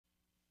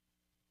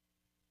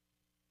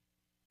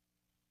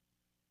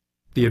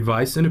The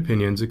advice and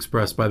opinions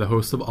expressed by the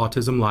host of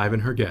Autism Live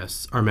and her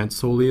guests are meant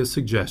solely as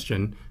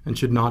suggestion and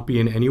should not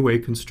be in any way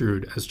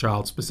construed as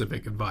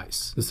child-specific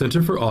advice. The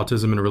Center for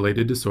Autism and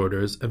Related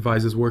Disorders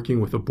advises working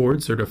with a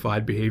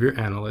board-certified behavior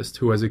analyst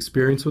who has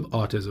experience with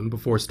autism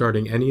before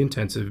starting any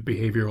intensive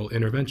behavioral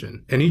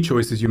intervention. Any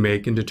choices you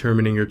make in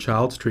determining your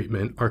child's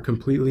treatment are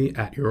completely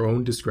at your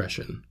own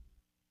discretion.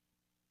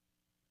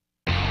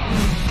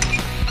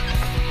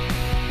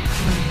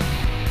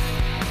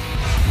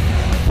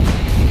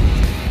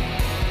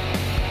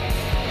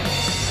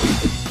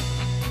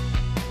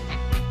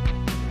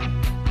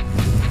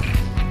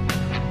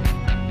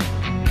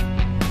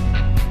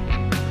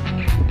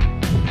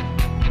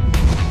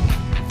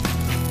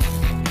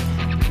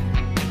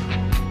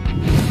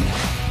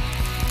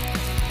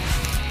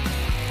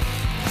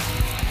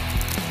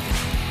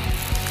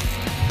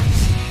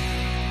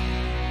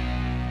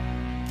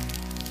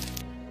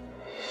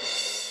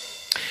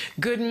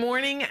 Good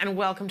morning and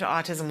welcome to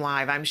Autism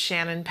Live. I'm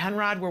Shannon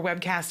Penrod. We're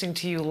webcasting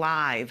to you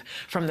live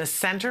from the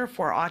Center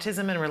for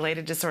Autism and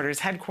Related Disorders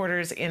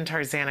headquarters in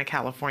Tarzana,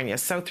 California.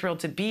 So thrilled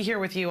to be here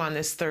with you on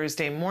this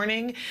Thursday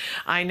morning.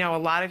 I know a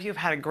lot of you have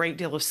had a great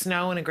deal of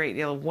snow and a great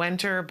deal of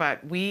winter,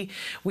 but we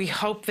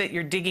hope that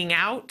you're digging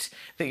out,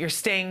 that you're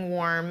staying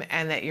warm,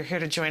 and that you're here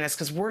to join us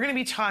because we're going to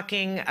be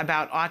talking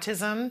about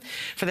autism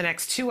for the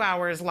next 2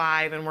 hours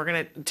live, and we're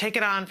going to take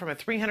it on from a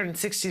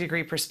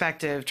 360-degree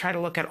perspective, try to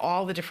look at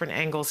all the different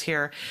angles here,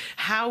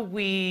 how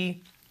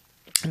we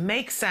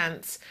make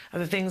sense of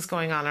the things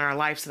going on in our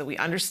life so that we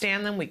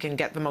understand them, we can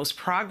get the most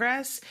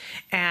progress,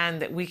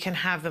 and that we can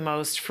have the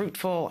most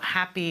fruitful,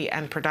 happy,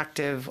 and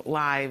productive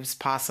lives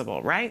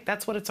possible, right?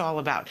 That's what it's all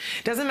about.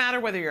 It doesn't matter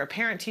whether you're a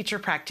parent, teacher,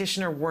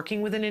 practitioner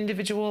working with an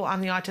individual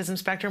on the autism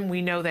spectrum.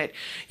 We know that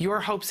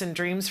your hopes and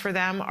dreams for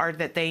them are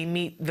that they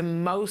meet the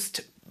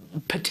most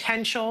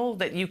potential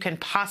that you can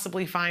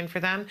possibly find for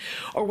them,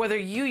 or whether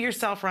you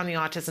yourself are on the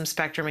autism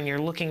spectrum and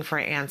you're looking for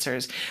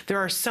answers. There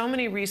are so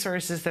many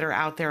resources that are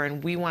out there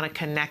and we want to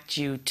connect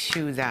you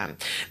to them.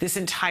 This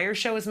entire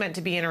show is meant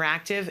to be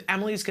interactive.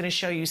 Emily's going to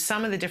show you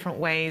some of the different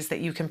ways that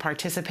you can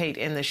participate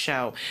in the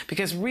show,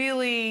 because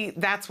really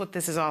that's what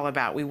this is all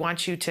about. We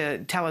want you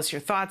to tell us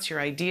your thoughts, your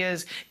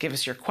ideas, give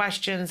us your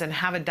questions, and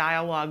have a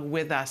dialogue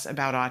with us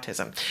about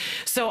autism.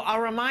 So I'll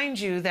remind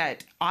you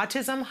that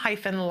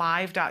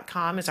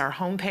autism-live.com is our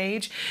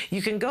homepage.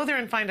 You can go there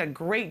and find a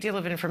great deal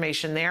of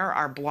information there.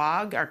 Our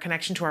blog, our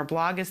connection to our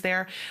blog is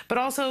there, but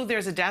also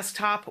there's a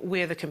desktop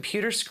with a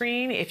computer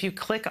screen. If you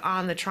click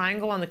on the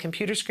triangle on the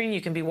computer screen,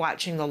 you can be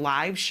watching the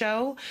live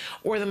show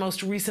or the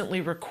most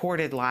recently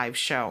recorded live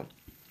show.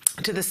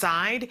 To the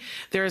side,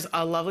 there's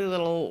a lovely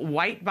little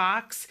white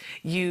box.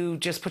 You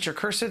just put your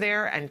cursor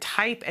there and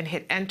type and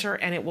hit enter,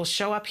 and it will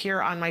show up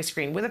here on my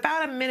screen with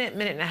about a minute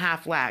and a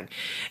half lag.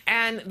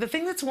 And the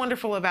thing that's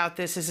wonderful about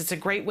this is it's a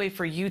great way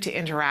for you to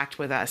interact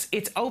with us.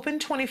 It's open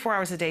 24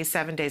 hours a day,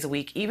 7 days a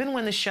week, even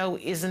when the show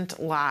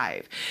isn't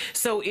live.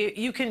 So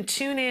you can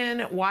tune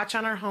in, watch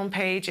on our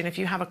homepage, and if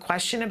you have a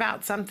question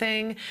about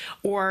something,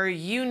 or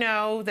you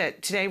know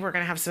that today we're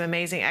going to have some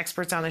amazing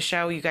experts on the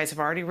show, you guys have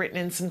already written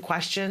in some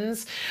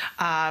questions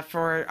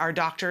for our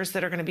doctors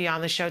that are going to be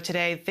on the show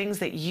today, things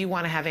that you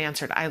want to have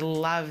answered. I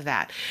love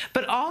that.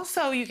 But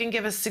also you can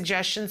give us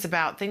suggestions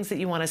about things that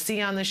you want to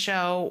see on the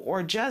show,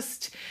 or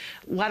just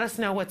let us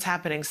know what's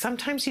happening.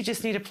 Sometimes you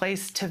just need a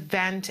place to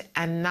vent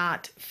and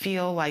not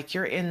feel like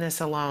you're in this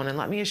alone. And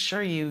let me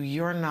assure you,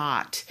 you're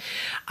not.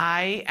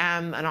 I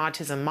am an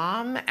autism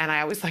mom, and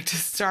I always like to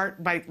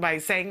start by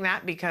saying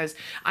that, because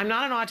I'm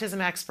not an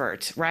autism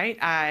expert, right?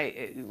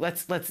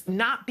 Let's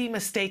not be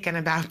mistaken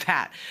about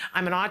that.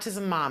 I'm an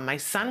autism mom. My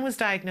son was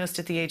diagnosed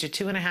at the age of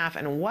 2.5,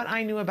 and what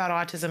I knew about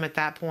autism at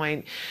that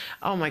point,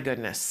 oh my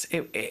goodness,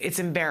 it's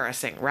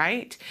embarrassing,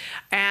 right?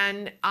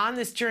 And on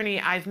this journey,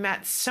 I've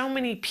met so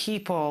many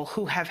people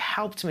who have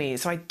helped me,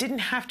 so I didn't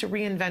have to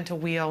reinvent a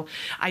wheel.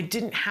 I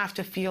didn't have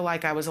to feel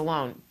like I was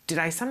alone. Did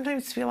I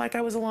sometimes feel like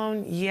I was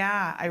alone?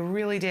 Yeah, I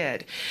really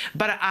did.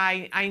 But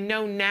I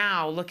know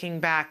now, looking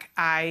back,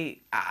 I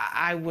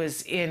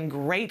was in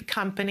great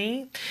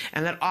company,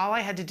 and that all I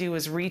had to do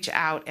was reach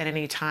out at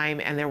any time,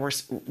 and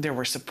there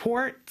were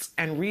supports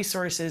and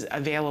resources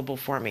available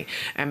for me.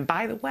 And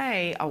by the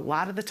way, a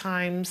lot of the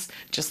times,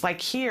 just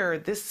like here,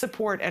 this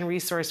support and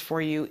resource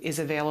for you is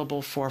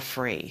available for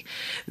free.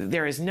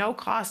 There is no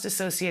cost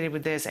associated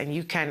with this, and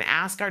you can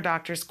ask our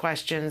doctors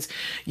questions.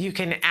 You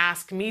can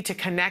ask me to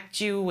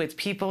connect you with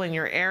people in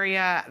your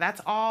area. That's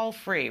all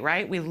free,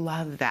 right? We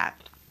love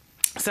that.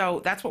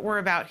 So that's what we're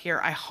about here.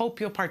 I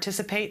hope you'll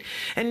participate.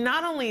 And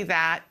not only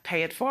that,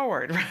 pay it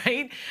forward,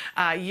 right?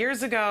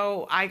 Years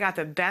ago, I got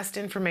the best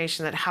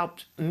information that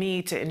helped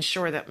me to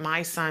ensure that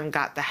my son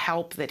got the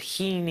help that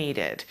he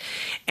needed.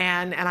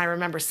 And I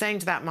remember saying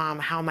to that mom,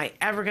 how am I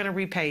ever going to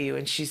repay you?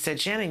 And she said,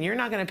 Shannon, you're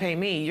not going to pay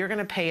me. You're going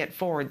to pay it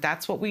forward.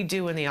 That's what we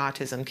do in the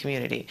autism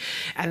community.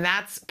 And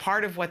that's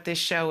part of what this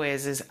show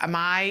is there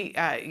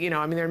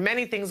are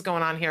many things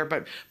going on here,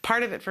 but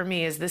part of it for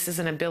me is this is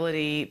an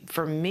ability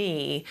for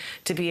me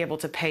to be able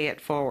to pay it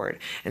forward.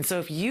 And so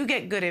if you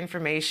get good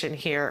information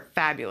here,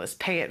 fabulous.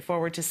 Pay it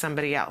forward to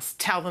somebody else.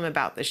 Tell them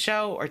about the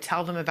show or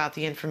tell them about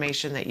the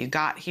information that you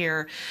got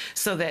here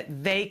so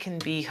that they can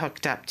be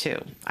hooked up too.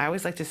 I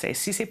always like to say,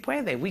 si se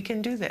puede, we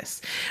can do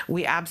this.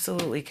 We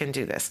absolutely can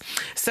do this.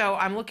 So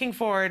I'm looking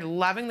forward,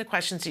 loving the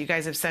questions that you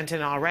guys have sent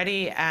in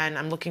already, and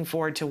I'm looking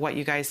forward to what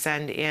you guys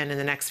send in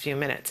the next few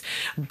minutes.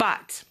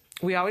 But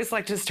we always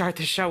like to start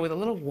the show with a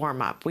little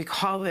warm-up. We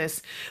call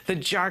this the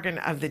jargon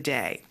of the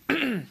day.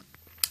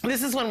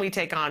 This is when we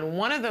take on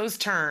one of those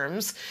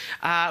terms,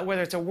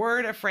 whether it's a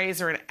word, a phrase,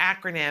 or an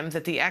acronym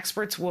that the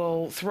experts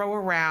will throw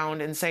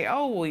around and say,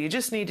 oh, well, you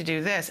just need to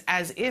do this,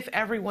 as if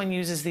everyone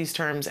uses these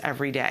terms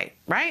every day,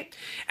 right?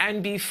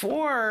 And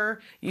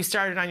before you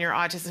started on your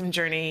autism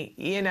journey,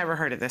 you never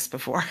heard of this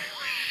before,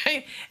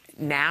 right?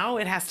 Now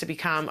it has to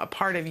become a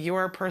part of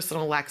your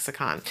personal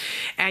lexicon.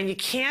 And you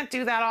can't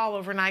do that all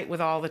overnight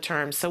with all the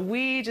terms. So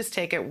we just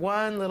take it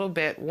one little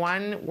bit,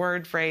 one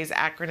word, phrase,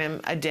 acronym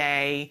a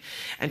day,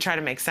 and try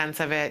to make sense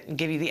of it and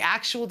give you the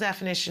actual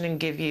definition and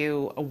give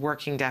you a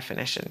working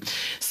definition.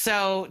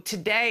 So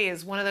today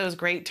is one of those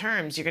great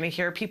terms. You're going to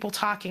hear people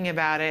talking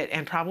about it,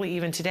 and probably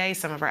even today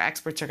some of our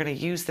experts are going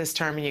to use this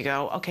term, and you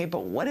go, okay,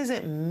 but what does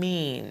it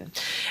mean?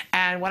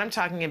 And what I'm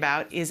talking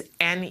about is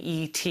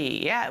NET.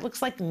 Yeah, it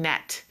looks like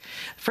net.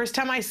 First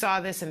time I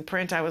saw this in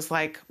print, I was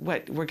like,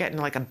 what, we're getting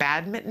like a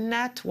badminton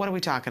net? What are we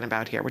talking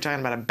about here? We're talking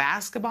about a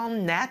basketball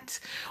net?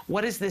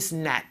 What is this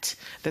net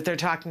that they're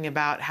talking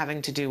about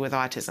having to do with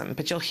autism?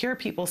 But you'll hear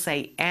people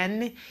say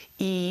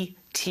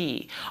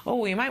N-E-T.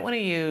 Oh, you might want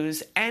to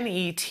use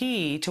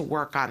N-E-T to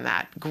work on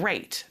that.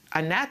 Great.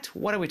 A net?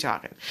 What are we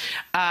talking?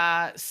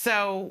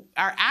 So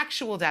our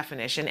actual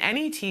definition,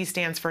 NET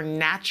stands for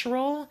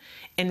Natural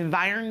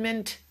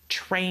Environment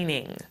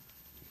Training.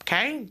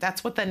 Okay,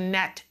 that's what the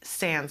NET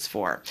stands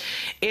for.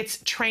 It's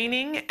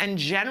training and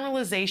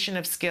generalization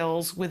of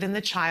skills within the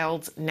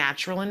child's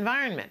natural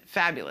environment.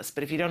 Fabulous.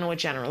 But if you don't know what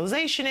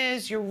generalization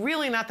is, you're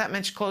really not that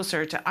much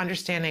closer to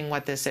understanding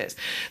what this is.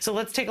 So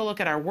let's take a look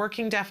at our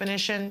working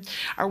definition.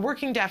 Our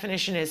working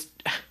definition is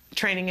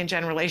training and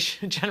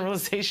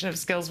generalization of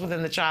skills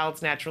within the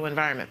child's natural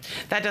environment.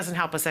 That doesn't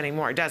help us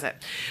anymore, does it?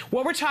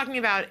 What we're talking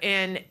about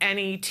in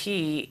NET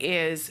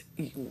is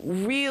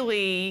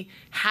really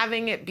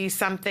having it be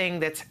something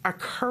that's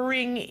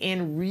occurring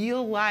in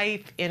real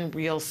life, in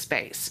real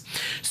space.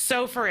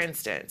 So for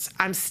instance,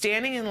 I'm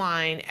standing in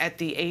line at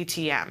the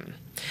ATM,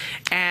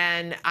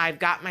 and I've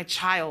got my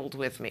child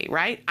with me,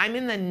 right? I'm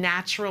in the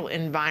natural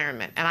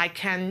environment, and I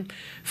can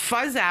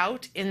fuzz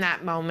out in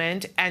that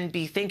moment and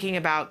be thinking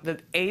about the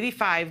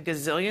 85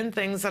 gazillion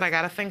things that I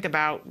got to think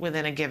about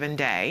within a given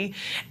day.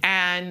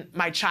 And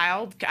my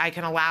child, I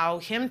can allow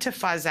him to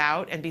fuzz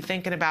out and be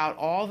thinking about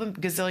all the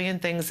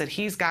gazillion things that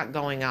he's got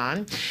going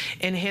on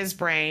in his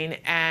brain,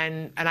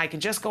 and I can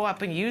just go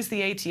up and use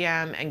the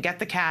ATM and get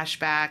the cash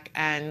back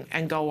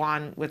and go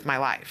on with my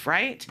life,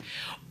 right?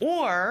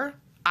 Or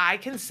I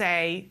can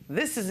say,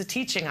 this is a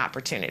teaching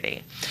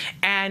opportunity.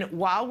 And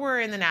while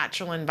we're in the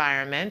natural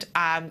environment,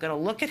 I'm going to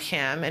look at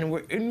him,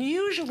 and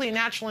usually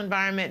natural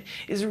environment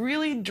is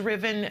really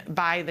driven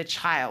by the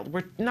child.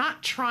 We're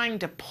not trying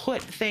to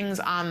put things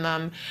on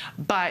them,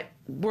 but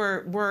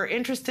we're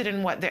interested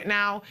in what they're...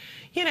 Now,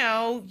 you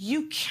know,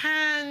 you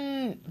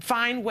can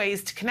find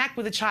ways to connect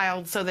with a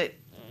child so that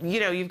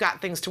you've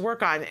got things to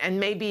work on.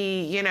 And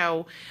maybe,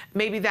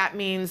 maybe that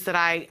means that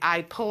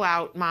I pull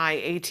out my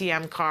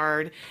ATM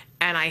card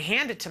and I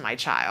hand it to my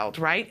child,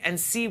 right? And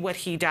see what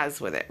he does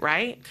with it,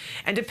 right?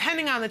 And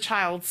depending on the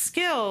child's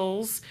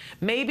skills,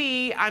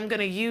 maybe I'm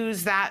gonna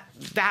use that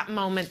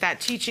moment,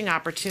 that teaching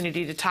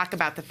opportunity, to talk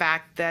about the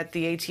fact that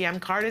the ATM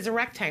card is a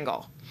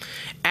rectangle.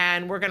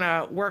 And we're going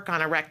to work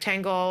on a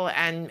rectangle,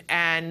 and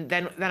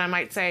then I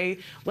might say,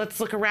 let's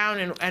look around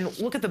and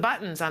look at the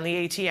buttons on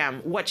the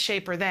ATM. What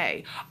shape are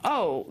they?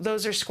 Oh,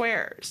 those are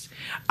squares.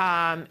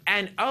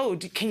 And oh,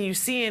 can you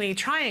see any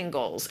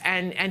triangles?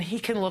 And he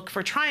can look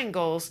for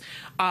triangles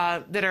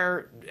that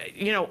are,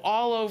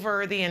 all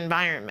over the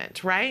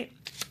environment, right?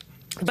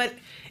 But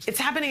it's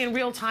happening in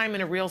real time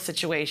in a real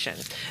situation.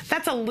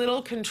 That's a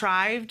little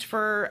contrived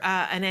for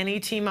an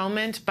NET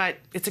moment, but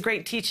it's a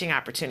great teaching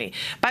opportunity.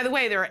 By the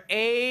way, there are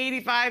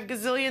 85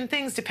 gazillion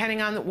things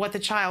depending on what the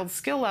child's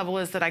skill level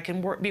is that I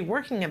can be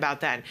working about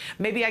then.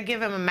 Maybe I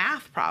give him a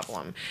math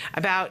problem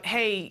about,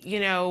 hey,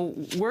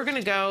 we're going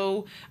to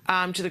go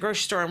to the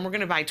grocery store and we're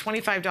going to buy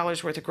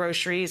 $25 worth of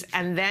groceries,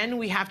 and then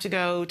we have to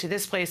go to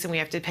this place and we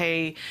have to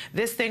pay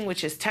this thing,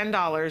 which is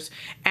 $10,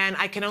 and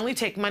I can only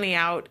take money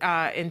out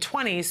in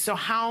 20s, so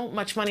how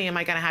much money am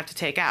I going to have to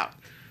take out,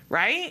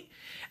 right?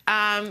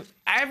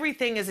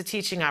 everything is a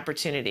teaching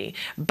opportunity,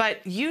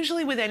 but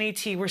usually with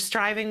NET, we're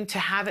striving to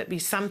have it be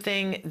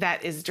something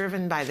that is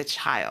driven by the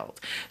child.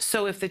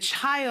 So if the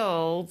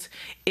child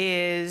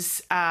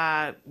is,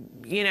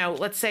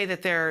 let's say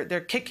that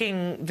they're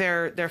kicking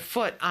their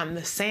foot on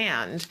the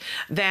sand,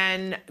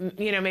 then,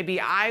 maybe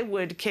I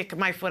would kick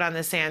my foot on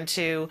the sand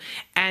too,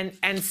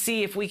 and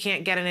see if we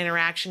can't get an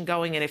interaction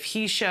going. And if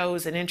he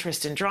shows an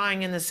interest in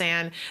drawing in the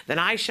sand, then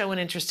I show an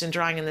interest in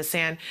drawing in the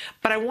sand.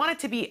 But I want it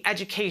to be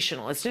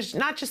educational. It's just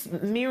not just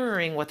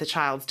mirroring what the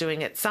child's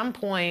doing. At some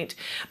point,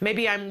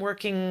 maybe I'm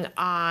working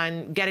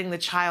on getting the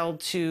child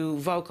to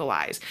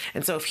vocalize.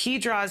 And so if he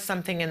draws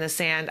something in the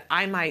sand,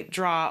 I might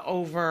draw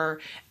over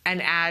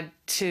and add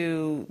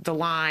to the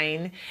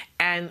line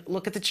and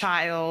look at the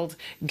child,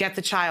 get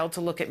the child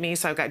to look at me.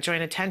 So I've got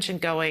joint attention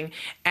going.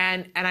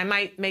 And I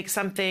might make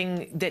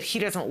something that he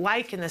doesn't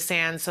like in the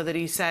sand so that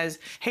he says,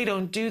 hey,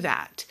 don't do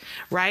that,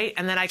 right?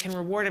 And then I can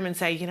reward him and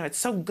say, it's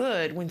so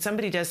good when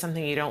somebody does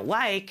something you don't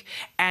like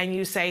and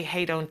you say,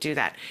 hey, don't do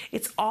that.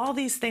 It's all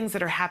these things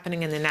that are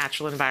happening in the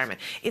natural environment.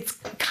 It's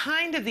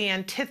kind of the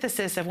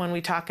antithesis of when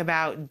we talk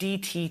about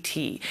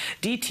DTT.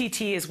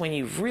 DTT is when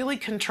you've really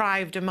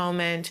contrived a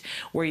moment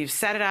where you've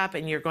set it up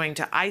and you're going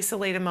to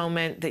isolate a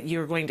moment that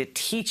you're going to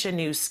teach a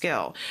new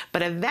skill.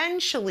 But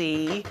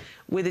eventually,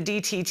 with a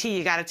DTT,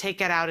 you got to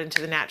take it out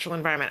into the natural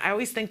environment. I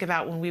always think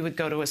about when we would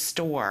go to a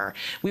store,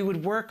 we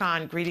would work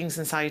on greetings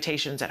and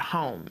salutations at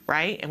home,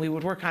 right? And we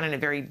would work on in a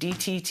very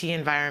DTT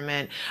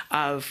environment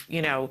of,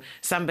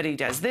 somebody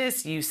does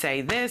this, you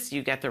say this,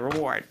 you get the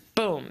reward.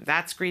 Boom,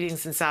 that's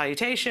greetings and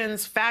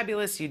salutations.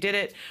 Fabulous, you did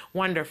it,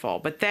 wonderful.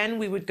 But then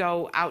we would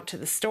go out to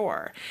the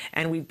store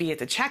and we'd be at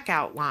the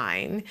checkout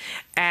line,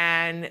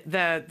 and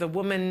the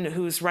woman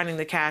who's running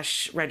the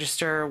cash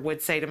register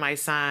would say to my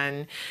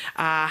son,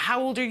 how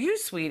old are you,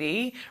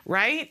 sweetie?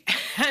 Right?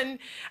 And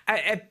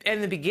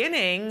in the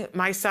beginning,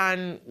 my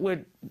son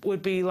would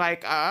be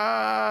like,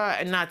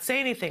 and not say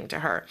anything to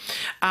her.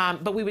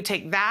 But we would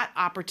take that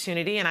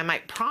opportunity and I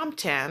might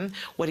prompt him,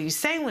 what do you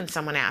say when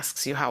someone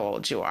asks you how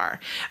old you are?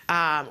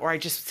 Or I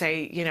just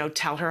say,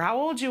 tell her how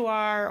old you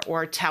are,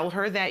 or tell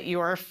her that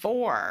you're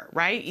 4,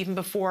 right? Even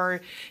before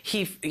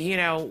he,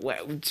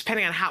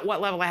 depending on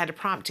what level I had to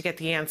prompt to get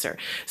the answer.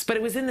 But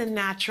it was in the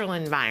natural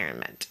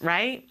environment,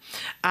 right?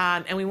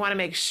 And we want to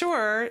make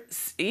sure,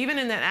 even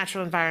in that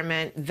natural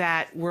environment,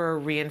 that we're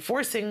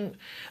reinforcing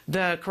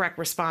the correct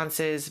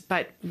responses,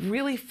 but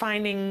really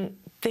finding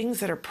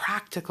things that are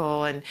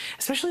practical. And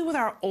especially with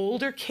our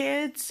older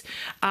kids,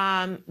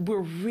 we're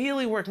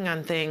really working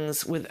on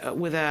things with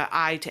an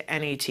eye to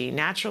NET,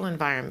 natural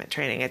environment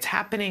training. It's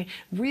happening,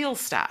 real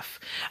stuff.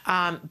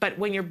 But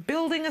when you're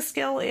building a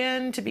skill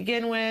in to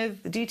begin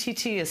with, the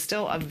DTT is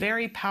still a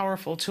very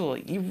powerful tool.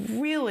 You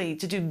really,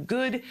 to do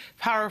good,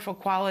 powerful,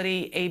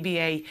 quality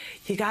ABA,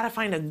 you got to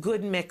find a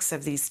good mix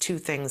of these two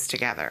things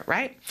together,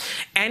 right?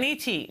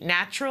 NET,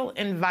 natural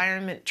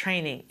environment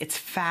training, it's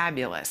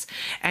fabulous.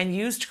 And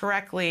used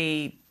correctly,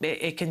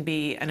 it can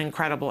be an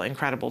incredible,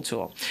 incredible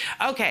tool.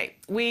 Okay,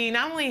 we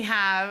not only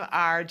have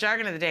our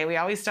jargon of the day, we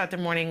always start the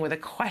morning with a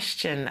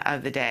question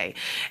of the day.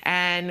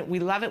 And we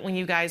love it when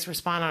you guys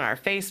respond on our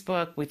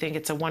Facebook. We think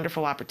it's a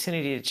wonderful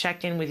opportunity to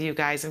check in with you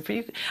guys. And for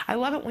you, I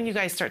love it when you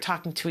guys start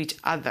talking to each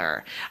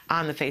other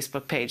on the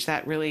Facebook page.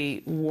 That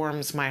really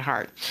warms my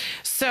heart.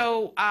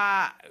 So,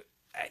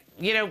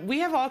 we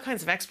have all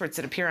kinds of experts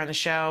that appear on the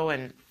show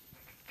and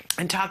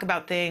talk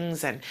about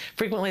things, and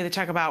frequently they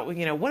talk about,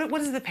 what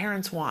does the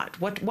parents want?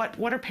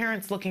 What are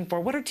parents looking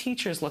for? What are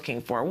teachers looking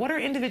for? What are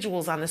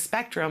individuals on the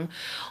spectrum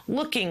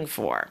looking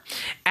for?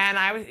 And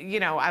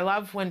I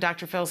love when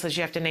Dr. Phil says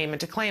you have to name it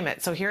to claim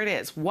it. So here it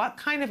is. What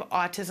kind of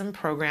autism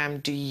program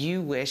do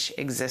you wish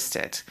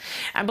existed?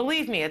 And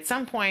believe me, at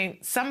some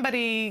point,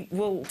 somebody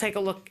will take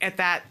a look at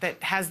that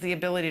has the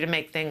ability to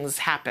make things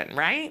happen,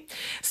 right?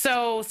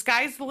 So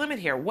sky's the limit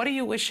here. What are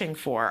you wishing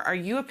for? Are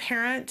you a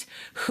parent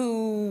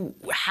who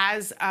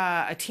has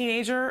a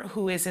teenager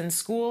who is in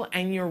school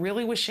and you're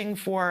really wishing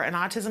for an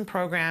autism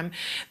program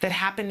that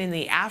happened in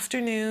the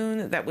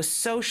afternoon, that was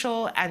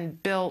social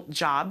and built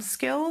job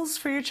skills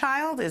for your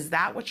child? Is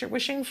that what you're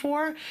wishing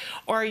for?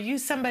 Or are you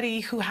somebody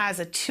who has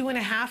a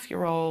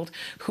 2.5-year-old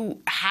who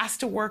has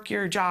to work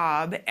your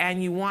job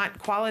and you want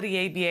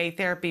quality ABA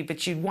therapy,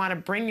 but you'd want to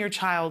bring your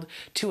child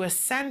to a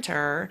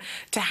center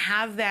to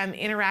have them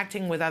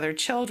interacting with other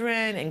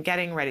children and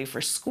getting ready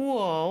for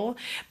school,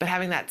 but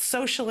having that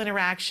social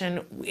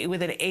interaction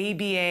with an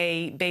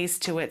ABA base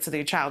to it, so that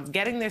your child's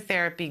getting their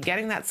therapy,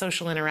 getting that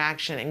social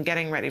interaction, and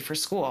getting ready for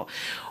school?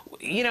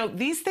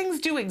 These things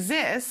do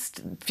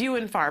exist, few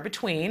and far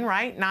between,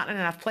 right? Not in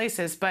enough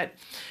places, but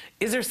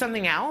is there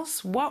something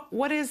else?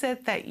 What is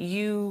it that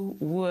you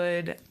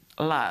would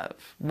love?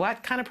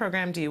 What kind of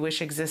program do you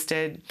wish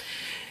existed?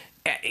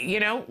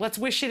 Let's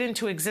wish it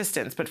into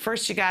existence, but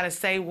first you got to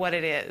say what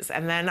it is,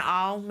 and then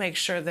I'll make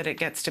sure that it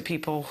gets to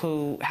people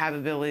who have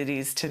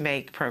abilities to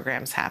make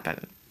programs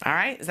happen. All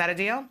right, is that a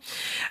deal?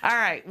 All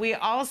right, we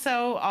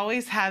also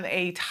always have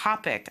a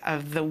topic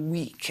of the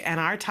week, and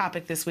our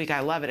topic this week,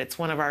 I love it. It's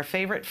one of our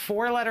favorite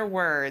 4-letter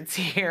words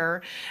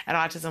here at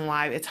Autism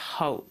Live. It's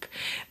hope,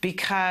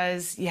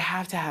 because you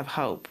have to have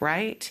hope,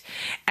 right?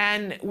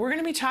 And we're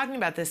going to be talking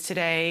about this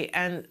today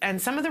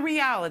and some of the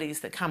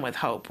realities that come with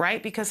hope,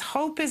 right? Because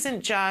hope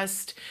isn't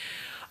just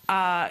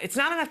it's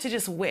not enough to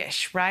just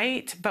wish,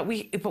 right? But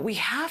we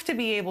have to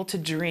be able to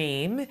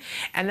dream,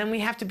 and then we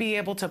have to be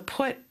able to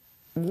put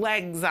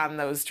legs on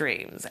those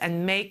dreams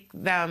and make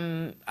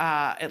them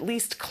at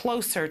least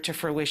closer to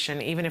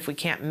fruition, even if we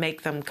can't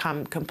make them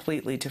come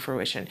completely to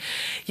fruition.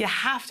 You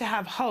have to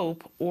have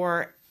hope,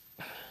 or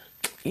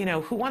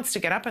who wants to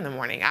get up in the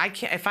morning? I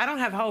can't. If I don't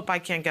have hope, I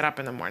can't get up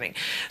in the morning.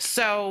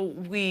 So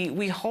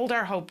we hold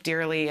our hope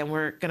dearly, and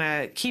we're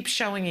gonna keep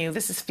showing you.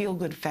 This is Feel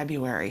Good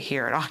February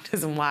here at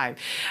Autism Live.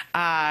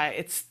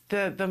 It's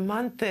the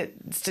month that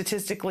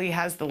statistically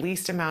has the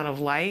least amount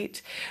of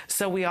light,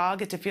 so we all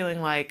get to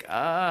feeling like,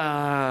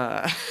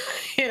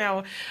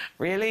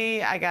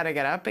 really, I gotta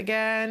get up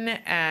again,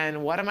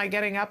 and what am I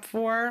getting up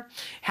for?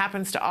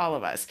 Happens to all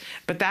of us.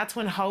 But that's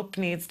when hope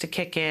needs to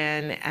kick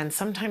in, and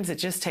sometimes it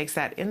just takes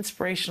that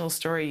inspirational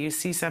story. You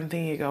see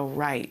something, you go,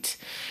 right,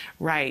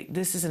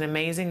 this is an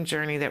amazing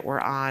journey that we're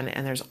on,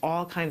 and there's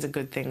all kinds of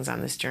good things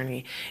on this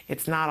journey.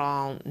 It's not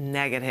all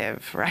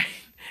negative, right?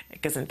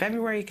 Because in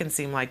February, it can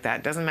seem like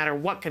that. Doesn't matter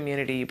what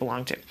community you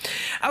belong to.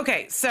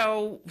 Okay,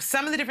 so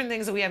some of the different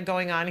things that we have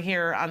going on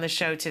here on the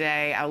show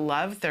today. I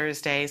love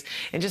Thursdays.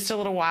 In just a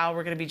little while,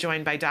 we're going to be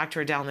joined by Dr.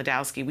 Adele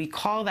Nadowski. We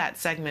call that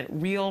segment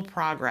Real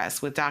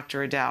Progress with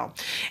Dr. Adele.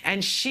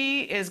 And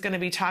she is going to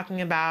be talking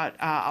about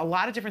a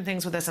lot of different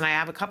things with us. And I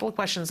have a couple of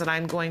questions that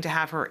I'm going to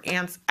have her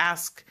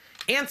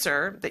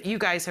answer that you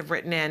guys have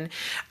written in.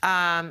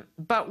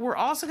 But we're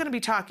also going to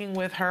be talking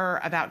with her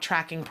about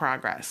tracking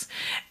progress.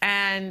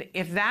 And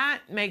if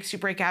that makes you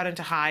break out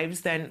into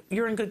hives, then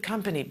you're in good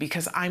company,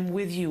 because I'm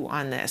with you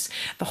on this.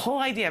 The whole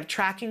idea of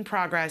tracking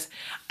progress,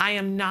 I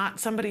am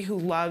not somebody who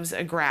loves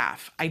a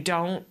graph. I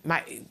don't.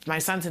 My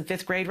son's in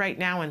 5th grade right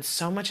now, and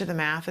so much of the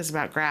math is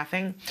about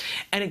graphing,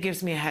 and it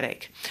gives me a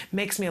headache.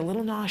 Makes me a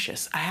little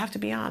nauseous, I have to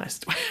be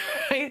honest.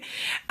 Right?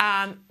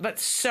 But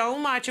so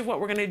much of what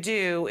we're going to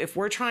do, if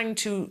we're trying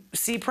to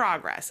see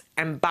progress,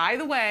 and by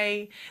the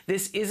way,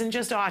 this isn't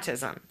just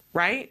autism,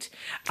 right?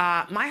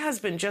 My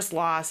husband just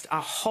lost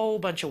a whole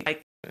bunch of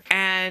weight.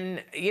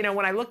 And,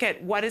 when I look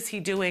at what is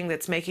he doing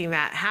that's making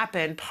that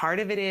happen, part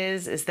of it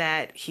is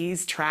that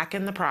he's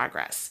tracking the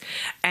progress.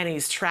 And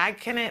he's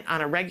tracking it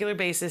on a regular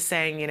basis,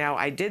 saying,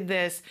 I did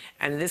this,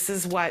 and this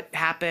is what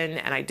happened,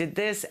 and I did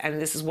this, and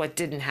this is what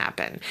didn't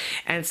happen.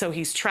 And so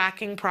he's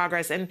tracking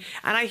progress. And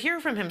I hear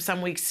from him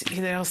some weeks,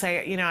 he'll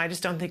say, I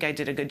just don't think I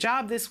did a good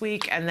job this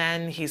week, and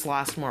then he's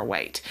lost more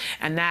weight.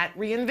 And that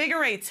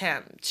reinvigorates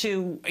him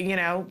to,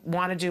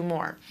 want to do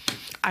more.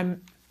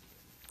 I'm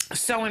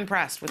so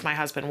impressed with my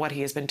husband, what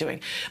he has been doing.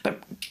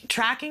 But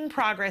tracking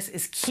progress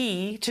is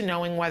key to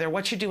knowing whether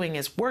what you're doing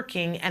is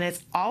working, and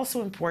it's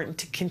also important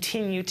to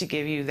continue to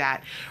give you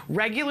that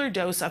regular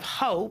dose of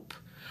hope,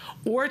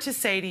 or to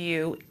say to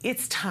you,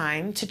 it's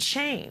time to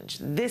change.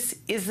 This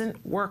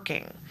isn't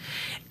working.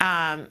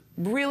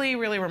 Really,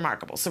 really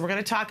remarkable. So we're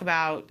going to talk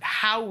about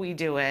how we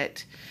do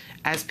it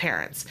as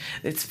parents.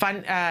 It's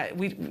fun.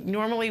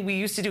 We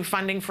used to do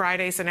Funding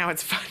Friday, so now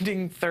it's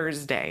Funding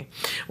Thursday.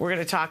 We're going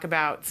to talk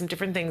about some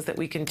different things that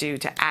we can do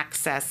to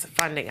access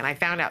funding. And I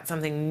found out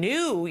something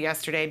new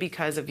yesterday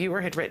because a viewer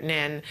had written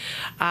in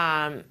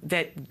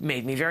that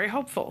made me very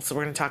hopeful. So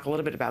we're going to talk a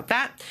little bit about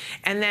that.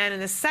 And then in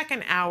the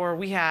second hour,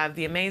 we have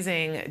the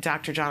amazing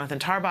Dr. Jonathan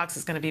Tarbox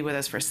is going to be with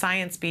us for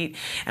Science Beat.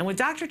 And with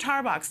Dr.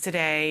 Tarbox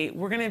today,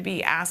 we're going to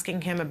be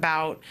asking him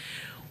about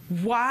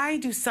why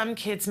do some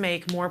kids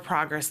make more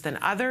progress than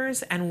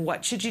others, and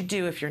what should you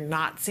do if you're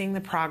not seeing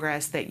the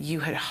progress that you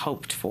had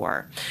hoped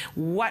for?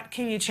 What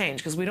can you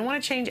change? Because we don't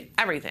want to change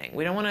everything.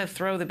 We don't want to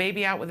throw the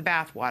baby out with the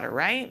bathwater,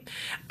 right?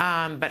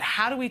 But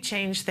how do we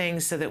change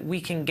things so that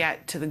we can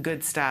get to the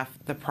good stuff,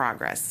 the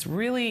progress? It's a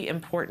really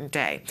important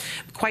day.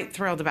 I'm quite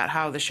thrilled about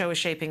how the show is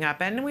shaping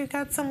up, and we've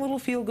got some little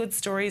feel-good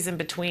stories in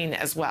between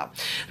as well.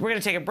 We're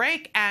going to take a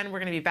break, and we're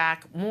going to be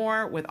back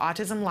more with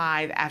Autism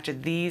Live after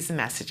these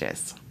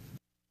messages.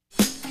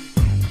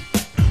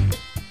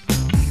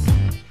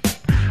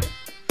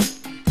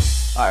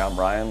 Hi, I'm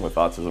Ryan with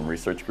Autism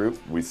Research Group.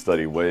 We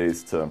study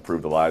ways to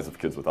improve the lives of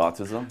kids with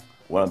autism.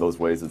 One of those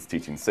ways is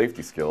teaching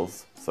safety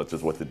skills, such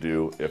as what to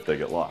do if they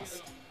get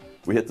lost.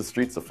 We hit the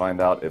streets to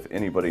find out if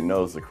anybody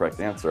knows the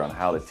correct answer on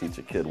how to teach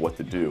a kid what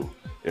to do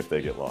if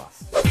they get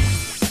lost.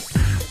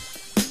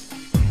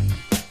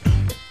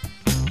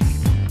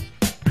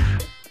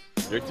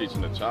 You're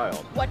teaching a child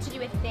what to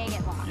do if they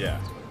get lost.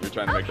 Yeah, you're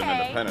trying to make them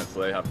independent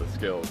so they have the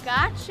skills.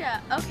 Gotcha,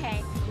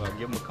 okay. Well,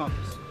 give them a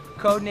compass.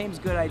 Code name's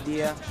good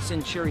idea,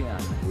 Centurion.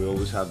 We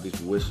always have this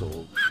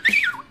whistle.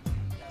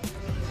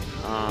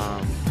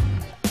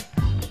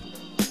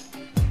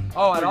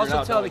 Oh, I'd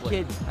also tell the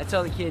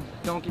kid,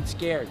 don't get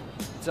scared.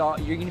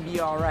 You're gonna be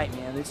all right,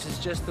 man. This is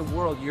just the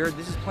world.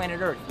 This is planet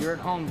Earth. You're at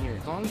home here.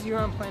 As long as you're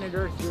on planet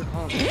Earth, you're at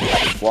home.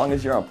 As long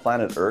as you're on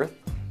planet Earth,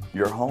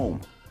 you're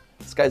home.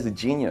 This guy's a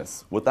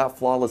genius. With that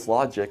flawless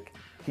logic,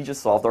 he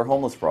just solved our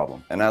homeless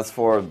problem. And as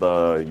for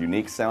the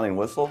unique sounding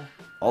whistle,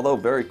 although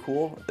very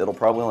cool, it'll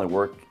probably only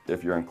work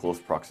if you're in close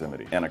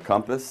proximity. And a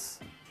compass.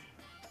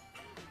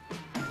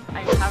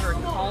 I have her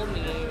call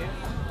me.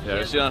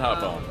 Yeah, she doesn't have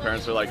a phone.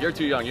 Parents are like, you're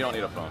too young, you don't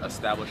need a phone.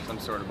 Establish some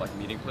sort of like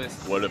meeting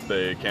place. What if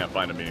they can't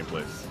find a meeting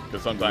place?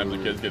 Because sometimes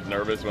the kids get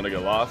nervous when they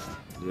get lost.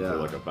 Yeah.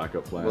 So like a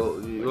backup plan,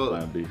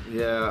 plan B.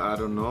 Yeah, I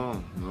don't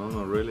know. No,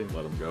 not really.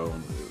 Let them go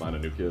and find a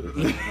new kid or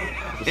something.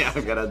 Yeah,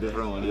 I got a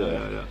different one.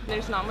 Yeah.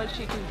 There's not much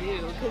you can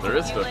do. There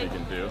is stuff you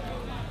can do.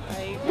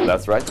 Right?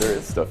 That's right, there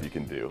is stuff you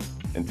can do.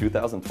 In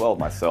 2012,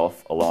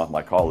 myself, along with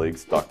my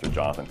colleagues, Dr.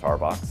 Jonathan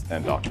Tarbox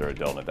and Dr.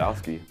 Adele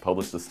Nadowski,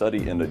 published a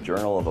study in the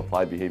Journal of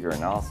Applied Behavior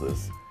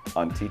Analysis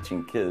on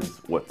teaching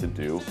kids what to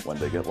do when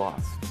they get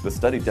lost. The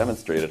study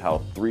demonstrated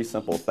how 3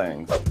 simple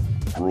things,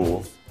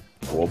 rules,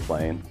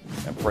 role-playing,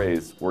 and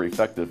praise, were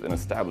effective in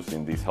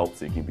establishing these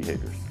help-seeking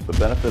behaviors. The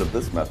benefit of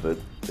this method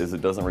is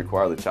it doesn't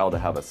require the child to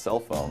have a cell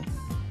phone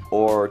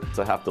or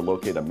to have to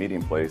locate a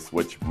meeting place,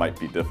 which might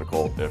be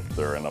difficult if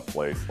they're in a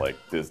place like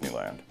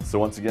Disneyland. So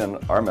once again,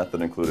 our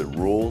method included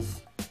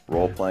rules,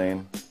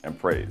 role-playing, and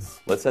praise.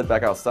 Let's head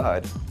back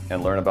outside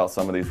and learn about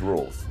some of these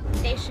rules.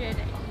 They should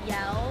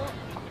yell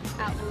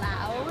out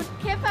loud.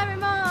 Can't find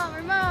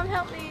my mom,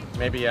 help me.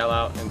 Maybe yell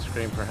out and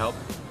scream for help.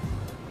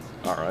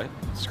 All right.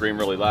 Scream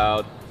really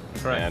loud.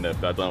 Right. And if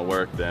that doesn't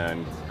work,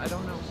 then, I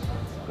don't know.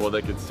 well,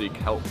 they could seek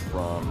help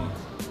from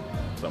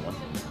someone.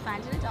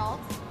 Find an adult.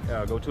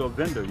 Yeah, go to a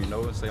vendor, you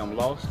know, and say I'm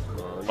lost.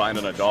 Find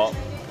an adult,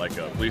 like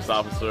a police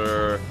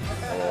officer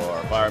or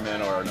a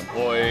fireman or an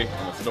employee in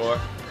the store,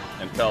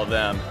 and tell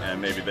them,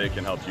 and maybe they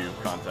can help you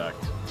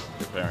contact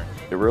your parent.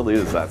 It really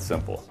is that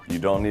simple. You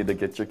don't need to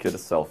get your kid a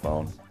cell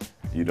phone.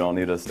 You don't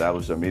need to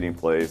establish a meeting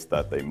place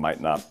that they might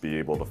not be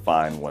able to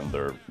find when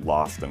they're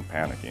lost and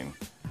panicking.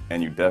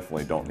 And you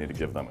definitely don't need to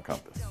give them a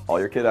compass. All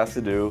your kid has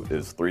to do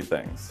is 3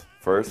 things.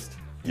 First,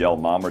 yell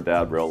mom or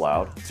dad real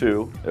loud.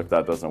 2, if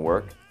that doesn't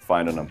work,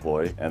 find an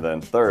employee. And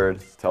then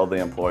 3rd, tell the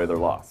employee they're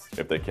lost.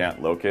 If they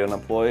can't locate an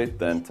employee,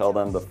 then tell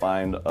them to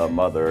find a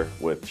mother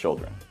with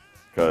children,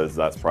 because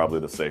that's probably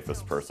the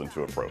safest person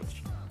to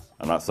approach.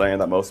 I'm not saying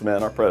that most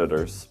men are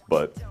predators,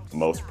 but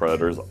most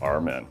predators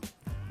are men.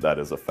 That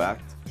is a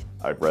fact.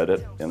 I've read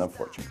it in a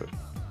fortune cookie.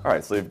 All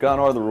right, so you've gone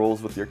over the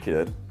rules with your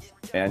kid,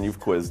 and you've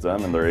quizzed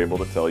them, and they're able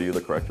to tell you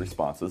the correct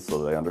responses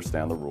so they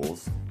understand the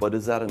rules. But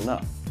is that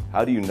enough?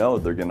 How do you know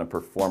they're gonna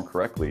perform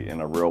correctly in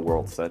a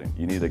real-world setting?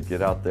 You need to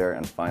get out there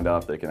and find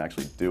out if they can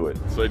actually do it.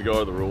 So you'd go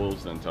over the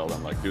rules and tell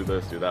them, like, do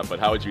this, do that, but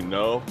how would you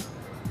know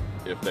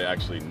if they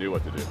actually knew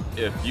what to do?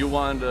 If you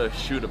wanted to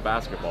shoot a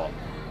basketball,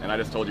 and I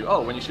just told you,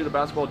 oh, when you shoot a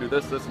basketball, do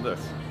this, this, and this.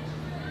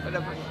 But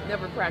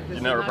never practice.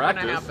 You never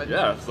practice.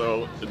 Yeah,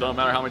 so it doesn't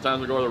matter how many times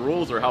we go over the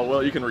rules or how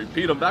well you can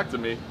repeat them back to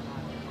me.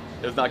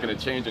 It's not going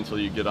to change until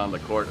you get on the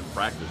court and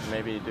practice.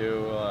 Maybe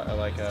do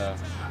like a,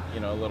 you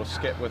know, a little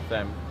skit with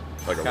them.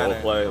 Like a role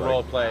play?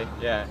 Role play,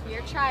 yeah.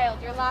 Your child,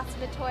 you're lost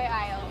in the toy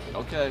aisle.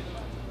 Okay.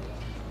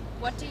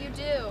 What do you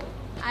do?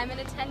 I'm an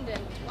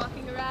attendant,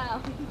 walking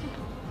around.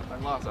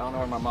 I'm lost, I don't know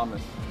where my mom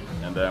is.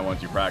 And then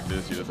once you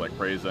practice, you just like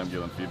praise them, give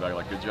them feedback,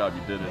 like, good job,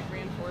 you did it.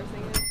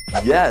 Reinforcing it.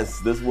 Yes,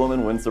 this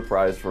woman wins the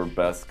prize for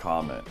best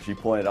comment. She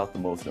pointed out the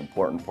most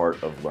important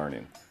part of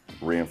learning,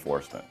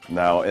 reinforcement.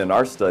 Now, in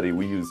our study,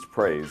 we used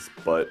praise,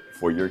 but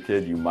for your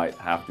kid, you might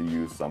have to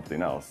use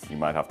something else. You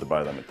might have to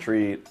buy them a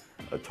treat,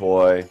 a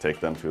toy, take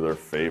them to their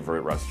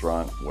favorite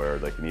restaurant where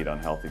they can eat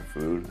unhealthy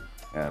food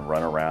and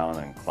run around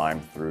and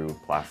climb through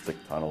plastic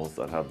tunnels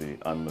that have the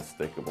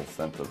unmistakable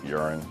scent of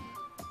urine,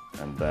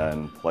 and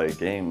then play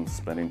games,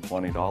 spending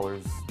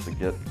 $20 to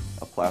get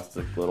a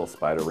plastic little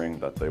spider ring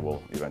that they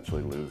will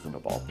eventually lose in a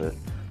ball pit.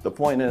 The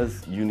point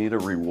is, you need to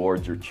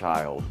reward your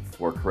child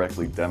for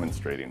correctly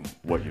demonstrating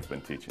what you've been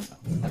teaching them.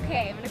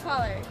 Okay, I'm gonna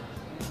call her.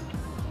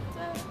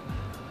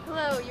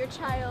 Hello, your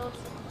child,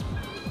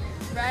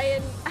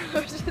 Ryan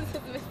Oceans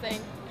is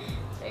missing.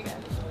 There you go.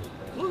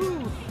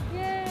 Woohoo!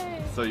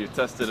 Yay! So you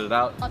tested it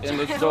out I'll in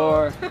the try.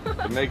 store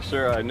to make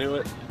sure I knew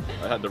it.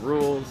 I had the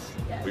rules,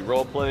 Yes. we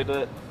role played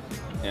it,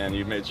 and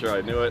you made sure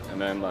I knew it, and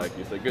then like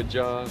you said, good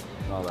job,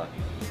 and all that.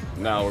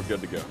 Now we're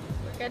good to go.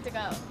 We're good to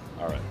go.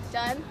 All right.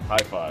 Done? High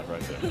five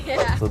right there.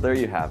 Yeah. So there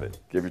you have it.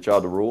 Give your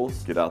child the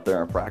rules, get out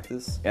there and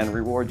practice, and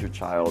reward your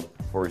child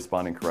for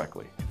responding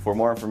correctly. For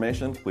more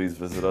information, please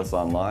visit us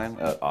online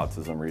at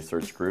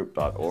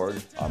autismresearchgroup.org.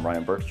 I'm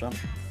Ryan Bergstrom.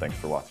 Thanks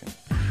for watching.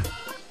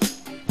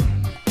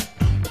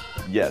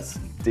 Yes,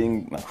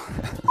 ding, no.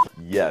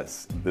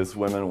 Yes, this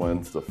woman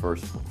wins the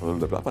first,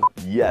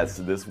 yes,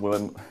 this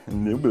woman,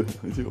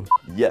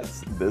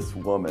 yes, this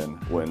woman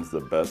wins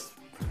the best,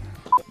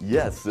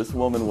 yes, this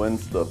woman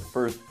wins the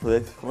first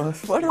place,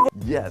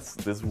 yes,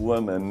 this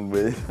woman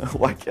wins,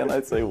 why can't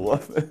I say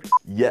woman?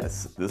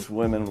 Yes, this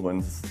woman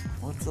wins,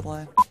 what's the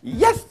line?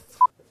 Yes!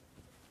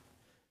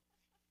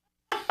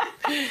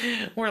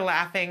 We're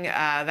laughing.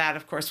 That,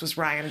 of course, was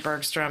Ryan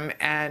Bergstrom,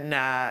 and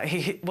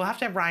we'll have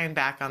to have Ryan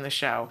back on the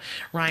show.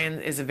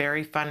 Ryan is a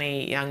very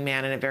funny young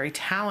man and a very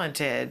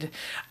talented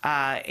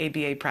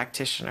ABA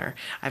practitioner.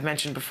 I've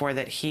mentioned before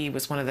that he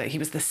was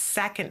the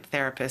second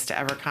therapist to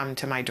ever come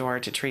to my door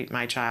to treat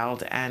my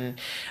child, and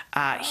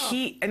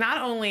he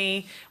not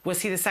only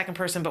was he the second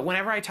person, but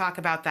whenever I talk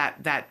about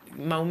that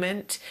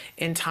moment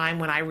in time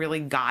when I really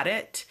got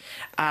it,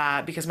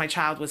 because my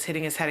child was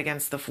hitting his head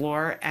against the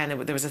floor, and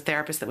there was a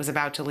therapist that was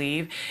about to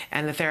leave,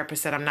 and the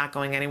therapist said, "I'm not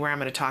going anywhere. I'm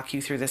going to talk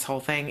you through this whole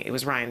thing." It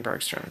was Ryan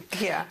Bergstrom.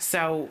 Yeah.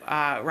 So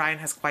Ryan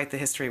has quite the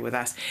history with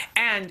us.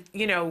 And,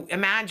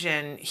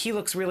 imagine he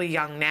looks really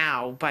young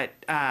now, but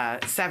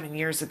 7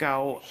 years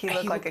ago... He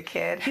looked like a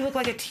kid. He looked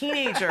like a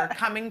teenager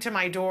coming to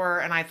my door,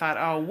 and I thought,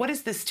 oh, what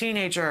is this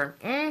teenager?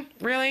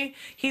 Really?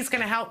 He's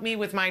going to help me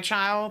with my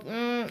child?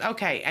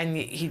 Okay. And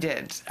he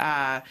did.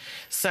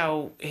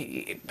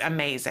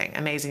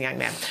 Amazing young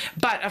man.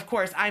 But, of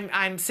course,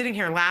 I'm sitting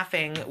here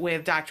laughing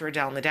with Dr.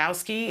 Adele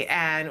Nadowski,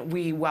 and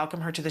we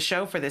welcome her to the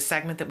show for this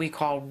segment that we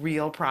call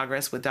Real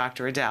Progress with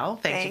Dr. Adele.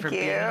 Thank you for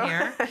being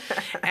here.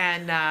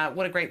 And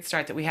what a great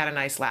start that we had a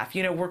nice laugh.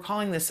 We're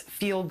calling this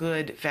Feel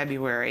Good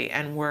February,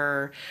 and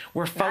we're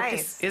focused.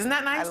 Nice. Isn't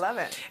that nice? I love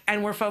it.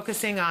 And we're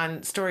focusing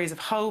on stories of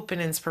hope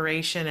and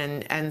inspiration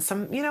and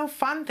some,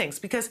 fun things,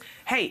 because,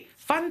 hey,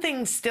 fun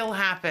things still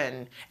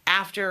happen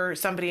after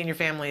somebody in your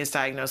family is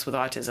diagnosed with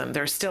autism.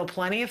 There's still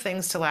plenty of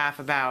things to laugh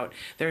about.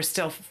 There's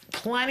still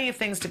plenty of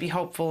things to be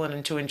hopeful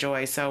and to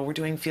enjoy. So we're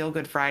doing Feel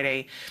Good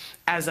Friday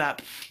as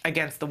up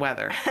against the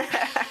weather.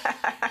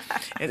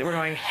 We're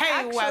going,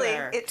 hey,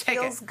 weather. It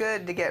feels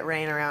good to get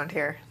rain around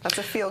here. That's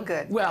a feel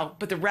good. Well,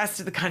 but the rest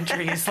of the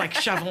country is like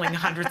shoveling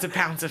hundreds of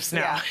pounds of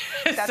snow. Yeah,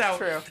 that's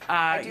true.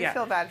 I do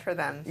feel bad for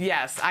them.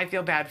 Yes, I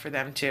feel bad for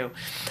them too.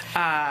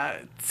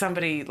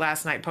 Somebody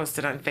last night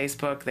posted on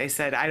Facebook, they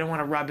said, I don't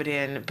want to rub it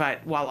in,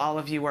 but while all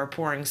of you are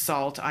pouring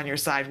salt on your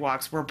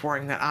sidewalks, we're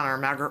pouring that on our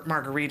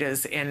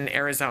margaritas in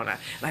Arizona.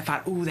 And I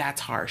thought, ooh,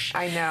 that's harsh.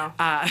 I know.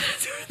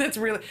 That's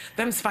really,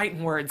 them's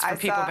fighting words for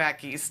people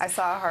back east. I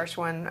saw a harsh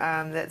one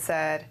that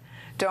said,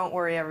 don't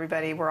worry,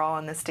 everybody, we're all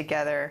in this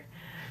together.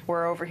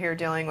 We're over here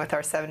dealing with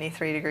our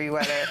 73-degree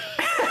weather.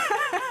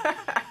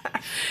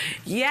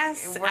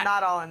 Yes. We're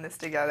not all in this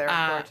together,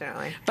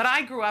 unfortunately. But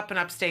I grew up in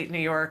upstate New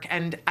York,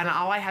 and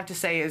all I have to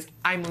say is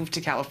I moved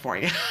to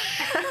California.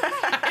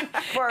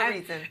 For a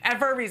reason. And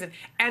for a reason.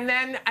 And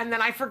then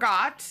I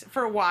forgot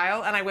for a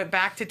while, and I went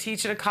back to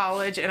teach at a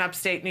college in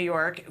upstate New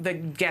York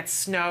that gets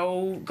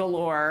snow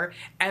galore.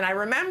 And I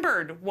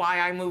remembered why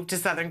I moved to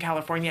Southern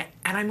California,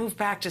 and I moved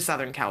back to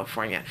Southern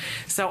California.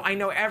 So I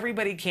know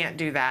everybody can't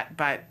do that,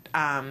 but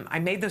I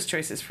made those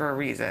choices for a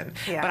reason.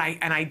 Yeah.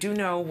 But I do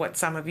know what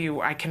some of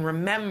you, I can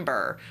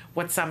remember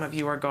what some of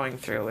you are going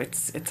through.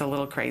 It's a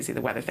little crazy,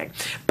 the weather thing.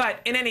 But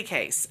in any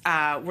case,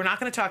 we're not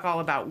going to talk all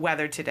about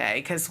weather today,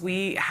 because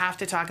we have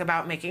to talk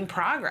about making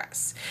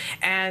progress.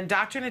 And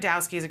Dr.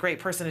 Nadowski is a great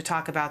person to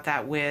talk about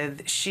that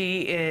with.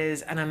 She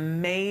is an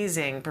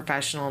amazing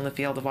professional in the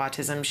field of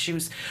autism. She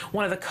was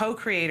one of the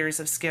co-creators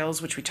of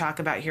Skills, which we talk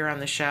about here on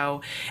the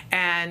show,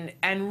 and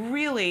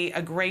really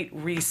a great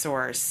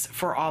resource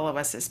for all of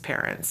us as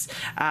parents.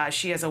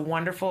 She has a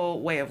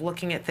wonderful way of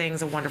looking at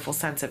things, a wonderful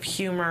sense of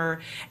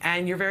humor,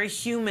 and you're very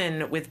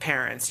human with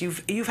parents.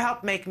 You've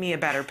helped make me a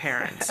better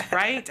parent,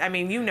 right? I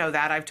mean, you know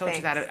that. I've told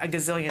you that a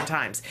gazillion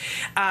times.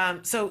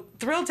 So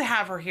thrilled to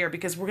have her here,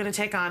 because we're going to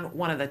take on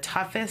one of the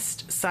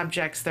toughest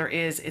subjects there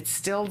is. It's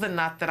still the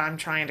nut that I'm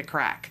trying to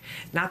crack.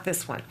 Not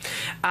this one.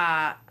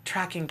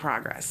 Tracking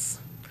progress.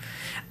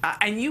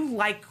 And you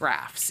like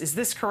graphs. Is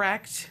this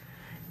correct?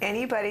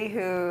 Anybody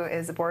who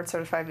is a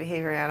board-certified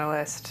behavior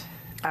analyst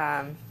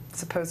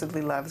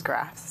supposedly loves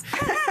graphs.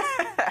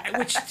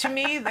 Which to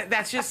me,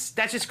 that's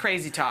just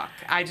crazy talk.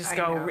 I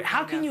go,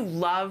 how can you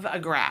love a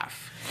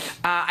graph?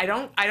 I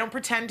don't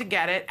pretend to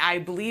get it. I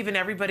believe in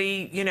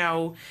everybody,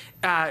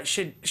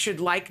 should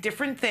like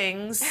different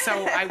things. So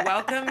I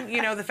welcome,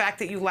 the fact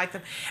that you like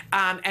them.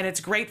 And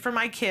it's great for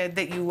my kid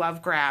that you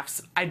love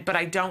graphs, but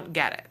I don't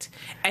get it.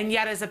 And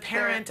yet as a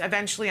parent,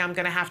 eventually I'm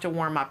going to have to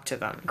warm up to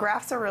them.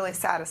 Graphs are really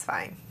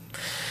satisfying.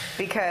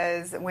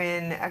 Because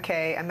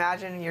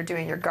imagine you're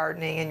doing your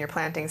gardening and you're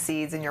planting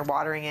seeds and you're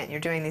watering it and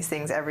you're doing these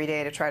things every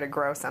day to try to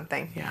grow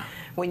something. Yeah.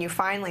 When you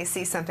finally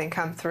see something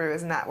come through,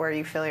 isn't that where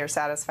you feel your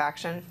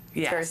satisfaction?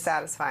 Yes. It's very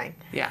satisfying.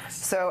 Yes.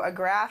 So a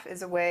graph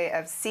is a way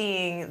of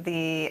seeing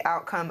the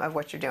outcome of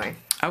what you're doing.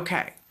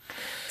 Okay.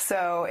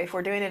 So if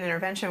we're doing an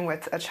intervention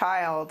with a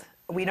child,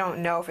 we don't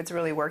know if it's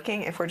really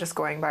working if we're just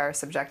going by our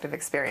subjective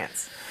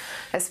experience.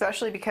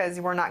 Especially because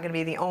we're not going to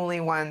be the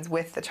only ones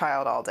with the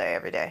child all day,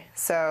 every day.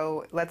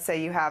 So let's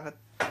say you have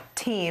a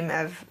team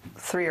of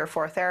 3 or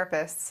 4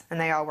 therapists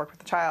and they all work with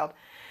the child.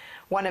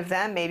 One of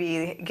them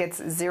maybe gets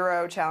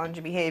 0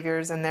 challenging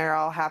behaviors and they're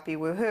all happy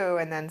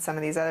woohoo, and then some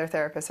of these other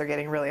therapists are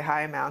getting really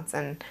high amounts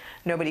and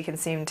nobody can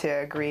seem to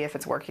agree if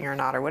it's working or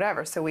not or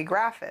whatever. So we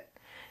graph it.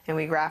 and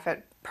we graph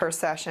it per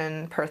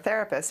session, per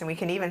therapist, and we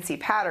can even see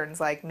patterns,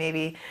 like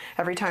maybe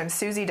every time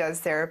Susie does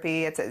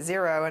therapy, it's at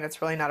 0 and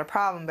it's really not a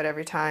problem, but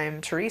every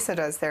time Teresa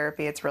does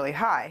therapy, it's really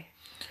high.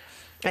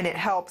 And it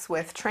helps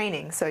with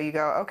training. So you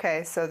go,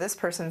 okay, so this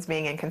person's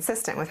being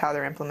inconsistent with how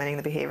they're implementing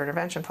the behavior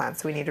intervention plan,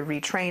 so we need to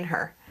retrain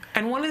her.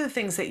 And one of the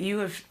things that you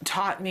have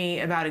taught me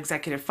about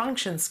executive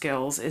function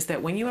skills is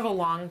that when you have a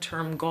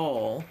long-term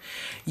goal,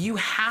 you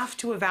have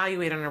to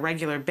evaluate on a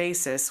regular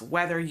basis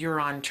whether you're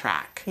on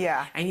track.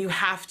 Yeah. And you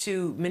have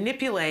to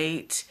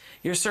manipulate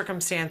your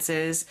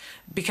circumstances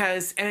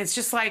because, and it's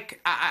just like,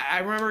 I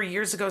remember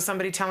years ago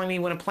somebody telling me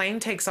when a plane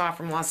takes off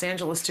from Los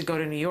Angeles to go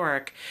to New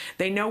York,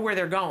 they know where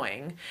they're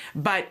going,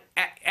 but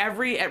at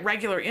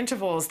regular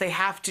intervals, they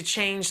have to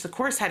change the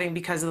course heading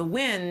because of the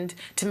wind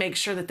to make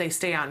sure that they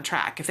stay on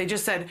track. If they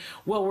just said,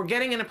 well, we're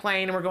getting in a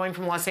plane and we're going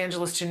from Los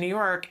Angeles to New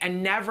York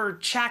and never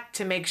checked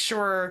to make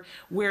sure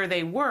where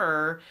they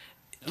were,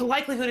 the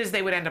likelihood is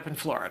they would end up in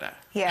Florida.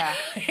 Yeah.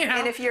 You know?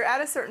 And if you're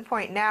at a certain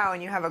point now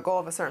and you have a goal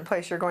of a certain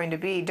place you're going to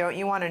be, don't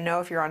you want to know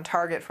if you're on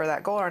target for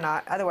that goal or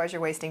not? Otherwise,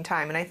 you're wasting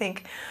time. And I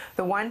think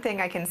the one thing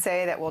I can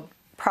say that will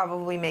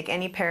probably make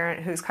any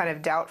parent who's kind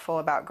of doubtful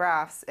about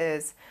graphs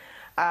is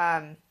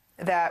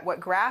that what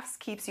graphs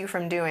keeps you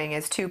from doing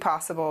is 2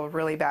 possible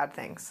really bad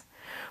things.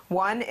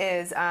 One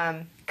is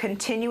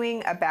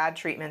continuing a bad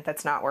treatment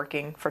that's not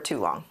working for too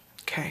long.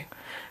 Okay.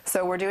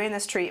 So we're doing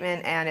this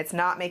treatment and it's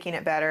not making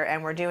it better,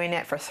 and we're doing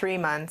it for 3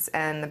 months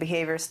and the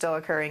behavior is still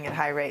occurring at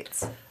high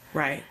rates.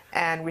 Right.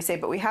 And we say,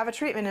 but we have a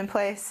treatment in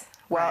place.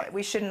 Well, Right.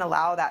 we shouldn't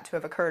allow that to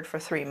have occurred for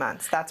 3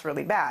 months. That's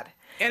really bad.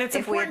 And it's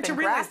If we had important to been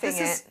realize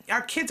graphing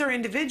our kids are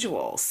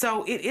individual,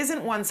 so it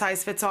isn't one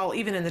size fits all.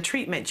 Even in the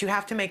treatment, you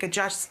have to make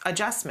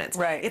adjustments.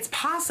 Right. It's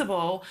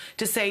possible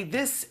to say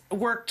this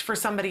worked for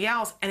somebody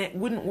else and it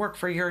wouldn't work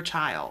for your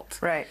child.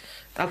 Right.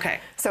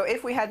 Okay. So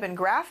if we had been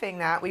graphing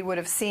that, we would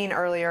have seen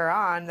earlier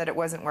on that it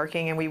wasn't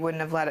working and we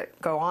wouldn't have let it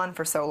go on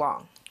for so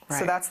long. So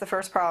Right. that's the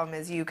first problem,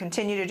 is you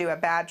continue to do a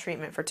bad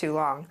treatment for too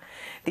long.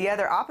 The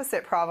other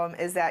opposite problem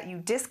is that you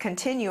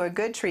discontinue a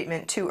good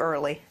treatment too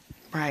early.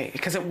 Right,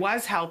 because it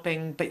was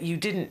helping, but you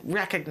didn't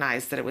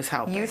recognize that it was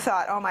helping. You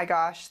thought, oh my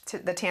gosh,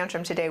 the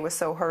tantrum today was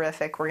so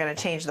horrific, we're going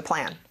to change the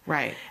plan.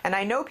 Right. And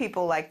I know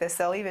people like this,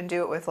 they'll even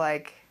do it with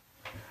like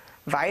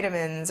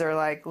vitamins or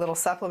like little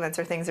supplements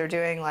or things they're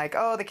doing, like,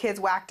 oh, the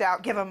kid's whacked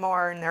out, give them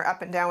more, and they're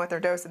up and down with their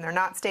dose and they're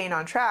not staying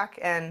on track,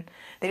 and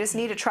they just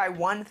need to try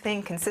one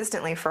thing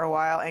consistently for a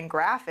while and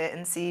graph it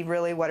and see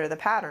really what are the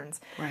patterns.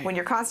 Right. When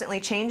you're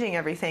constantly changing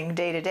everything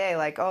day to day,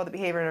 like, oh, the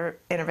behavior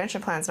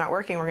intervention plan's not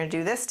working, we're going to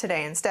do this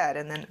today instead,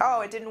 and then,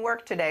 oh, it didn't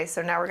work today,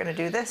 so now we're going to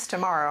do this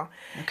tomorrow.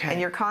 Okay.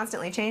 And you're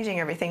constantly changing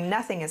everything,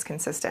 nothing is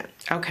consistent.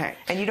 Okay.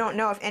 And you don't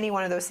know if any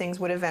one of those things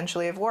would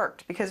eventually have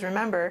worked, because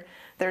remember,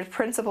 there's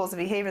principles of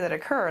behavior that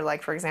occur,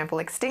 like, for example,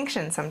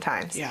 extinction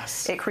sometimes.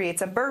 Yes. It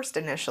creates a burst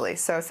initially.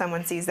 So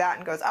someone sees that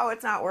and goes, oh,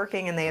 it's not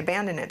working, and they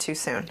abandon it too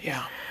soon.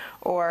 Yeah.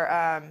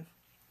 Or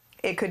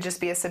it could just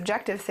be a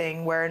subjective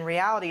thing where in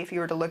reality, if you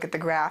were to look at the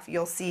graph,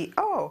 you'll see,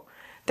 oh,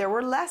 there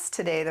were less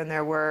today than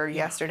there were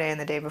yesterday and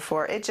the day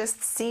before. It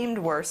just seemed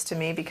worse to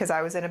me because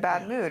I was in a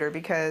bad mood, or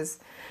because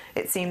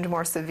it seemed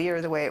more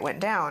severe the way it went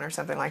down, or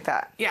something like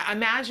that. Yeah,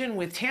 imagine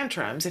with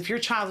tantrums, if your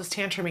child is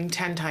tantruming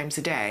 10 times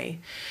a day,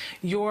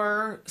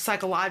 your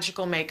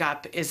psychological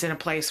makeup is in a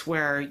place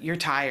where you're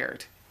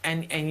tired.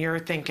 And you're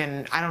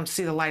thinking, I don't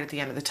see the light at the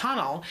end of the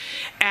tunnel,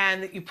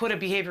 and you put a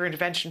behavior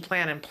intervention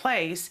plan in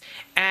place,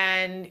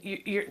 and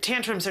your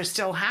tantrums are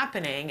still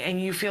happening,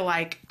 and you feel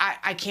like,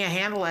 I can't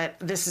handle it,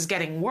 this is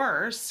getting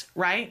worse,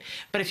 right?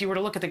 But if you were to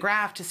look at the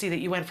graph to see that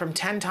you went from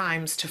 10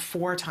 times to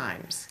 4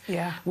 times,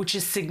 Yeah. which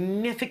is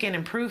significant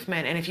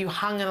improvement, and if you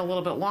hung it a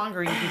little bit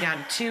longer, you'd be down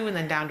to 2, and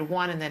then down to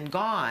 1, and then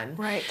gone.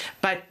 Right.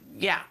 But,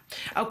 yeah.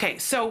 Okay,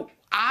 so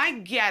I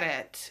get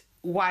it,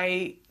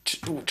 why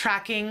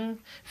tracking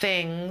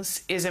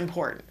things is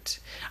important.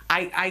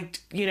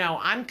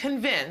 I'm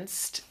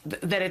convinced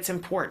that it's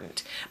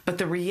important, but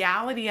the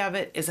reality of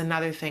it is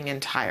another thing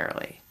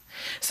entirely.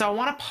 So I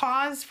want to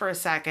pause for a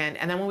second,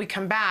 and then when we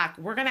come back,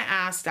 we're going to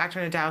ask Dr.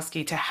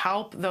 Nadowski to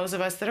help those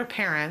of us that are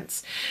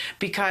parents,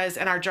 because,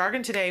 and our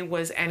jargon today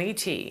was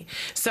NET.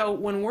 So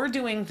when we're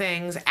doing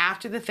things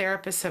after the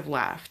therapists have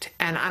left,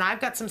 and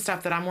I've got some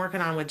stuff that I'm working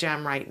on with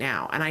Jem right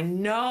now, and I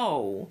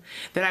know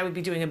that I would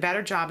be doing a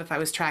better job if I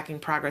was tracking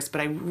progress,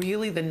 but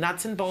the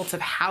nuts and bolts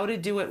of how to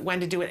do it, when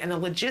to do it, and the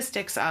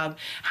logistics of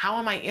how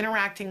am I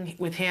interacting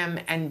with him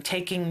and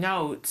taking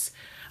notes,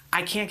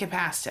 I can't get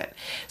past it.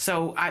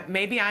 So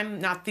maybe I'm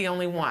not the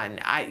only one.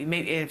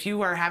 Maybe if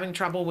you are having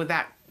trouble with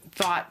that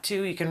thought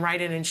too, you can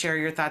write in and share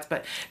your thoughts.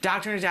 But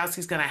Dr. Nadowski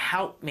is going to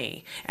help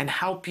me and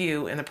help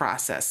you in the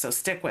process. So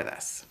stick with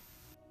us.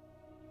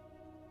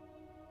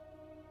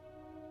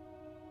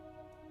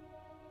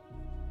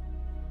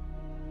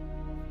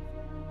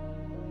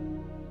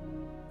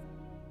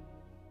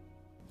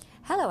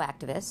 Hello,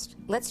 activist.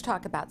 Let's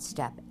talk about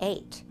step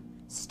 8.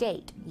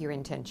 State your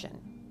intention.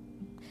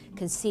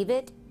 Conceive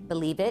it,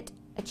 believe it,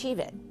 achieve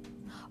it.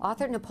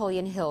 Author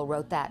Napoleon Hill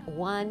wrote that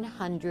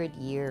 100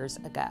 years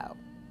ago.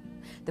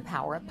 The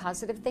Power of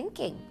Positive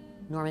Thinking.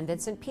 Norman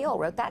Vincent Peale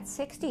wrote that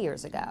 60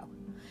 years ago.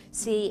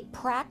 See,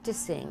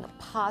 practicing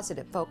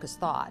positive focused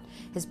thought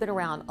has been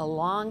around a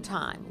long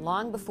time,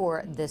 long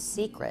before The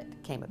Secret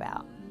came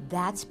about.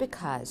 That's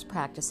because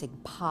practicing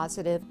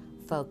positive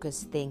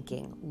focused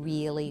thinking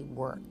really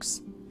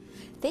works.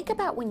 Think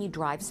about when you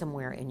drive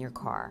somewhere in your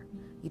car.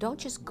 You don't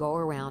just go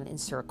around in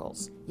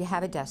circles. You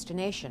have a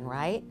destination,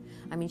 right?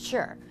 I mean,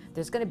 sure,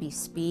 there's going to be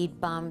speed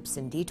bumps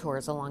and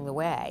detours along the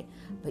way,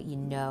 but you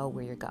know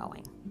where you're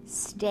going.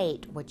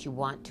 State what you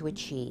want to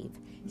achieve.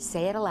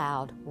 Say it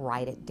aloud,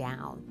 write it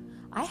down.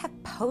 I have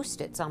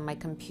Post-its on my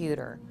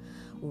computer.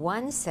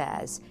 One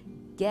says,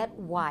 get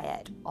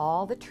Wyatt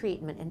all the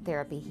treatment and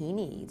therapy he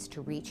needs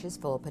to reach his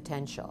full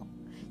potential.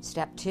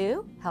 Step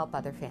 2, help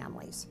other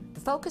families. The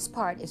focus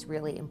part is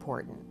really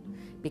important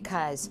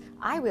because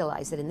I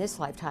realize that in this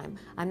lifetime,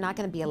 I'm not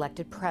going to be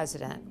elected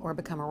president or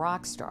become a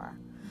rock star.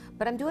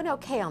 But I'm doing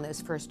okay on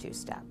those first 2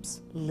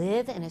 steps.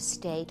 Live in a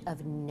state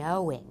of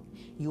knowing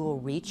you will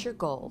reach your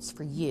goals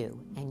for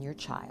you and your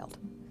child.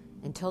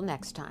 Until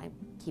next time,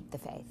 keep the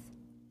faith.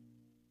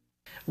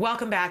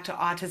 Welcome back to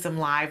Autism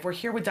Live. We're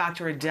here with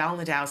Dr. Adele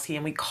Nadowski,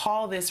 and we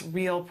call this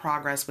Real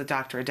Progress with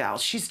Dr. Adele.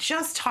 She's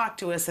just talked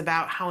to us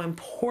about how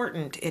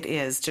important it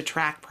is to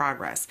track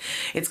progress.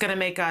 It's going to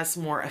make us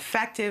more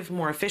effective,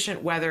 more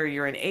efficient, whether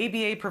you're an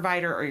ABA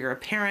provider or you're a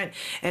parent.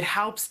 It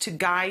helps to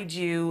guide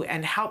you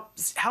and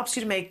helps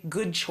you to make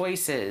good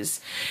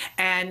choices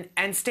and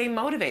stay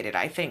motivated,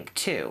 I think,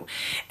 too.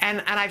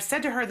 And I've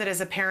said to her that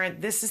as a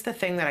parent, this is the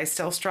thing that I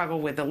still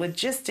struggle with, the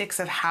logistics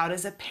of how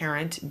does a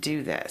parent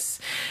do this.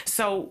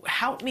 So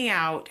help me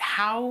out.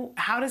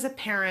 How does a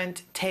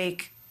parent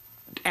take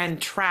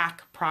and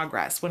track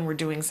progress when we're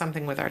doing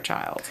something with our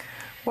child?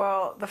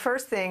 Well, the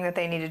first thing that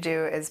they need to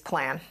do is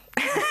plan.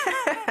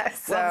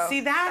 Well,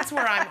 see, that's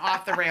where I'm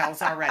off the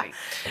rails already.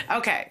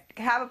 Okay.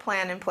 Have a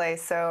plan in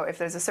place. So if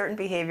there's a certain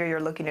behavior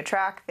you're looking to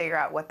track, figure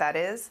out what that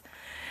is,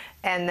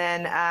 and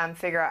then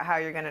figure out how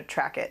you're going to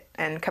track it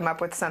and come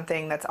up with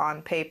something that's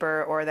on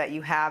paper or that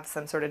you have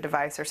some sort of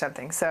device or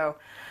something. So,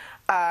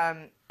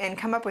 and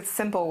come up with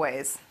simple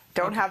ways.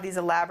 Don't have these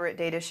elaborate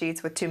data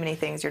sheets with too many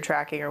things you're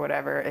tracking or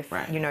whatever if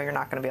you know you're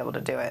not going to be able to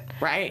do it.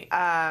 Right.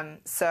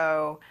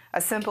 So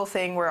a simple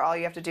thing where all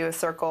you have to do is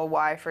circle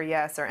Y for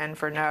yes or N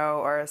for no,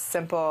 or a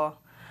simple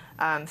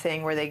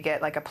thing where they get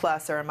like a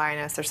plus or a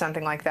minus or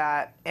something like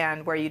that,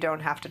 and where you don't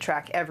have to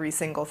track every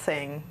single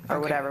thing or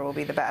whatever will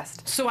be the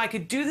best. So I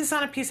could do this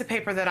on a piece of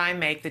paper that I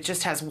make that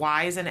just has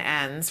Y's and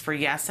N's for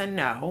yes and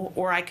no,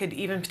 or I could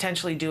even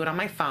potentially do it on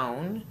my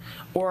phone,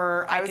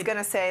 or I was going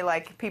to say,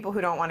 like, people who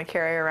don't want to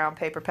carry around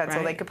paper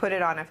pencil, they could put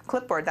it on a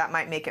clipboard. That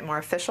might make it more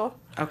official.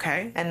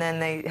 Okay. And then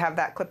they have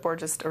that clipboard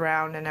just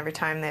around, and every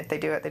time that they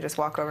do it, they just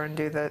walk over and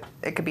do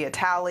it could be a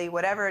tally,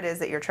 whatever it is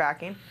that you're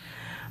tracking.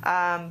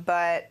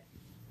 But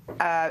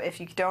if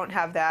you don't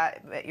have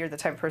that, but you're the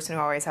type of person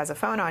who always has a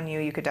phone on you,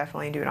 you could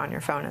definitely do it on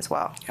your phone as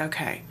well.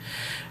 Okay.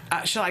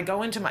 Shall I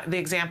go into the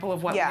example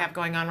of what we have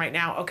going on right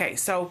now? Okay,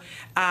 so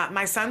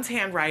my son's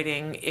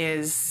handwriting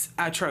is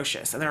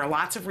atrocious, and there are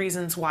lots of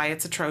reasons why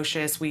it's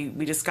atrocious. We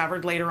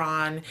discovered later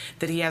on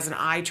that he has an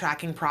eye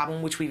tracking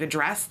problem, which we've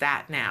addressed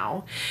that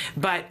now,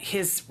 but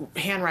his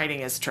handwriting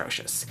is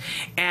atrocious.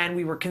 And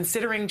we were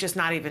considering just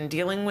not even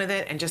dealing with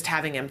it and just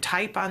having him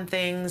type on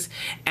things,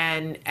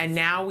 and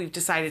now we've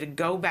decided to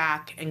go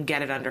back and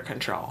get it under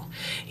control.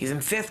 He's in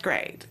 5th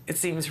grade. It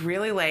seems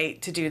really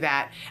late to do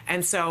that,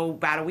 and so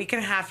about a week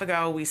and a half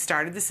ago, we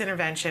started this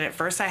intervention. At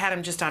first, I had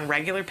him just on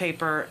regular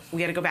paper.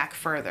 We had to go back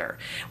further.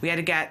 We had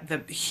to get the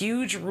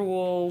huge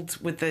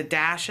ruled with the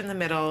dash in the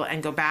middle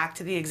and go back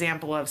to the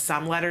example of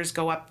some letters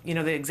go up, you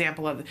know, the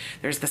example of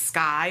there's the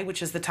sky,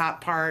 which is the top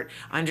part,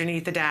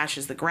 underneath the dash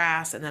is the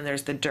grass, and then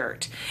there's the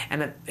dirt.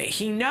 And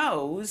he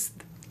knows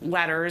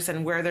letters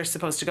and where they're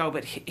supposed to go,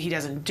 but he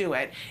doesn't do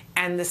it,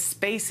 and the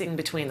spacing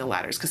between the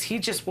letters, because he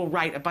just will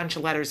write a bunch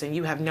of letters and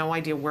you have no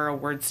idea where a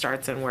word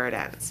starts and where it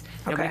ends.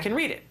 Nobody can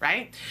read it,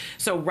 right?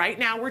 So right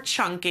now we're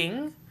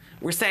chunking.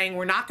 We're saying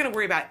we're not going to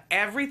worry about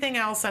everything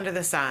else under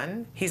the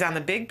sun. He's on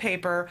the big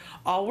paper.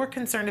 All we're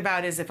concerned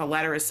about is if a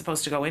letter is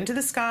supposed to go into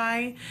the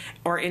sky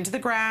or into the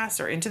grass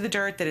or into the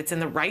dirt, that it's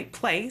in the right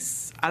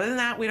place. Other than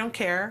that, we don't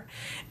care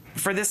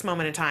for this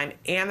moment in time,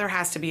 and there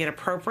has to be an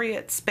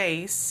appropriate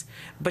space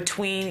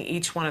between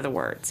each one of the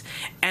words.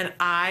 And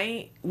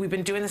we've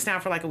been doing this now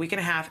for like a week and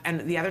a half,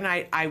 and the other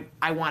night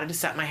I wanted to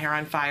set my hair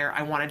on fire.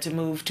 I wanted to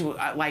move to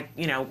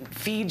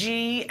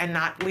Fiji and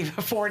not leave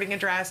a forwarding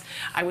address.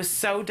 I was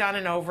so done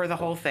and over the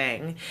whole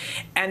thing.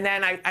 And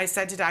then I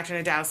said to Dr.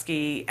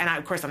 Nadowski, and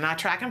of course I'm not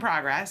tracking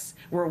progress,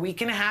 we're a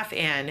week and a half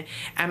in,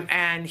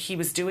 and he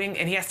was doing,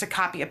 and he has to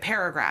copy a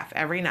paragraph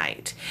every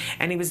night.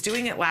 And he was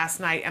doing it last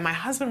night, and my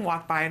husband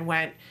walked by and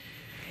went,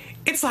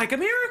 "It's like a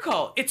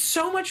miracle. It's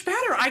so much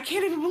better. I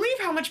can't even believe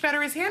how much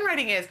better his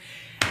handwriting is."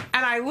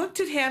 And I looked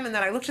at him, and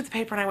then I looked at the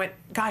paper, and I went,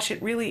 gosh,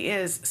 it really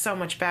is so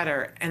much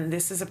better. And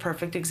this is a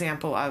perfect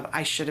example of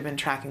I should have been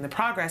tracking the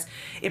progress.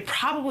 It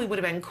probably would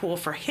have been cool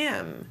for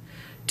him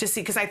to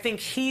see, because I think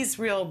he's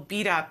real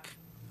beat up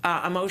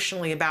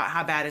emotionally about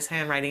how bad his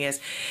handwriting is,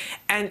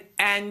 and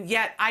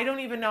yet I don't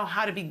even know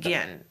how to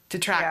begin to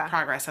track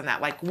progress on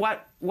that. Like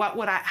what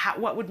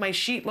would my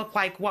sheet look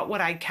like? What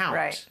would I count?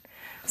 Right.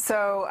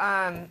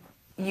 So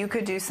you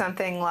could do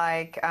something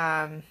like,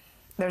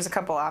 there's a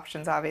couple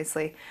options,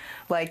 obviously.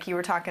 Like you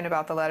were talking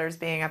about the letters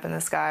being up in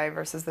the sky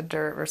versus the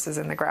dirt versus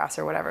in the grass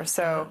or whatever.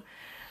 So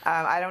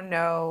I don't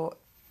know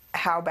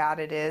how bad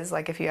it is,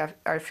 like if you're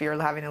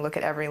having to look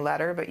at every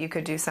letter, but you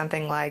could do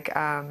something like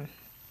a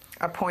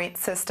point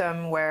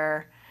system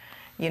where,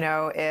 you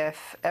know,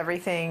 if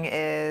everything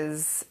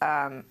is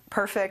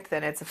perfect,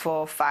 then it's a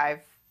full 5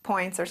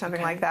 points or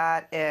something like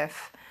that.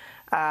 If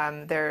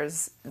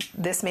there's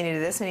this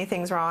many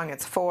things wrong,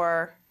 it's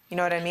 4. You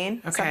know what I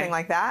mean? Something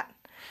like that.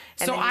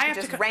 And so then you I can have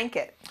just to rank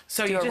it.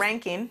 So do you a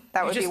ranking.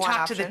 That would be one option. You just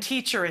talk to the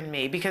teacher in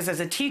me, because as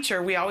a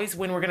teacher, we always,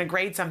 when we're going to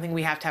grade something,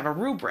 we have to have a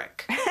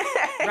rubric,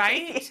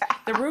 right?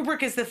 The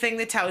rubric is the thing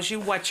that tells you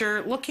what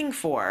you're looking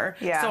for.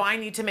 Yeah. So I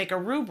need to make a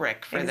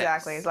rubric for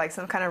Exactly. this. It's like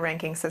some kind of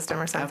ranking system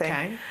or something.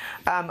 Okay.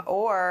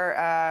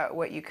 Or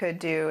what you could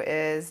do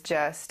is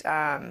just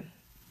one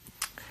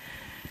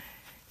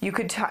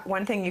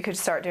thing you could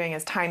start doing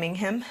is timing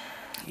him.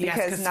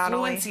 Because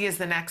fluency is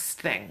the next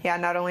thing. Yeah,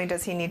 not only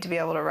does he need to be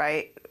able to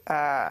write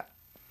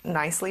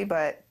nicely,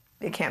 but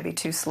it can't be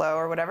too slow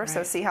or whatever. Right.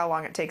 So see how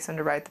long it takes him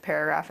to write the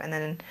paragraph, and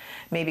then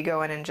maybe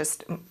go in and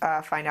just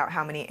find out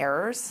how many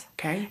errors.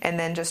 Okay. And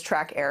then just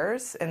track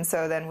errors, and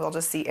so then we'll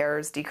just see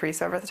errors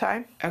decrease over the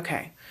time.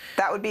 Okay.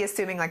 That would be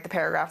assuming like the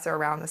paragraphs are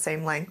around the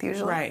same length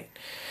usually. Right.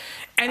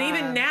 And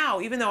even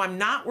now, even though I'm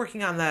not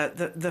working on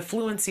the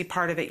fluency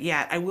part of it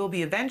yet, I will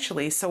be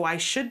eventually, so I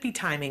should be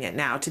timing it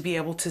now to be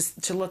able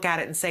to look at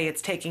it and say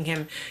it's taking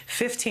him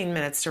 15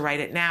 minutes to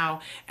write it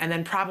now, and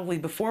then probably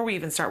before we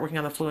even start working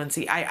on the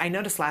fluency, I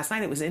noticed last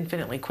night it was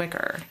infinitely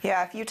quicker.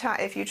 Yeah,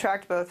 if you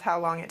tracked both how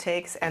long it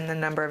takes and the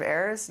number of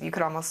errors, you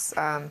could almost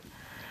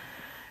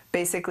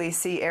basically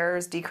see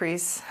errors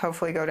decrease,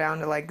 hopefully go down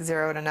to like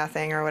 0 to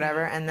nothing or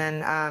whatever, and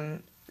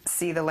then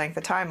see the length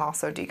of time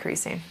also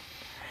decreasing.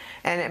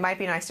 And it might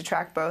be nice to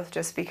track both,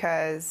 just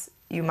because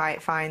you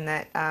might find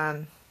that,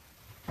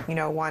 you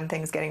know, one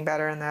thing's getting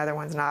better and the other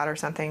one's not or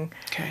something.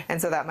 Okay.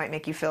 And so that might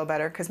make you feel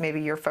better, because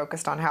maybe you're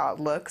focused on how it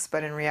looks,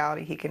 but in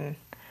reality he can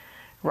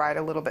write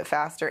a little bit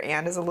faster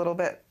and has a little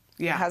bit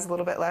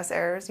less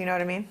errors. You know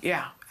what I mean?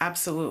 Yeah,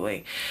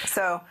 absolutely.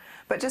 So,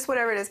 but just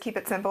whatever it is, keep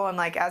it simple. And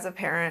like as a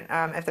parent,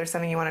 if there's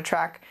something you want to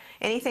track,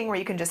 anything where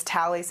you can just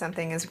tally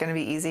something is going to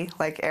be easy,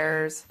 like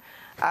errors.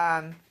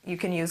 You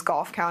can use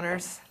golf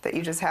counters that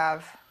you just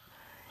have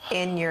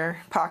in your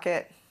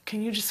pocket.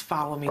 Can you just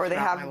follow me? Or they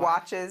have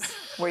watches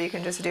where you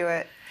can just do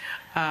it.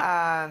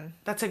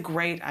 That's a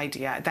great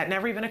idea. That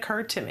never even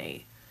occurred to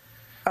me.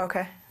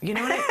 Okay. You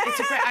know what?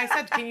 I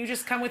said, can you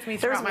just come with me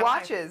throughout There's my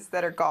life? watches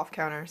that are golf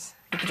counters.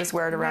 You can just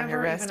wear it around your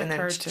wrist, and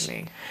then to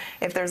me.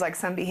 If there's like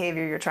some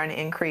behavior you're trying to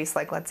increase,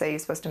 like let's say you're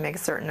supposed to make a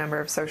certain number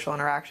of social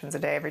interactions a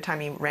day, every time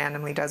he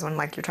randomly does one,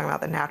 like you're talking about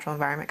the natural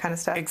environment kind of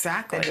stuff.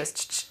 Exactly.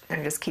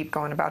 Then just keep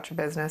going about your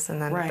business,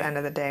 and then at the end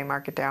of the day,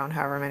 mark it down,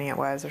 however many it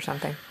was or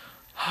something.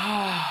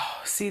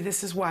 Oh, see,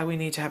 this is why we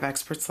need to have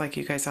experts like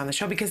you guys on the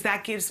show, because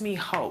that gives me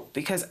hope,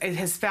 because it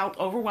has felt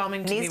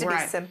overwhelming to me. It needs to be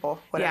simple,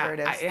 whatever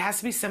it is. It has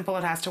to be simple.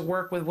 It has to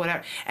work with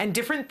whatever. And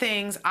different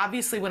things,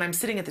 obviously, when I'm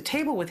sitting at the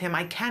table with him,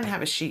 I can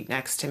have a sheet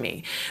next to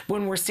me.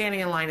 When we're standing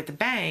in line at the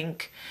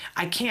bank,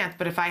 I can't.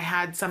 But if I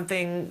had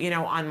something, you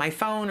know, on my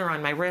phone or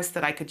on my wrist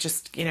that I could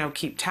just, you know,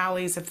 keep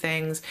tallies of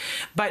things.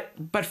 But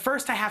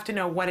first I have to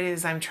know what it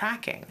is I'm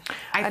tracking.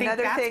 I think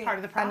that's part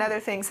of the problem. Another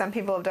thing some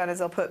people have done is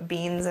they'll put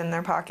beans in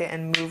their pocket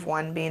and move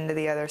one bean to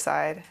the other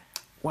side.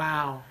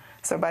 Wow.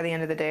 So by the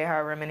end of the day,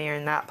 however many are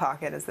in that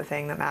pocket is the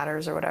thing that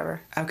matters or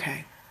whatever.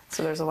 Okay.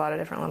 So there's a lot of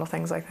different little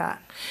things like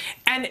that.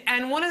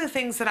 And one of the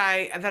things that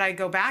I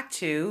go back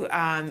to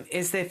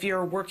is that if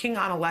you're working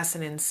on a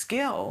lesson in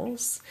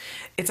skills,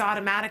 it's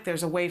automatic.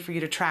 There's a way for you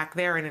to track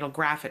there, and it'll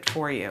graph it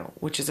for you,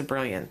 which is a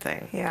brilliant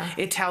thing. Yeah.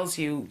 It tells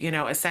you, you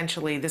know,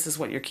 essentially this is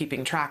what you're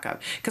keeping track of.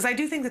 Because I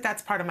do think that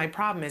that's part of my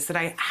problem, is that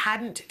I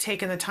hadn't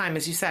taken the time,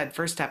 as you said,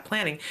 first step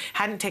planning,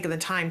 hadn't taken the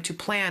time to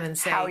plan and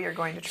say how you're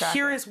going to track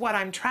here is what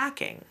I'm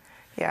tracking.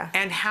 Yeah.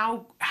 And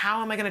how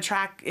am I going to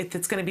track it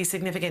that's going to be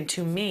significant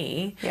to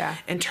me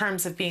in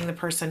terms of being the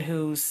person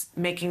who's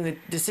making the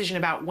decision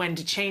about when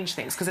to change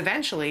things? Because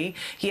eventually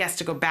he has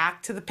to go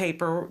back to the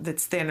paper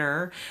that's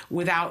thinner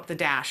without the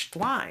dashed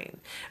line.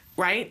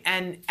 Right?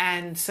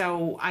 And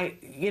so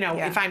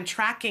if I'm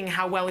tracking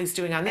how well he's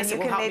doing on this, it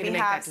will help me to make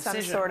that decision.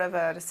 And you can maybe have some sort of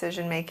a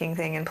decision-making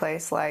thing in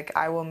place, like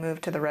I will move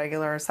to the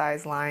regular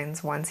size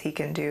lines once he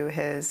can do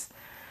his...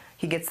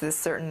 He gets this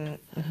certain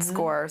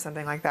score or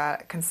something like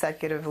that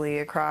consecutively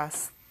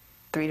across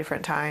 3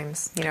 different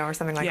times, you know, or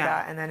something like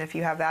that. And then if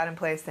you have that in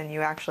place, then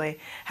you actually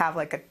have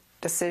like a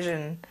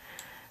decision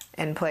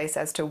in place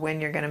as to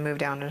when you're going to move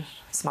down to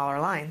smaller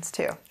lines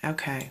too.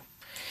 Okay.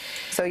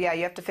 So yeah,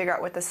 you have to figure out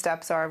what the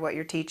steps are, what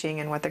you're teaching,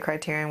 and what the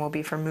criterion will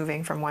be for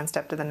moving from one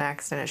step to the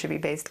next. And it should be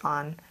based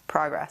on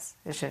progress.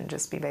 It shouldn't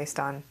just be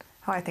based on,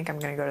 oh, I think I'm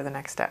going to go to the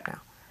next step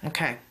now.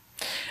 Okay.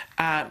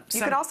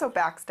 You can also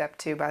backstep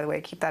too, by the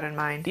way. Keep that in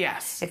mind.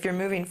 Yes. If you're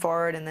moving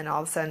forward and then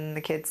all of a sudden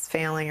the kid's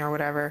failing or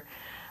whatever,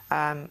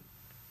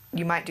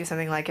 you might do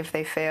something like if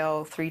they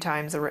fail 3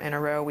 times in a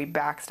row, we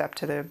backstep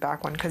to the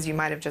back one because you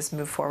might have just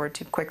moved forward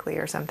too quickly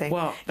or something.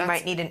 Well, you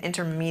might need an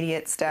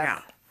intermediate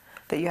step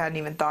that you hadn't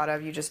even thought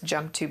of. You just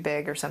jumped too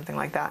big or something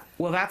like that.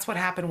 Well, that's what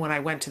happened when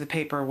I went to the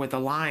paper with the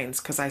lines,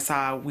 because I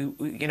saw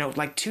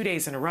like 2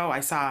 days in a row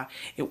I saw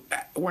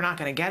we're not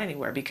going to get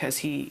anywhere because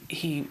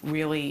he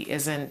really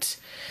isn't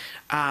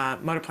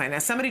motor plan. Now,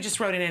 somebody just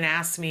wrote in and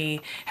asked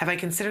me, have I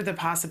considered the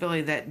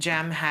possibility that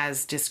Jem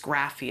has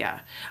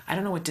dysgraphia? I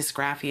don't know what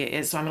dysgraphia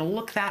is, so I'm going to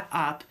look that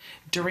up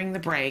during the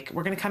break.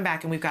 We're going to come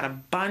back and we've got a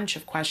bunch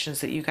of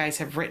questions that you guys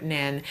have written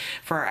in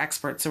for our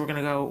experts, so we're going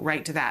to go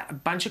right to that. A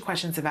bunch of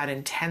questions about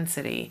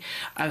intensity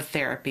of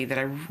therapy that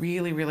I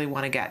really, really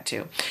want to get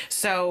to.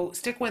 So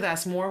stick with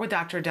us. More with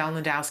Dr. Adele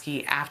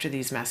Nadowski after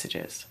these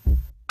messages.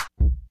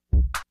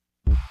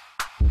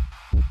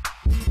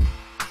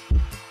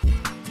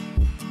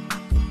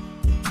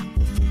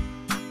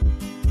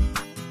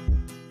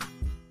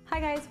 Hi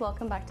guys,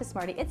 welcome back to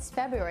Smarty. It's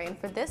February, and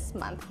for this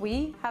month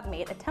we have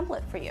made a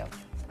template for you.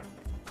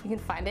 You can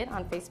find it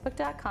on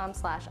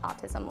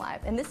facebook.com/autismlive,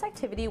 and this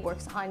activity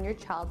works on your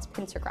child's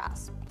pincer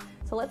grasp.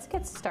 So let's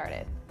get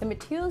started. The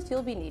materials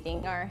you'll be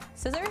needing are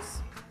scissors,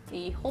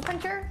 a hole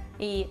puncher,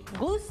 a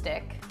glue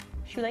stick,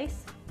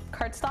 shoelace,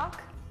 cardstock,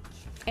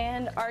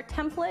 and our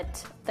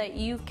template that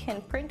you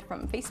can print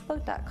from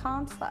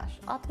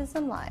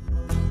facebook.com/autismlive.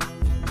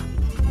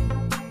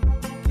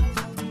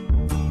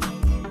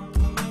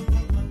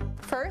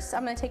 First,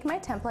 I'm going to take my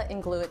template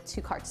and glue it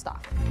to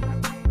cardstock.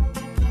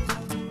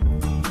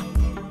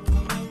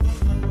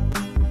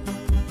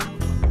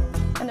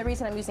 And the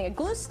reason I'm using a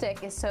glue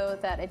stick is so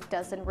that it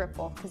doesn't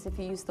ripple, because if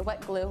you use the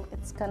wet glue,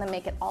 it's going to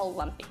make it all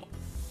lumpy.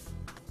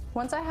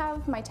 Once I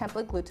have my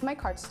template glued to my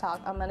cardstock,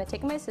 I'm going to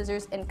take my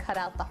scissors and cut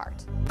out the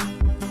heart.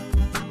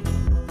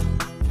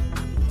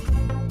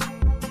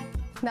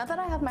 Now that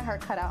I have my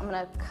heart cut out, I'm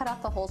going to cut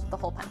out the holes with the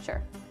hole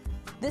puncher.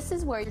 This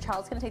is where your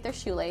child's going to take their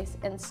shoelace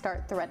and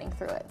start threading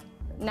through it.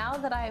 Now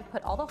that I've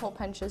put all the hole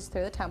punches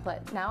through the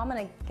template, now I'm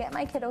going to get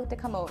my kiddo to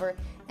come over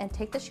and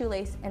take the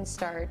shoelace and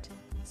start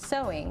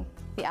sewing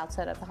the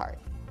outside of the heart.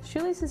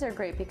 Shoelaces are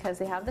great because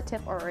they have the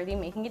tip already,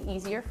 making it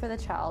easier for the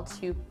child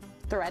to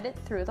thread it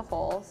through the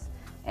holes,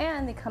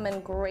 and they come in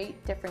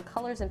great different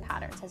colors and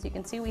patterns. As you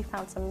can see, we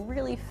found some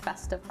really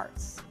festive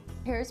hearts.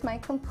 Here's my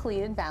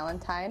completed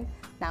Valentine.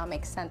 Now it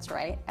makes sense,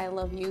 right? I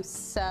love you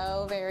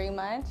so very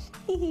much.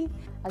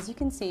 As you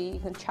can see,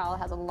 the child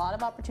has a lot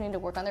of opportunity to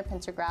work on their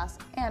pincer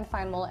grasp and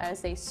find mold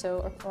as they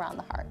sew around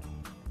the heart.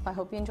 I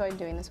hope you enjoyed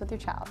doing this with your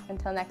child.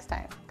 Until next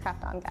time,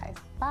 craft on, guys.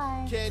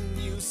 Bye. Can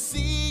you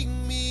see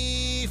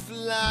me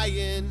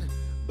flying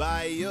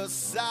by your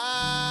side?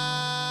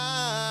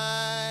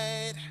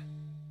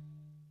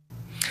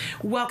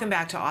 Welcome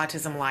back to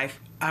Autism Life.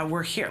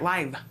 We're here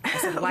live. I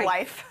said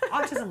life.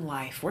 Autism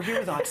Life. We're here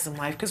with Autism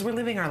Life because we're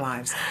living our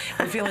lives.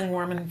 We're feeling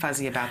warm and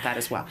fuzzy about that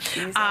as well.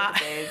 These are the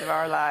days of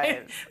our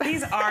lives.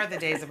 These are the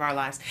days of our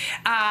lives.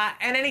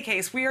 In any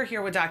case, we are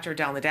here with Dr.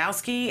 Adele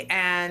Nadowski,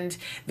 and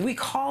we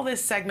call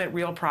this segment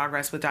Real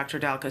Progress with Dr.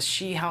 Adele because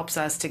she helps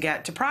us to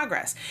get to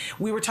progress.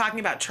 We were talking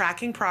about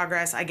tracking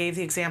progress. I gave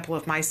the example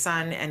of my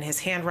son and his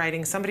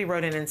handwriting. Somebody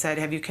wrote in and said,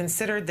 have you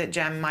considered that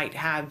Jem might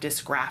have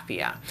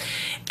dysgraphia?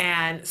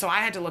 And so I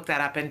had to look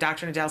that up, and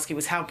Dr. Nadowski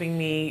was helping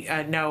me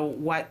know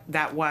what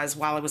that was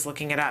while I was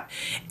looking it up.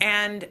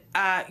 And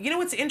you know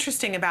what's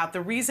interesting about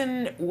the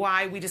reason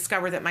why we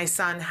discovered that my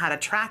son had a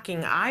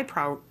tracking eye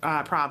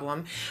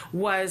problem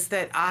was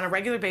that on a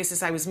regular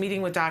basis I was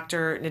meeting with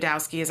Dr.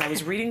 Nadowski as I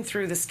was reading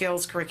through the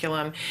skills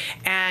curriculum,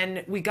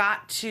 and we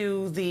got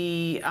to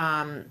the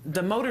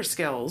motor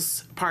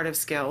skills part of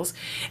skills,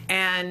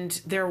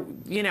 and there,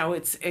 you know,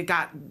 it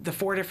got the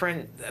 4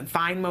 different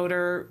fine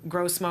motor,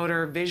 gross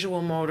motor,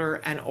 visual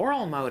motor, and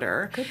oral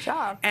motor. Good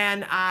job.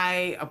 And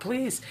I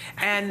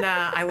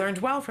learned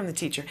well from the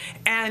teacher.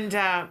 And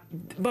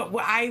but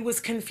I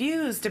was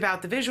confused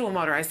about the visual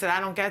motor. I said,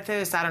 I don't get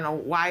this. I don't know,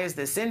 why is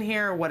this in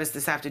here? What does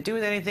this have to do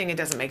with anything? It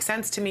doesn't make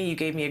sense to me. You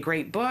gave me a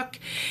great book,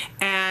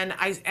 and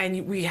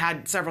we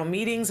had several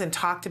meetings and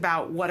talked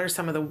about what are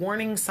some of the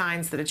warning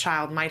signs that a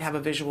child might have a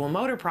visual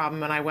motor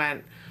problem. And I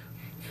went,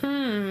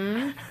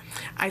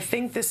 I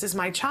think this is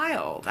my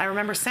child. I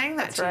remember saying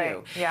that to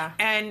you. Yeah.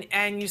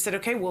 And you said,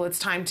 okay, well, it's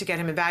time to get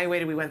him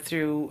evaluated. We went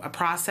through a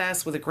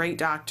process with a great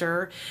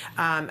doctor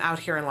out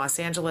here in Los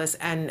Angeles,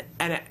 and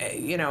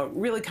you know, it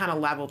really kind of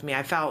leveled me.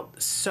 I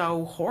felt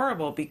so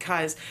horrible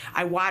because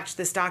I watched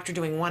this doctor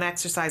doing one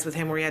exercise with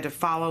him where he had to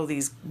follow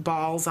these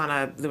balls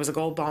there was a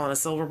gold ball and a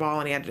silver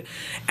ball,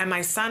 and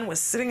my son was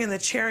sitting in the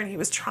chair and he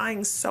was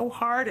trying so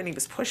hard, and he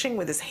was pushing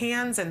with his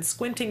hands and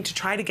squinting to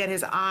try to get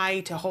his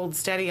eye to hold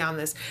steady on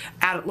this,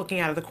 looking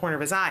out of the corner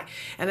of his eye.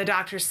 And the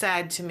doctor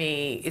said to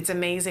me, it's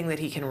amazing that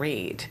he can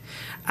read,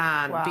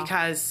 wow.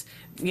 because,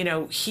 you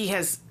know, he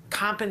has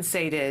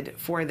compensated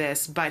for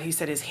this, but he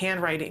said his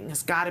handwriting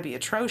has got to be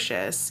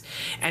atrocious,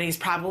 and he's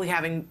probably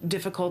having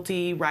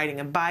difficulty riding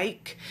a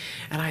bike.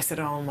 And I said,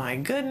 oh my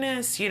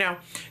goodness, you know.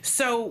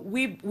 So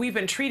we've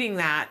been treating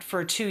that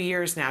for 2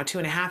 years now,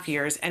 2.5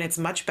 years, and it's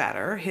much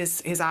better.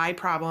 His eye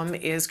problem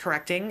is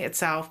correcting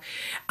itself,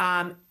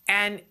 and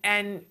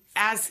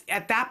as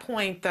at that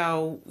point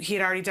though, he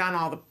had already done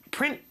all the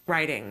print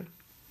writing.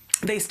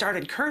 They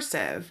started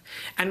cursive,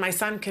 and my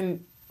son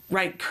can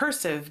write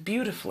cursive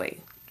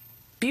beautifully,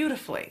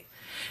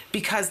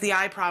 because the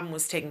eye problem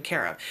was taken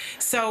care of.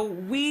 So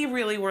we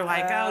really were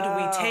like, oh,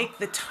 do we take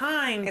the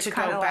time to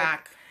go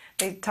back?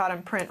 They taught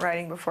him print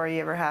writing before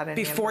he ever had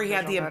any. Before he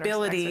had the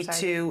ability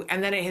to,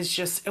 and then it has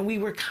just, and we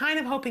were kind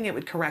of hoping it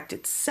would correct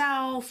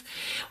itself.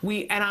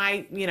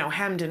 I, you know,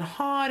 hemmed and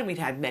hawed, and we'd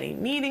had many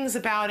meetings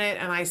about it.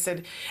 And I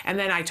said, and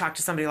then I talked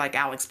to somebody like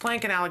Alex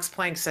Plank, and Alex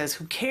Plank says,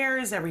 who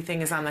cares?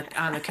 Everything is on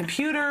the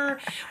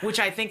computer, which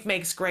I think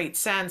makes great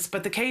sense.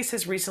 But the case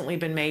has recently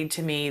been made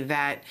to me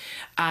that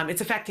it's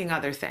affecting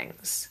other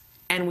things.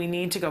 And we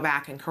need to go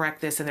back and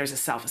correct this. And there's a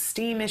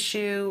self-esteem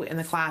issue in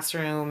the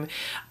classroom.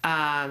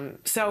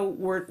 So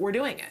we're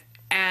doing it.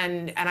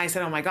 And I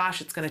said, oh my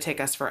gosh, it's going to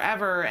take us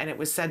forever. And it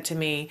was said to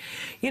me,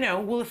 you know,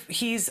 well, if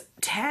he's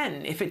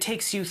 10, if it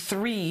takes you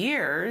 3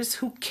 years,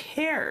 who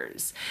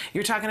cares?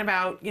 You're talking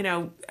about, you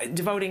know,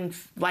 devoting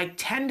like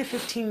 10 to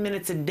 15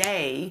 minutes a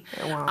day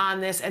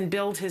on this and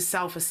build his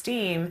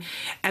self-esteem.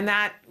 And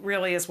that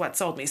really is what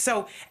sold me.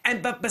 So,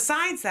 but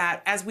besides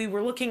that, as we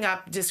were looking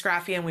up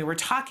dysgraphia and we were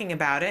talking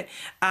about it,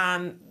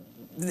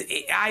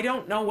 I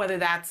don't know whether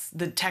that's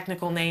the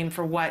technical name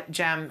for what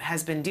Jem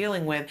has been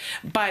dealing with,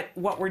 but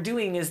what we're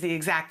doing is the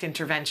exact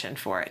intervention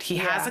for it. He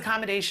has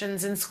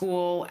accommodations in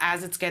school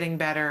as it's getting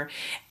better,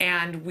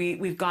 and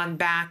we've gone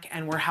back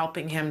and we're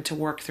helping him to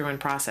work through and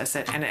process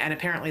it, and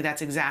apparently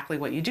that's exactly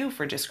what you do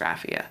for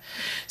dysgraphia.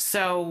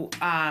 So,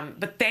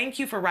 but thank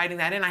you for writing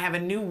that in. I have a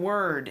new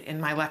word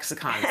in my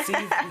lexicon. See,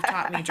 you've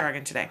taught me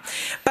jargon today.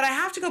 But I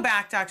have to go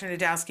back, Dr.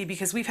 Nadolsky,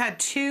 because we've had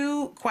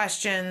 2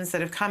 questions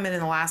that have come in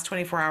the last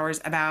 24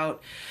 hours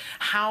about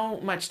how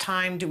much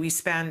time do we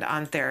spend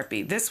on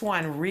therapy. This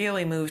one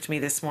really moved me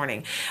this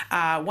morning.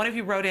 One of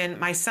you wrote in,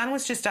 my son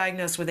was just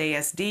diagnosed with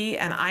ASD,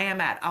 and I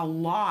am at a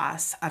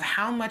loss of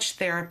how much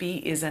therapy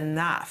is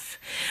enough.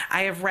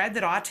 I have read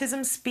that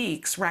Autism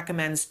Speaks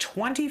recommends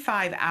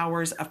 25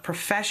 hours of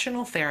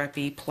professional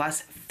therapy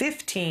plus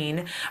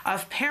 15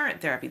 of parent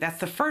therapy.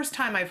 That's the first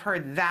time I've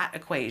heard that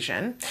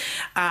equation,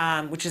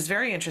 which is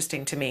very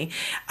interesting to me.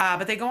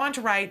 But they go on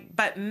to write,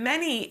 but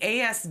many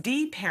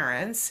ASD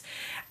parents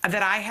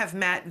that I have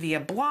met via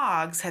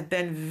blogs have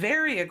been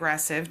very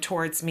aggressive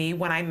towards me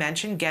when I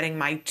mention getting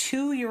my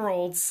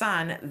 2-year-old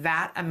son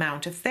that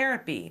amount of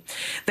therapy.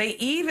 They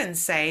even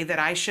say that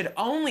I should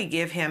only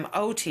give him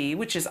OT,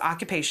 which is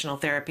occupational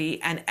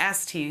therapy, and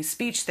ST,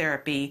 speech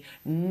therapy,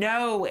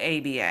 no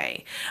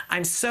ABA.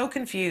 I'm so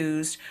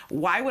confused.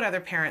 Why would other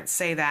parents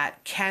say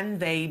that? Can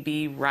they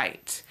be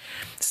right?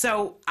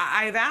 So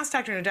I've asked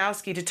Dr.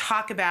 Nadolsky to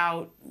talk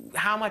about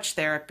how much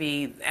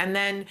therapy, and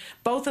then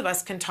both of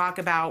us can talk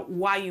about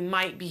why you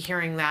might be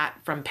hearing that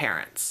from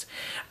parents.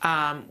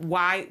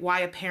 Why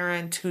a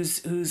parent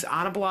who's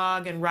on a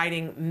blog and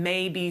writing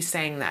may be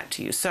saying that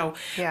to you. So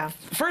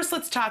first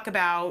let's talk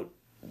about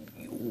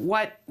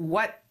what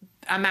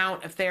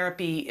amount of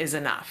therapy is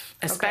enough,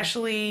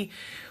 especially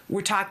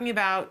we're talking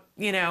about,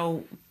 you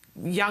know,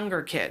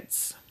 younger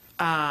kids.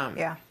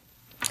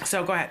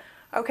 So go ahead.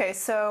 Okay,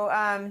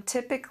 so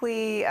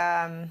typically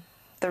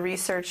the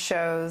research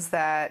shows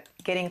that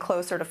getting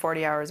closer to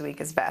 40 hours a week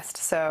is best.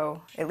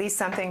 So at least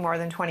something more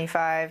than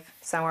 25,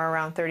 somewhere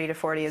around 30 to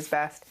 40 is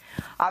best.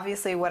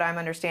 Obviously, what I'm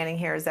understanding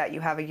here is that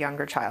you have a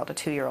younger child, a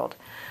 2-year-old.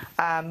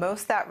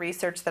 Most of that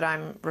research that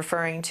I'm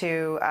referring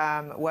to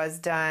was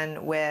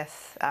done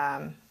with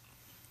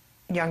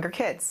younger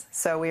kids.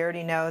 So we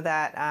already know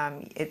that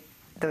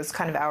those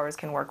kind of hours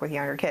can work with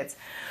younger kids.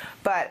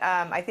 But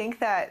I think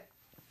that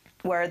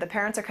where the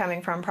parents are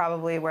coming from,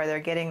 probably where they're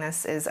getting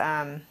this is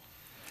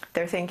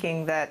they're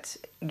thinking that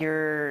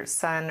your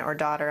son or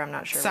daughter, I'm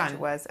not sure which it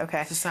was,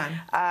 it's a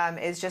son,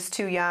 is just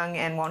too young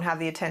and won't have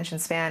the attention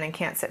span and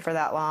can't sit for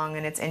that long,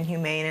 and it's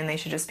inhumane and they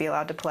should just be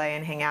allowed to play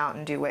and hang out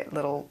and do what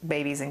little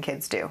babies and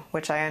kids do,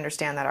 which I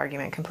understand that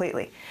argument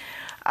completely.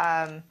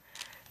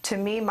 To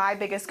me, my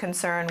biggest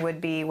concern would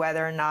be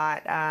whether or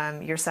not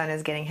your son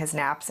is getting his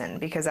naps in,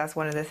 because that's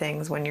one of the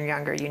things when you're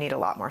younger, you need a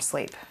lot more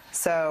sleep.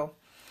 So,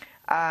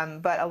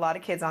 but a lot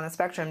of kids on the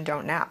spectrum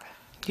don't nap.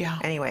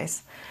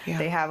 Anyways,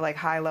 they have like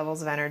high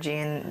levels of energy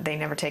and they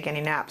never take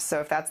any naps.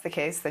 So if that's the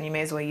case, then you may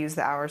as well use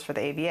the hours for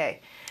the ABA.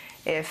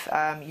 If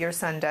your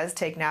son does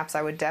take naps,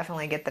 I would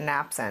definitely get the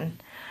naps in.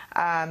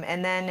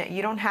 And then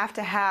you don't have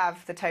to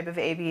have the type of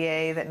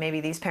ABA that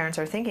maybe these parents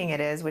are thinking it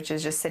is, which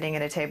is just sitting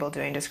at a table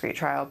doing discrete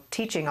trial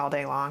teaching all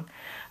day long,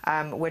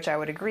 which I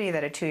would agree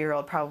that a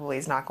 2-year-old probably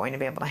is not going to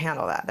be able to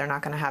handle that. They're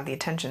not going to have the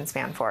attention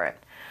span for it.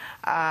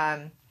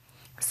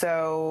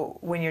 So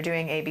when you're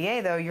doing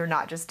ABA, though, you're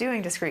not just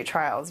doing discrete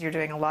trials. You're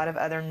doing a lot of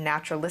other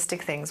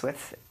naturalistic things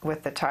with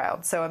the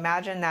child. So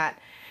imagine that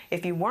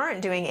if you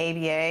weren't doing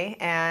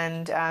ABA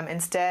and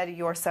instead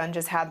your son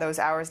just had those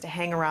hours to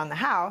hang around the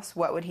house,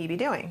 what would he be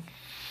doing?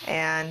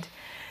 And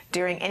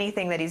during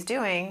anything that he's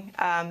doing,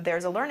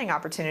 there's a learning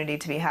opportunity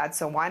to be had,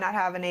 so why not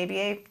have an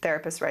ABA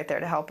therapist right there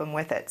to help him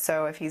with it?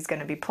 So if he's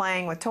going to be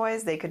playing with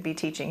toys, they could be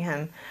teaching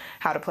him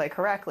how to play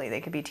correctly. They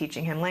could be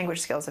teaching him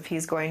language skills. If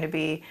he's going to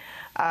be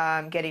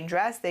getting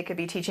dressed, they could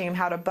be teaching him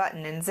how to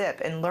button and zip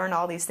and learn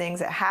all these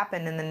things that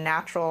happen in the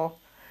natural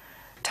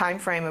time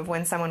frame of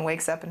when someone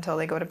wakes up until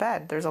they go to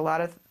bed. There's a lot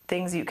of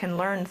things you can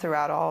learn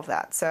throughout all of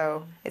that.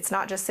 So it's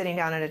not just sitting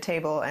down at a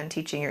table and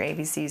teaching your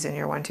ABCs and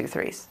your 1, 2,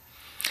 3s.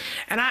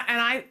 And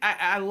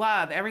I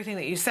love everything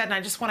that you said, and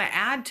I just want to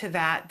add to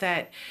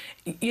that,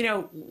 you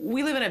know,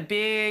 we live in a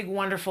big,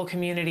 wonderful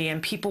community,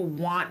 and people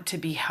want to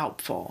be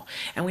helpful,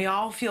 and we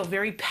all feel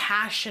very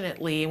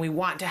passionately, and we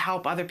want to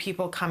help other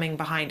people coming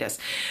behind us.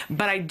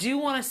 But I do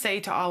want to say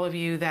to all of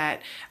you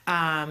that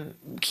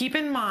keep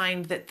in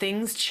mind that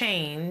things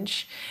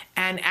change,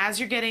 and as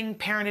you're getting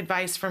parent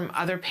advice from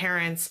other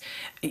parents,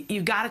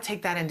 you've got to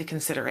take that into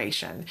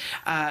consideration.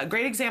 A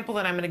great example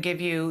that I'm going to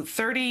give you,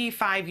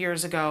 35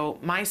 years ago,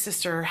 my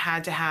sister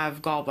had to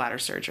have gallbladder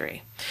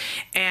surgery.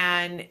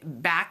 And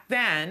back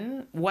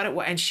then,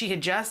 and she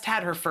had just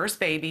had her first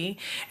baby,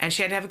 and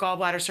she had to have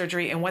gallbladder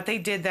surgery, and what they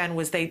did then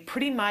was they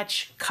pretty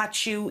much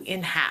cut you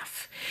in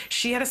half.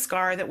 She had a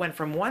scar that went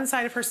from one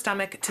side of her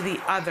stomach to the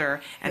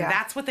other, and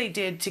that's what they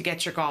did to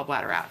get your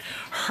gallbladder out.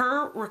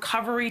 Her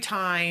recovery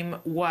time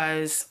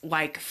was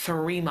like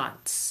 3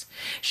 months.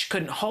 She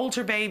couldn't hold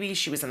her baby.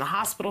 She was in the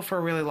hospital for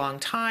a really long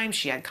time.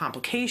 She had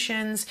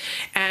complications,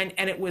 and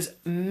it was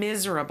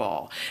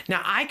miserable.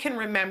 Now, I can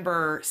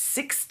remember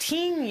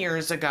 16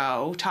 years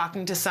ago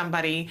talking to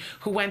somebody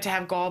who went to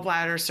have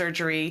gallbladder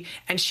surgery,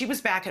 and she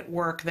was back at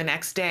work the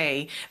next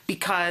day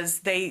because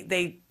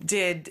they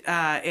did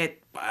it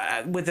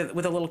with the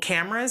little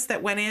cameras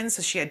that went in.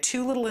 So she had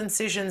 2 little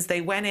incisions.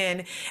 They went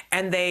in,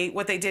 and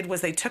what they did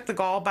was they took the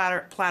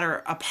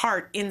gallbladder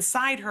apart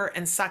inside her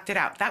and sucked it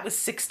out. That was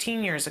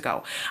 16 years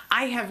ago.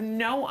 I have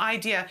no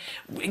idea.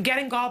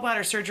 Getting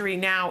gallbladder surgery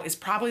now is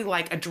probably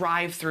like a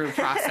drive-through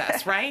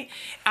process, right?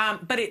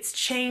 But it's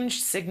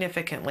changed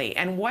significantly.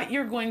 And what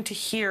you're going to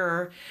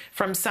hear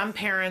from some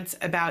parents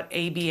about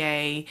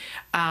ABA,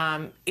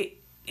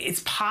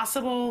 it's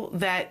possible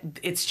that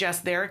it's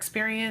just their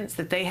experience,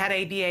 that they had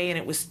ABA and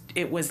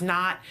it was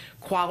not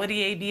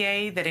quality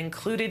ABA that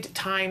included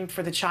time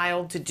for the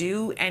child to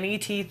do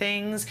NET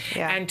things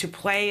and to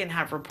play and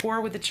have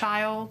rapport with the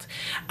child.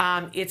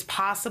 It's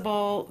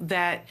possible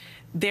that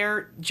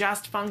they're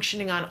just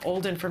functioning on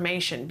old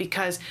information,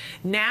 because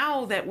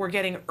now that we're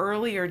getting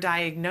earlier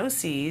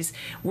diagnoses,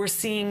 we're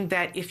seeing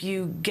that if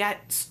you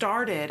get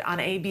started on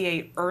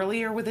ABA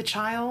earlier with a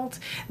child,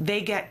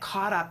 they get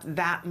caught up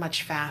that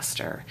much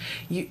faster.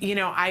 You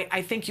know,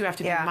 I think you have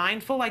to be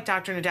mindful, like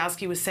Dr.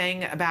 Nadolsky was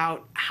saying,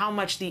 about how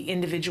much the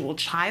individual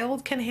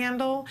child can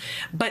handle,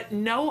 but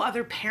no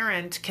other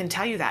parent can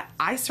tell you that.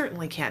 I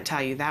certainly can't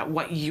tell you that,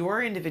 what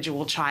your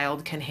individual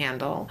child can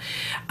handle.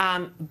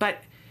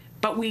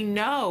 But we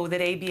know that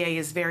ABA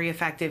is very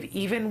effective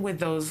even with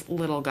those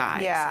little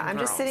guys. Yeah, I'm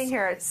just sitting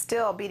here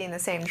still beating the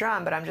same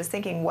drum, but I'm just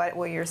thinking, what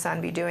will your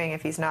son be doing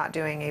if he's not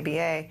doing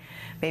ABA?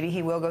 Maybe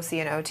he will go see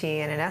an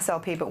OT and an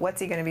SLP, but what's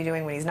he going to be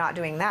doing when he's not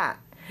doing that?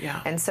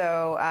 Yeah. And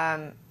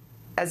so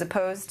as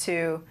opposed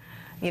to,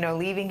 you know,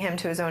 leaving him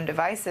to his own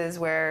devices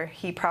where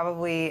he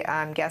probably,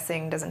 I'm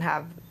guessing, doesn't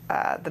have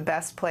the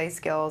best play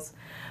skills,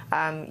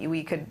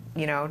 we could,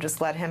 you know,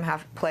 just let him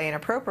play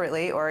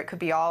inappropriately, or it could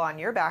be all on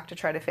your back to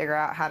try to figure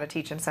out how to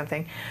teach him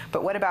something.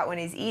 But what about when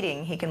he's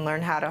eating? He can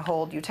learn how to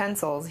hold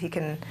utensils. He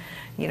can,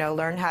 you know,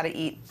 learn how to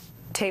eat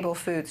table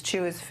foods,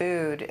 chew his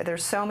food.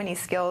 There's so many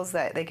skills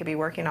that they could be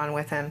working on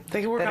with him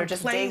that are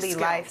just daily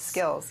life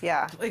skills.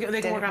 Yeah, they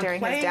can work on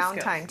during his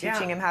downtime, skills.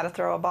 teaching him how to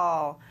throw a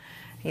ball,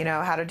 you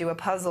know, how to do a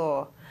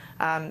puzzle,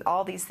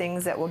 all these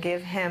things that will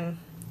give him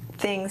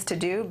things to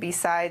do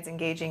besides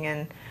engaging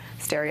in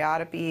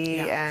stereotypy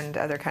and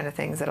other kind of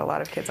things that a lot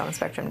of kids on the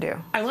spectrum do.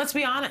 And let's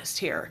be honest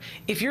here.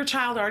 If your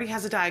child already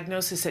has a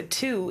diagnosis at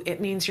 2,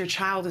 it means your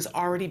child is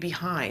already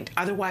behind.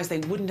 Otherwise, they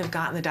wouldn't have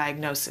gotten the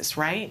diagnosis,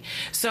 right?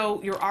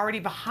 So you're already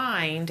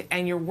behind,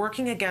 and you're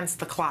working against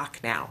the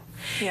clock now.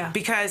 Yeah.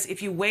 Because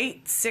if you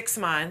wait 6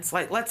 months,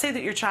 like let's say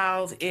that your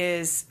child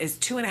is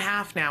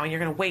 2.5 now, and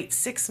you're going to wait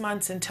 6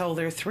 months until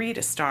they're 3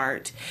 to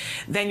start,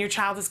 then your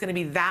child is going to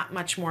be that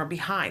much more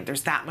behind.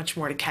 There's that much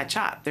more to catch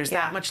up. There's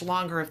that much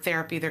longer of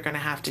therapy they're going to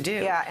have to do.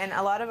 Yeah, and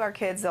a lot of our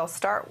kids, they'll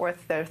start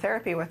with their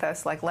therapy with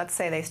us, like let's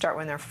say they start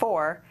when they're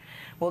 4,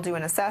 we'll do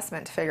an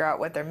assessment to figure out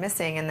what they're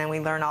missing, and then we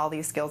learn all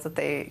these skills that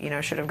they, you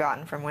know, should have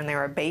gotten from when they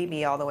were a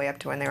baby all the way up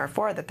to when they were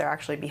 4 that they're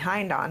actually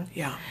behind on.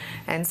 Yeah.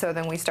 And so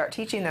then we start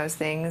teaching those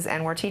things,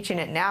 and we're teaching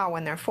it now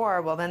when they're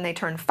 4. Well, then they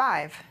turn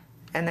 5.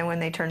 And then when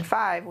they turn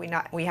 5,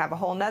 we have a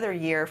whole nother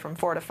year from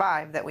 4 to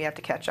 5 that we have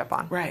to catch up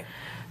on. Right.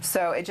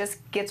 So it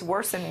just gets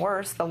worse and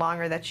worse the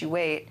longer that you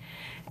wait.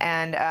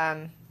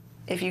 And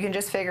if you can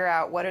just figure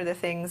out what are the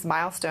things,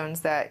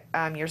 milestones that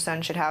your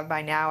son should have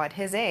by now at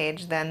his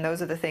age, then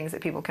those are the things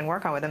that people can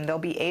work on with him. They'll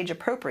be age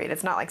appropriate.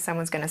 It's not like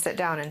someone's going to sit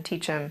down and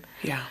teach him,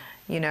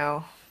 you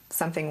know,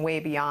 something way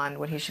beyond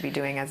what he should be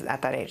doing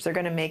at that age. They're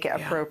going to make it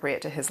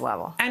appropriate to his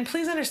level. And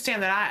please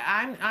understand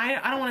that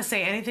I don't want to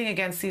say anything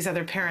against these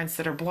other parents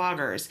that are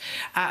bloggers.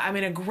 I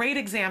mean, a great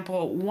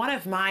example, one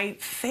of my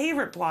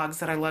favorite blogs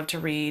that I love to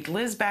read,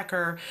 Liz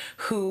Becker,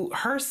 who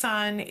her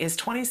son is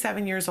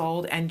 27 years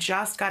old and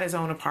just got his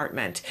own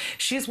apartment.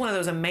 She's one of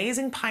those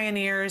amazing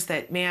pioneers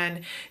that,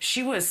 man,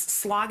 she was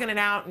slogging it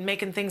out and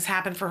making things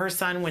happen for her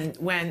son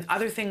when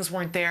other things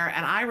weren't there.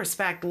 And I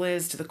respect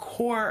Liz to the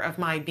core of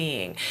my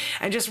being.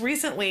 And just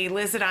recently,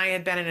 Liz and I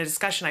had been in a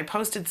discussion. I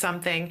posted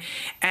something,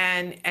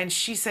 and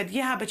she said,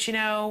 yeah, but you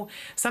know,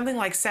 something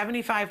like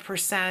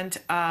 75%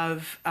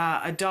 of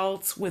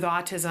adults with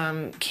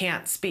autism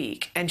can't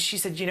speak. And she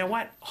said, you know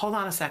what? Hold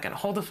on a second.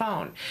 Hold the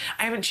phone.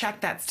 I haven't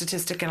checked that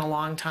statistic in a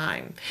long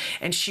time.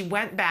 And she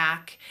went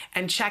back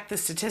and checked the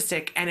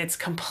statistic, and it's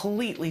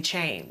completely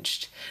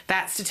changed.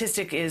 That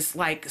statistic is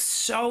like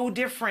so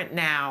different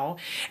now.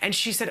 And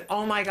she said,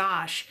 oh my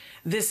gosh,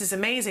 this is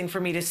amazing for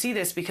me to see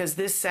this, because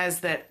this says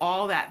that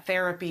all that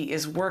therapy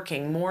is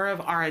working. More of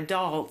our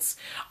adults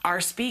are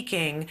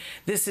speaking.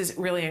 This is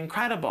really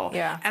incredible.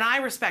 Yeah. And I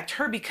respect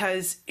her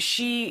because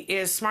she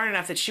is smart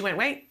enough that she went,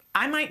 wait,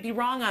 I might be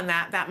wrong on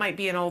that. That might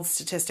be an old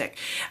statistic.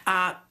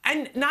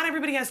 And not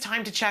everybody has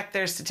time to check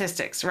their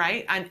statistics,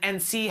 right?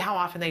 And see how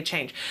often they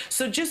change.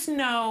 So just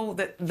know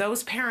that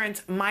those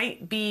parents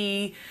might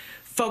be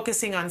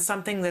focusing on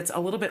something that's a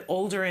little bit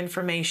older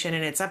information,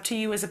 and it's up to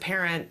you as a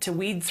parent to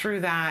weed through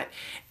that.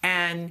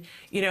 And,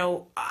 you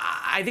know,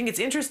 I think it's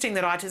interesting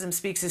that Autism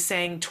Speaks is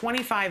saying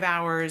 25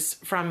 hours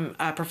from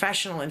a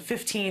professional and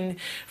 15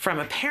 from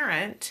a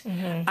parent,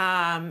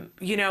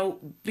 you know,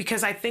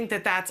 because I think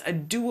that that's a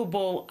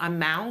doable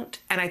amount,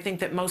 and I think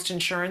that most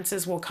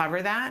insurances will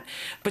cover that.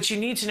 But you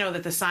need to know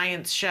that the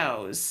science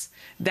shows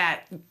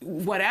that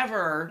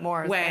whatever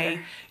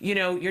way, you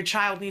know, your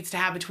child needs to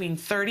have between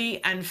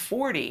 30 and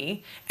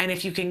 40. And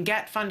if you can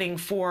get funding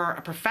for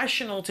a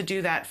professional to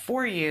do that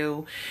for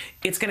you,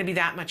 it's going to be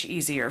that much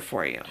easier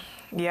for you.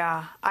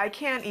 Yeah, I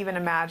can't even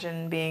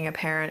imagine being a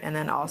parent and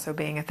then also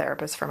being a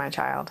therapist for my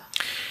child.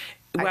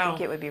 I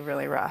think it would be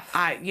really rough.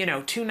 You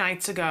know, 2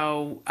 nights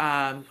ago,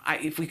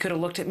 if we could have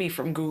looked at me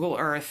from Google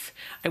Earth,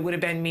 it would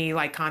have been me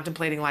like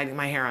contemplating lighting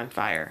my hair on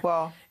fire.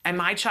 Well, and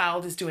my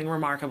child is doing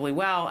remarkably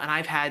well, and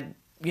I've had,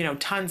 you know,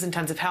 tons and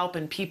tons of help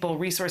and people,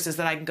 resources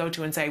that I can go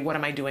to and say, what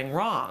am I doing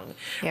wrong?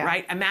 Yeah.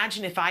 Right?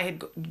 Imagine if I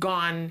had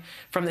gone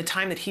from the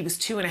time that he was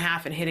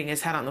 2.5 and hitting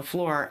his head on the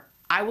floor.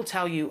 I will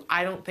tell you,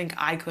 I don't think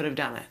I could have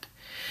done it.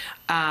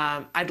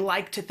 I'd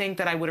like to think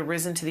that I would have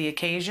risen to the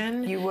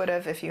occasion. You would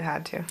have if you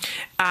had to.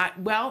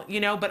 Well, you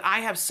know, but I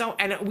have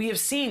and we have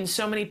seen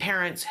so many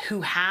parents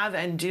who have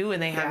and do, and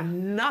they have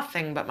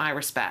nothing but my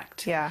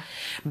respect. Yeah,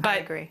 but I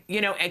agree. You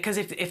know, because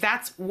if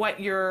that's what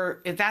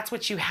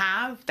you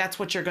have, that's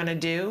what you're going to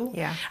do.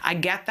 Yeah, I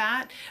get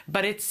that,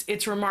 but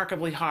it's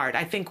remarkably hard.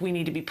 I think we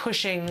need to be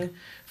pushing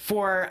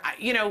for,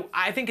 you know,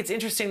 I think it's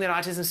interesting that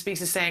Autism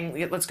Speaks is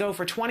saying, let's go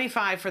for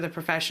 25 for the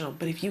professional,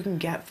 but if you can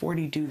get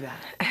 40, do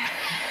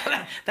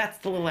that. That's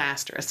the little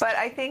asterisk. But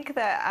I think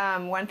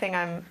that one thing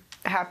I'm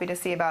happy to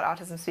see about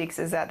Autism Speaks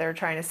is that they're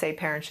trying to say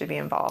parents should be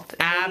involved.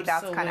 And maybe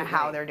that's kind of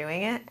how they're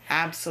doing it.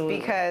 Absolutely.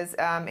 Because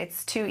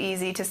it's too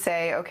easy to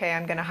say, okay,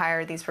 I'm going to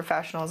hire these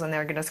professionals and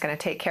they're just going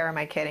to take care of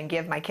my kid and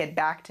give my kid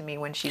back to me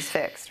when she's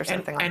fixed or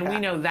something like that. And we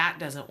know that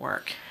doesn't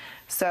work.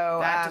 So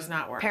that does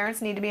not work.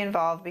 Parents need to be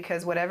involved,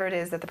 because whatever it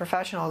is that the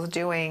professional is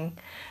doing,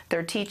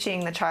 they're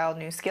teaching the child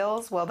new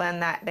skills. Well, then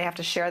they have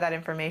to share that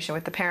information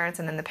with the parents,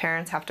 and then the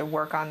parents have to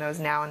work on those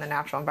now in the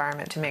natural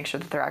environment to make sure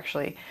that they're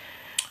actually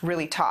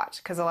really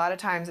taught. Because a lot of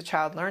times a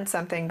child learns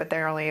something, but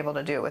they're only able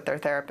to do it with their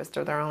therapist,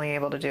 or they're only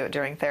able to do it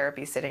during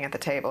therapy sitting at the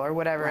table, or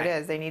whatever it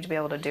is. They need to be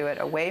able to do it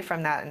away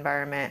from that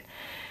environment,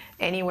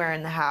 anywhere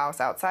in the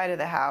house, outside of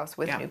the house,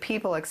 with new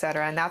people,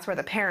 etc. And that's where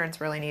the parents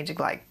really need to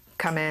like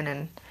come in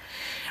and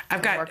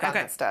I've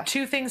got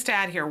 2 things to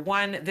add here.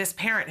 One, this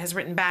parent has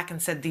written back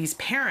and said, these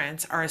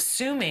parents are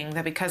assuming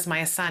that because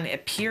my son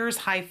appears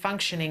high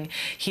functioning,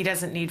 he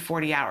doesn't need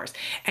 40 hours.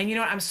 And you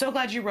know what? I'm so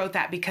glad you wrote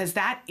that, because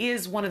that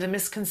is one of the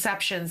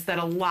misconceptions that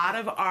a lot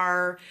of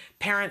our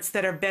parents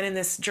that have been in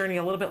this journey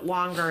a little bit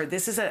longer,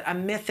 this is a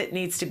myth that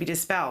needs to be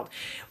dispelled.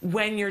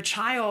 When your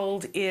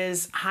child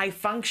is high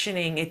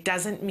functioning, it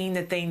doesn't mean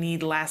that they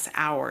need less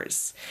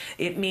hours.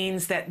 It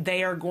means that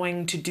they are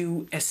going to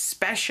do,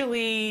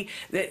 especially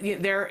that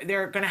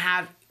they're going to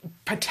have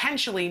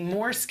potentially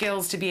more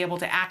skills to be able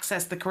to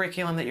access the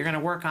curriculum that you're going to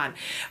work on.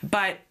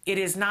 But it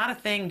is not a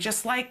thing,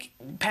 just like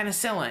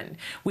penicillin.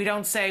 We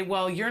don't say,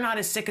 well, you're not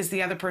as sick as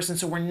the other person,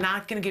 so we're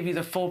not going to give you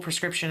the full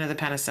prescription of the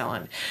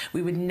penicillin.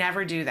 We would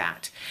never do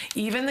that.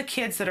 Even the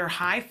kids that are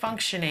high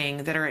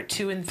functioning, that are at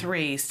 2 and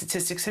 3,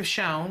 statistics have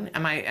shown,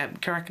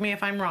 correct me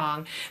if I'm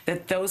wrong,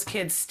 that those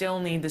kids still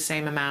need the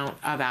same amount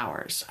of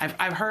hours.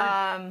 I've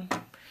heard...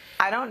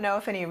 I don't know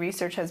if any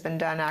research has been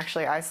done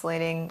actually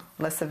isolating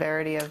the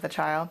severity of the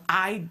child.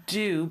 I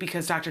do,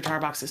 because Dr.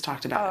 Tarbox has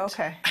talked about it. Oh,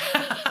 okay.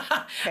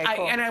 Okay,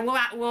 cool. And I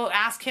will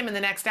ask him in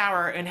the next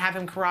hour and have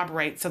him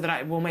corroborate so that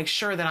I will make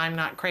sure that I'm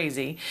not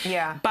crazy.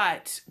 Yeah.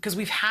 But because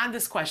we've had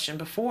this question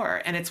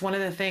before, and it's one of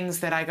the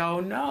things that I go,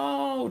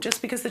 no,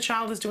 just because the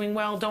child is doing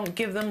well, don't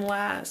give them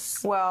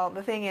less. Well,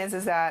 the thing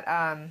is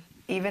that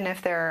even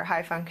if they're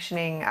high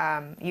functioning,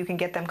 you can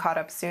get them caught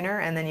up sooner,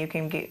 and then you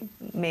can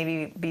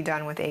maybe be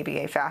done with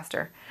ABA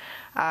faster.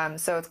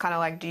 So it's kind of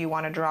like, do you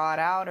want to draw it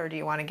out, or do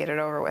you want to get it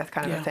over with,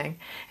 kind of a thing?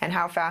 And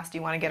how fast do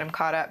you want to get them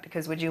caught up?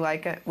 Because would you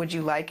like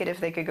it if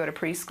they could go to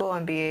preschool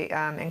and be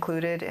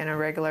included in a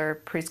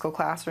regular preschool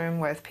classroom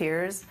with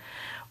peers?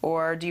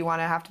 Or do you want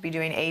to have to be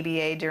doing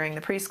ABA during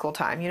the preschool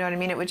time? You know what I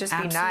mean? It would just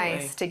be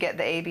nice to get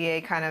the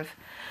ABA kind of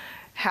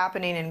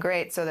happening and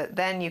great, so that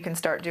then you can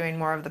start doing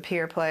more of the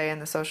peer play and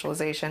the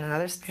socialization and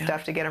other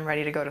stuff to get them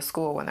ready to go to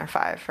school when they're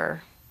 5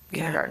 for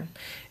kindergarten.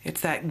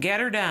 It's that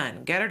get her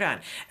done, get her done.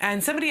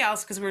 And somebody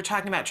else, because we were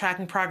talking about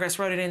tracking progress,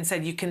 wrote it in and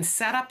said you can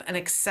set up an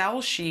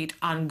Excel sheet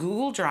on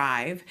Google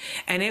Drive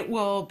and it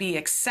will be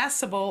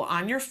accessible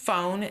on your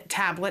phone,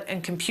 tablet,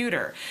 and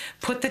computer.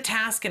 Put the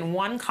task in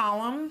one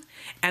column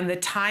and the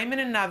time in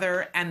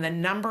another and the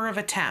number of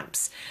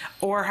attempts,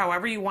 or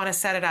however you want to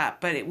set it up,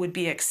 but it would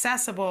be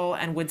accessible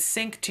and would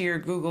sync to your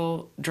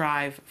Google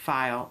Drive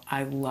file.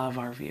 I love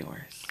our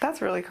viewers.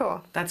 That's really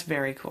cool. That's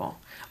very cool.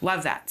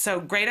 Love that. So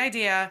great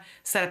idea.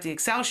 Set up the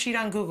Excel sheet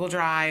on Google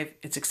Drive.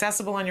 It's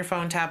accessible on your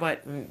phone,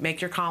 tablet. Make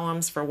your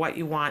columns for what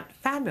you want.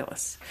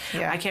 Fabulous.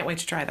 Yeah. I can't wait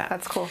to try that.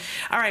 That's cool.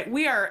 All right.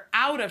 We are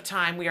out of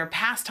time. We are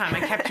past time.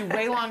 I kept you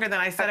way longer than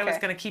I said I was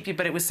going to keep you,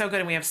 but it was so good,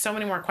 and we have so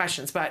many more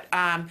questions. But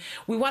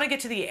we want to get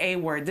to the A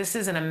word. This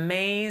is an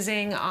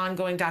amazing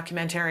ongoing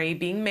documentary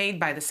being made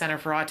by the Center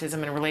for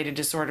Autism and Related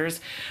Disorders,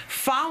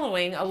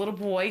 following a little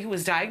boy who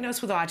was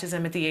diagnosed with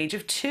autism at the age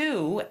of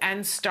 2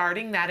 and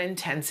starting that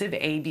intensive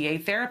ABA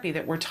therapy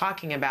that we're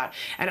talking about.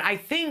 And I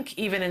think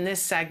even in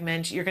this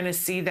segment, you're going to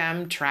see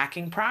them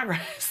tracking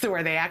progress,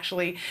 where they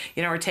actually,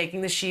 are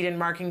taking the sheet and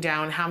marking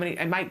down how many.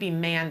 It might be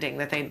manding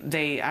that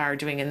they are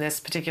doing in this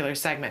particular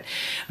segment.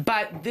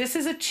 But this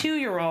is a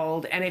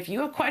 2-year-old, and if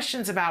you have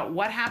questions about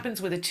what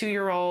happens with a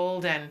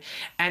 2-year-old and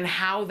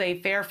how they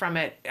fare from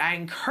it, I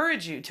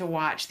encourage you to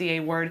watch the A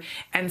word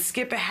and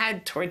skip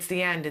ahead towards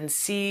the end and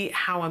see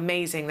how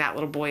amazing that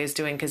little boy is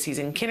doing, because he's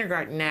in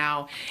kindergarten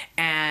now,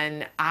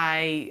 and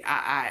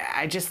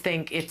I just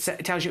think it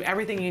tells you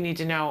everything you need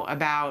to know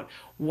about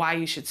why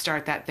you should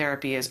start that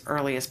therapy as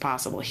early as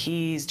possible.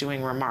 He's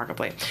doing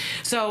remarkably.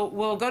 So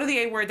we'll go to the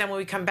A word, then when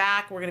we come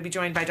back, we're going to be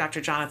joined by Dr.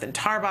 Jonathan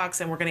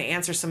Tarbox, and we're going to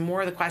answer some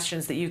more of the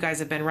questions that you guys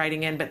have been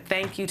writing in. But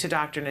thank you to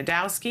Dr.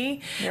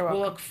 Nadowski. You're welcome.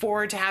 We'll look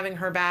forward to having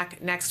her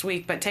back next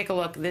week, but take a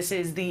look. This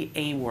is the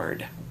A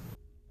word.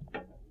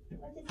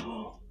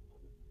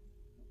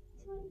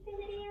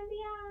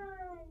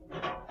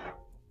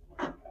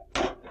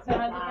 So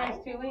how's the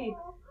first 2 weeks?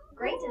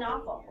 Great and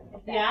awful.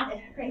 Yeah?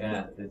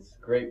 Yeah, it's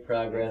great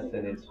progress,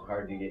 and it's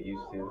hard to get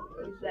used to.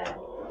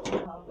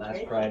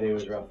 Last Friday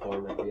was rough for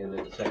him. At the end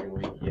of the second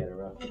week, he had a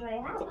rough.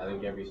 I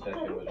think every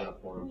session was rough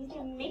for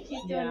him.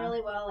 He's doing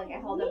really well. Like, I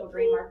held up a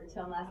green marker to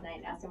him last night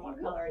and asked him what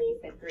color, and he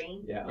said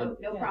green. Yeah,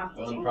 no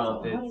prompting.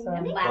 Unprompted.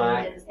 And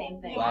black did the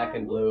same thing. Black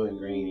and blue and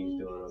green, he's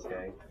doing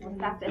okay. The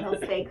fact that he'll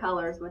say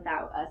colors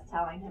without us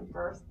telling him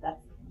first, that's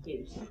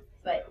huge.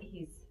 But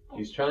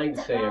He's trying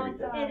to say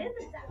everything. It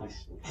is.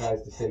 He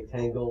tries to say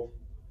tangled.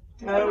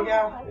 Oh,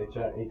 yeah.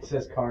 He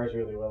says cars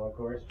really well, of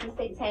course. You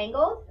say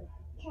tangled?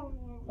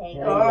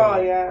 Tangled.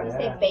 Oh, yeah. You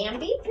say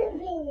Bambi?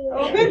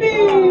 Oh, Bambi!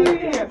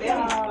 Yeah,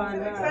 Bambi's fun.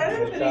 I'm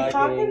excited that he's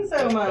talking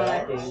so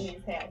much. He's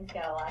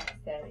got a lot to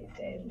say these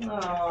days.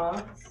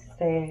 Aw.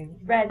 Say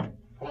red.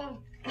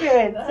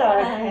 Good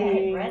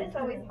talking. Red is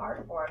always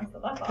hard for him,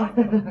 so that's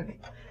awesome.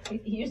 He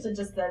usually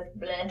just says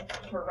bleh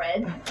for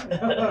red.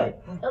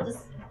 He'll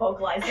just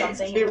vocalize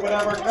something. Just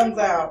whatever comes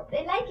out.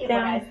 They like it when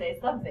I say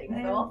something,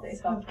 so I'll say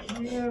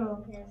something.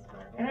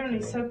 I know,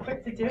 he's so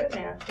quick to do it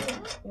now.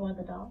 You want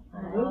the doll?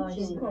 Oh,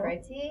 she's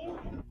pretty.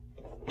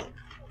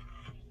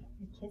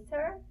 Kiss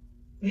her.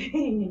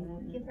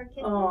 Give her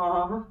kisses.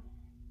 Aww.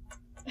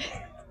 Give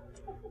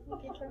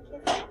her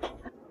kisses.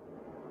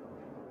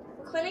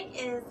 Clinic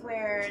is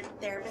where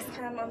therapists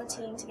come on the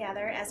team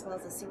together, as well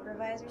as the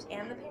supervisors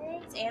and the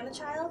parents and the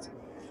child.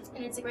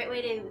 And it's a great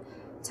way to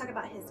talk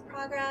about his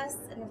progress,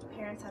 and if the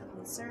parents have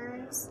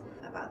concerns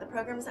about the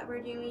programs that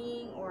we're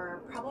doing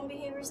or problem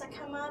behaviors that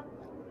come up.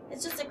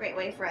 It's just a great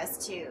way for us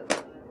to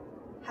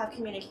have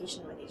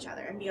communication with each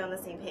other and be on the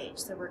same page,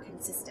 so we're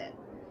consistent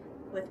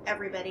with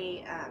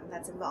everybody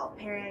that's involved,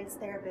 parents,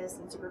 therapists,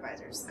 and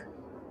supervisors.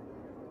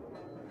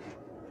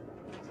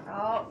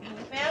 Oh, you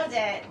found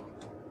it.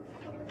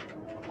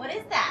 What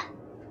is that?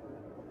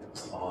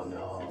 Oh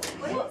no.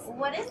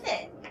 What is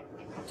it?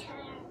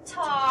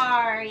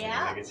 Guitar,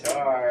 yeah?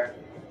 Guitar.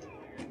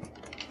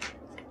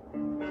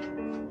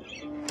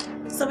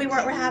 So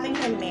we're having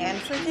him demand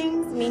for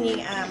things, meaning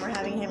we're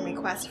having him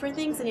request for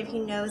things, and if he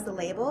knows the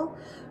label,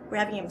 we're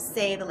having him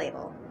say the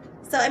label.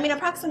 So, I mean,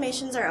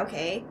 approximations are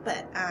okay,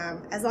 but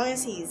as long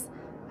as he's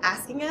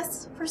asking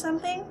us for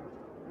something,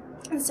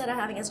 instead of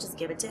having us just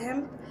give it to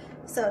him,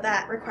 so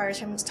that requires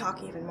him to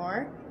talk even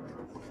more.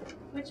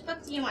 Which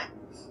book do you want?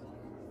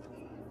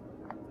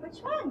 Which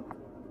one?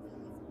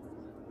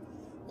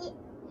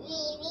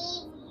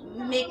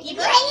 Mickey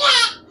book?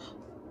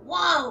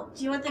 Whoa!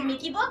 Do you want the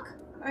Mickey book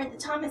or the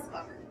Thomas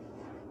book?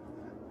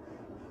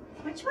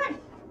 Which one?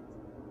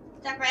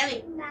 Jack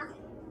Riley? No.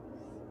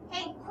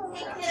 Hey,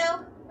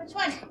 kiddo. Which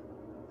one?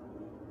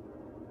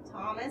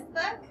 Thomas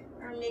book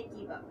or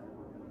Mickey book?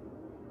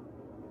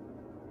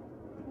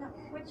 No.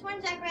 Which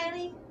one, Jack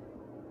Riley?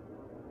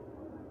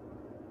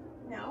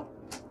 No.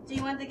 Do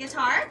you want the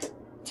guitar?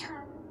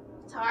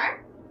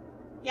 Guitar?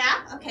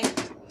 Yeah? Okay.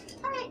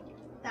 Alright.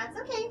 That's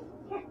okay.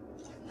 Here.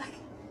 Look.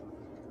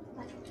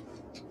 Look.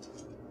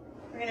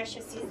 We're gonna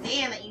show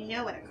Suzanne that you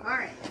know what a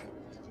car is.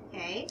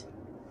 Okay.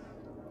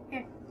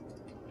 Here.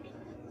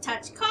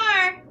 Touch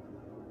car.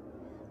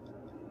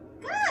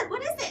 Good.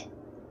 What is it?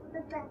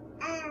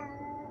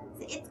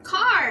 It's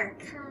car.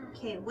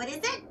 Okay, what is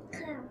it?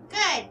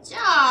 Good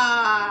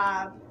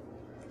job.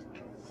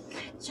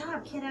 Good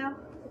job, kiddo.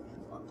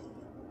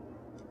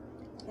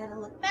 You gotta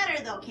look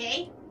better though,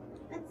 okay?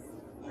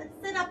 Let's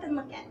sit up and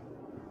look at it.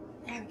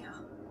 There we go.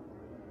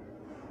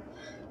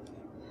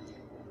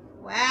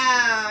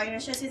 Wow, you're gonna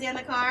show Suzanne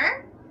the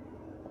car?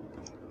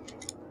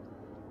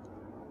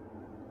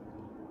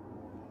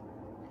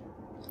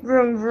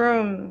 Vroom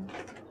vroom.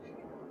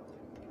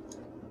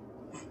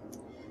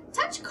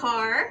 Touch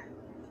car.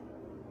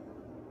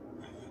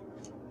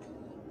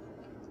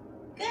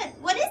 Good.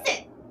 What is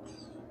it?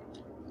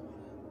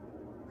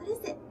 What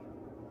is it?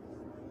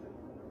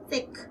 It's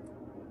a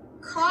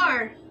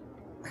car.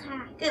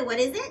 Good. What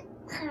is it?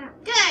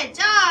 Good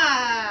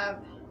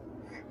job.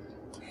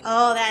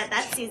 Oh,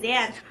 that's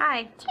Suzanne.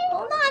 Hi.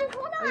 Hold on.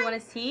 Oh, you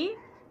want to see?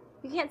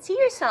 You can't see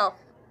yourself.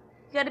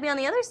 You got to be on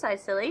the other side,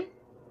 silly.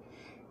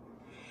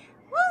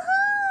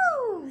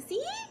 Woohoo!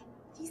 See?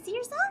 Do you see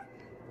yourself?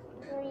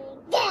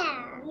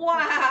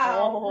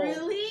 Wow. Oh.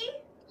 Really?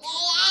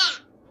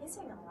 He's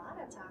doing a lot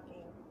of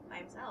talking by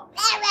himself.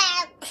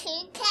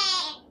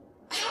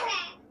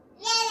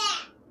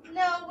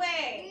 No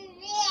way.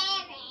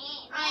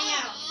 I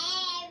know.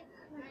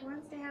 He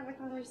wants to have a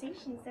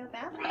conversation so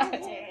badly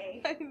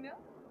today. I know.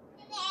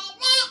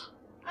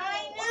 I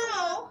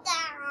know.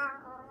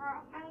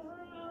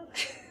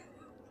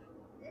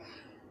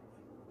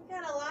 You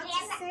got a lot to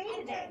say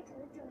today.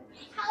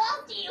 How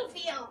else do you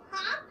feel?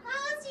 Huh? How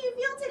else do you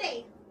feel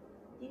today?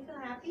 Do you feel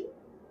happy?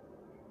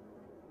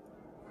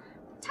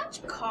 Touch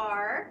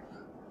car.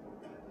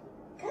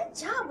 Good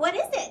job. What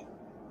is it?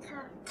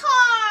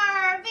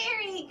 Car.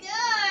 Very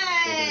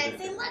good.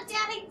 Say, look,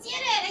 Dad, I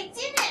did it. I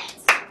did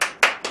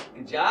it.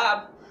 Good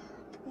job.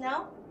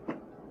 No?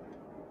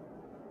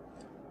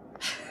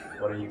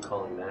 What are you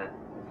calling that?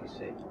 If you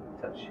say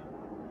touch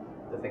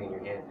the thing in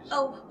your hand.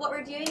 Oh, what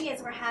we're doing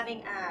is we're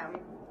having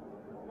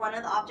one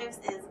of the objects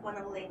is one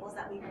of the labels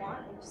that we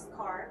want, which is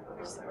car,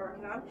 which is what we're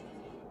working on,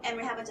 and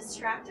we have a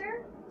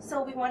distractor.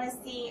 So we want to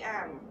see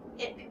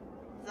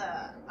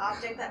the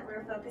object that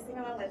we're focusing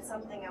on with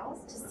something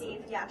else to see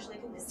if he actually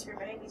can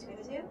discriminate between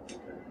the two.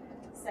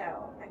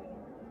 So I mean,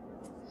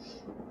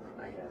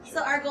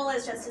 so our goal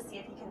is just to see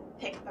if he can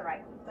pick the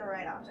right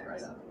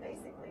object,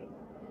 basically.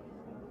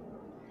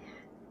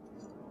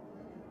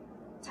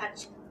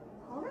 Touch.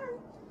 Hold on.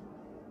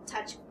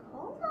 Touch.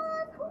 Hold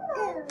on. Hold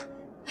on.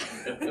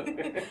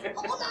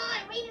 Hold on.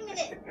 Wait a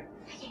minute.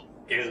 Okay.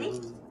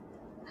 Ready?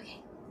 Okay.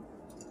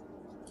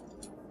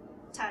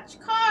 Touch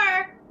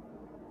car.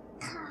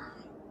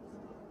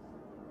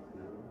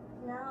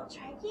 No.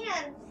 Try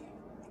again.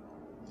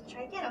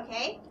 Try again.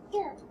 Okay.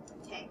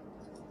 Okay.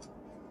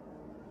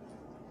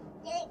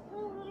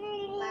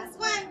 Last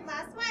one.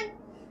 Last one.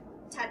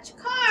 Touch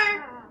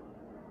car.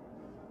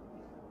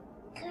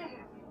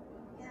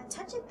 Yeah,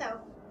 touch it though.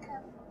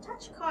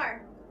 Touch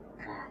car.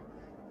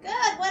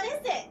 Good. What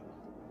is it?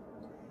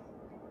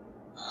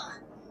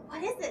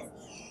 What is this?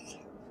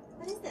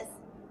 What is this?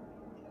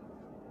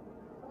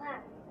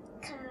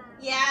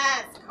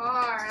 Yes,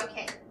 car.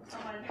 Okay.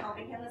 Someone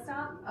helping him to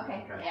stop?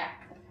 Okay. Yeah.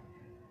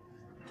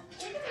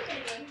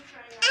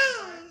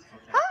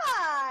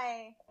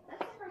 Hi!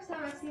 That's the first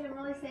time I've seen him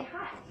really say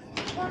hi.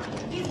 Well,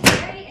 he's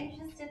very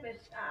interested with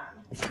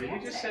Did he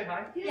just say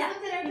hi? He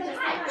just looked at her and said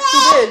hi.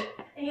 He did.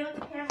 And he looked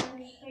at the camera and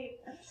he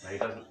said, No, he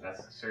doesn't.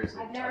 That's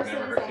seriously. I've never heard seen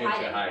him say hi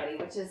to anybody,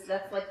 which is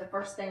that's like the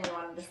first thing we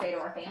wanted to say to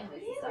our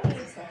families and stuff.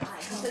 Is say hi.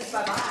 He says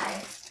bye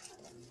bye.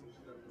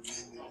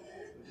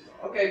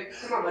 Okay,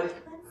 come on, buddy.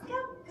 let's go.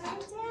 Go ahead,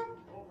 Dad.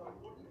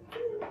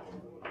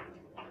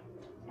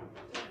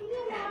 See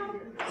you now.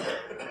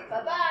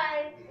 Bye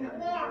bye.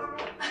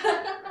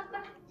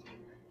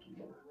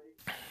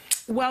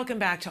 Welcome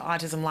back to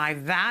Autism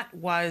Live. That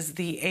was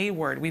the A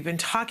word. We've been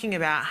talking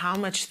about how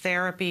much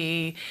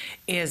therapy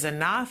is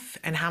enough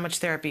and how much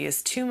therapy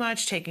is too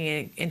much, taking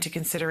it into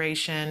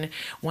consideration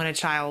when a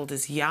child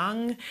is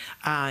young.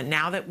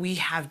 Now that we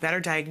have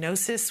better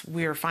diagnosis,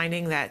 we are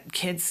finding that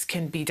kids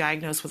can be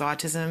diagnosed with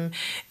autism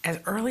as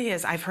early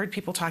as, I've heard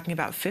people talking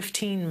about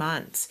 15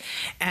 months.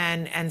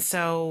 And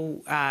so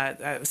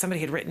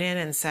somebody had written in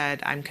and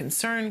said, I'm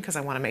concerned because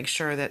I want to make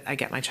sure that I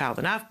get my child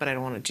enough, but I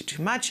don't want to do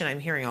too much. And I'm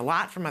hearing a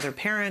lot from other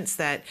parents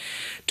that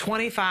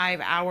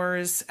 25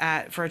 hours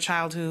for a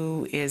child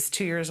who is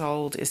 2 years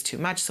old is too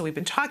much. So we've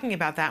been talking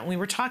about that. And we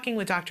were talking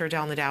with Dr.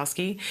 Adele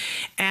Nadowski,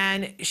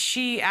 and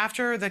she,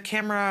 after the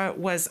camera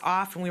was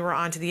off and we were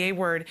on to the A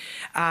word,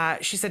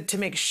 she said to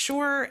make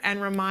sure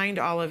and remind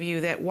all of you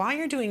that while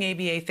you're doing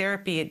ABA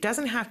therapy, it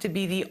doesn't have to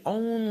be the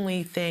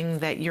only thing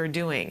that you're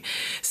doing.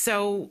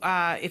 So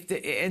if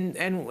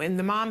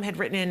the mom had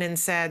written in and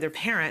said, their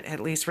parent had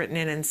at least written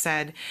in and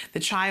said,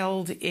 the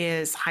child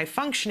is high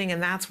functioning,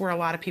 and that's where a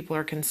lot of people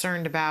are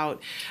concerned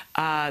about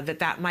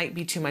that might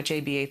be too much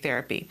ABA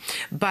therapy.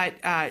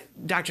 But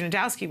Dr.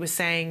 Nadowski was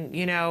saying,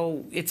 you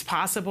know, it's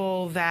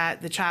possible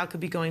that the child could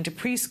be going to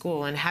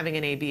preschool and having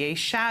an ABA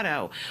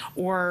shadow,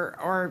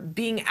 or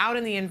being out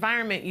in the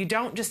environment. You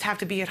don't just have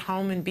to be at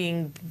home and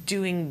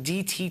doing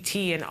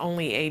DTT and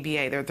only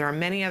ABA. There are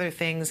many other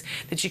things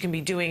that you can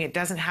be doing. It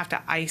doesn't have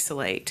to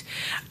isolate.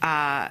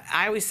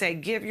 I always say,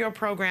 give your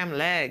program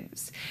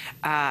legs.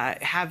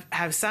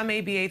 Have some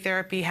ABA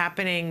therapy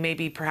happening,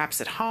 maybe perhaps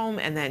at home,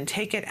 and then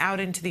take it out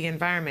into the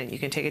environment. You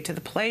can take it to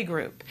the play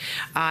group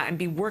and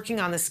be working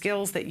on the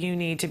skills that you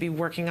need to be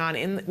working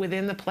on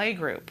within the play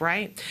group,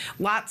 right?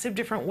 Lots of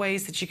different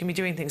ways that you can be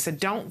doing things. So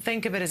don't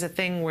think of it as a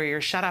thing where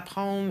you're shut up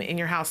home in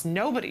your house.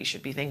 Nobody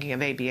should be thinking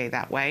of ABA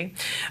that way.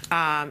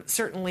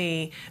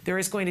 Certainly, there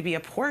is going to be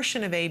a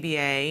portion of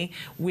ABA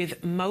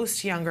with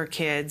most younger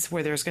kids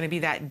where there's going to be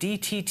that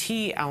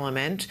DTT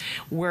element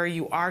where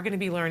you are going to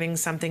be learning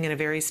something in a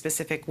very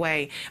specific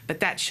way, but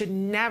that should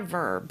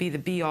never be the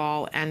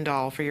be-all,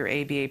 end-all for your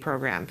ABA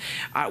program.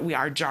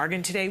 Our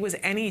jargon today was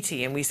NET,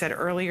 and we said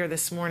earlier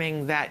this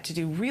morning that to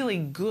do really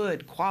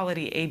good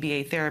quality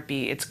ABA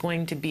therapy, it's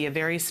going to be a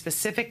very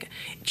specific,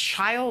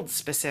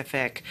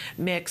 child-specific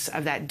mix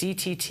of that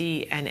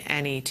DTT and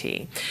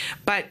NET.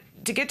 But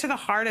to get to the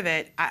heart of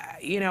it,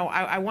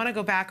 I want to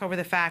go back over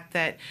the fact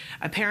that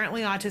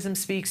apparently Autism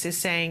Speaks is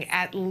saying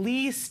at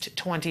least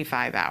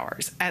 25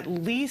 hours,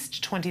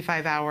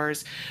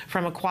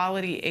 from a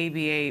quality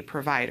ABA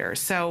provider.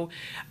 So,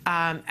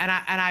 and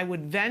I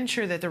would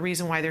venture that the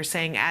reason why they're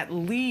saying at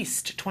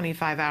least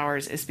 25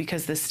 hours is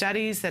because the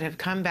studies that have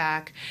come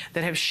back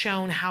that have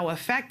shown how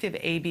effective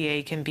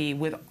ABA can be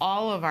with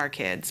all of our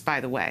kids, by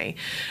the way,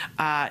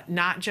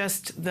 not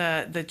just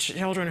the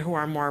children who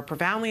are more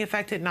profoundly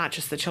affected, not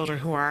just the children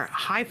who are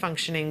high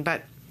functioning,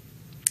 but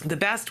the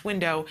best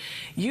window,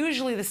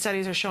 usually the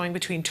studies are showing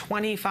between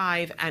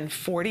 25 and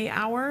 40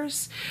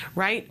 hours,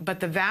 right?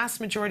 But the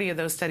vast majority of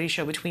those studies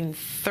show between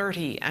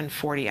 30 and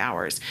 40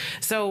 hours.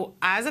 So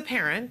as a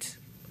parent,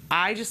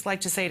 I just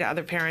like to say to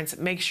other parents,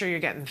 make sure you're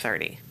getting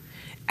 30,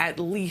 at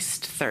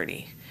least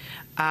 30.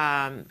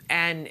 And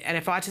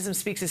if Autism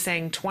Speaks is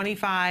saying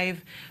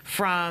 25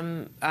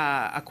 from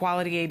a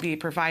quality ABA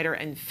provider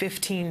and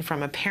 15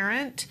 from a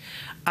parent,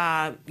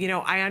 I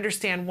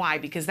understand why,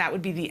 because that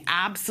would be the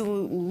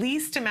absolute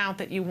least amount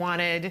that you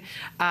wanted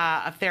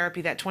of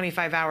therapy, that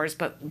 25 hours.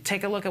 But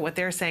take a look at what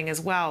they're saying as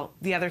well,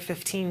 the other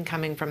 15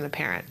 coming from the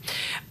parent.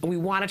 We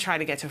want to try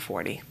to get to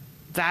 40.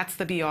 That's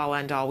the be-all,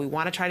 end-all. We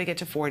want to try to get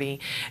to 40.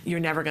 You're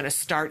never going to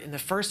start in the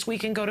first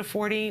week and go to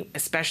 40,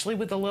 especially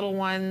with the little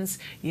ones.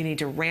 You need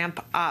to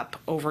ramp up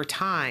over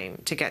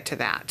time to get to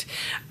that.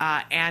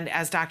 And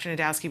as Dr.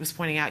 Nadowski was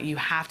pointing out, you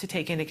have to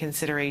take into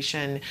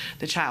consideration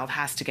the child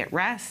has to get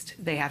rest,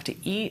 they have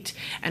to eat,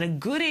 and a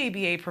good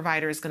ABA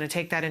provider is going to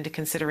take that into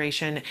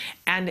consideration,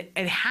 and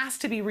it has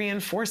to be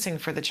reinforcing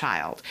for the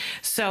child.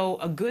 So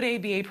a good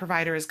ABA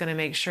provider is going to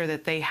make sure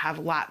that they have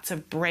lots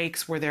of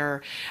breaks where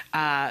they're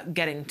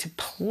getting to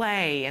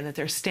play and that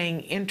they're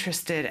staying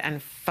interested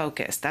and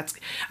focused. That's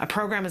a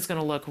program is going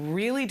to look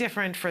really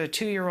different for a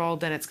 2-year-old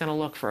than it's going to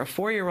look for a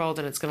 4-year-old,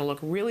 and it's going to look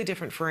really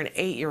different for an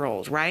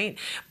 8-year-old, right?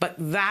 But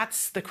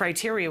that's the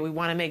criteria. We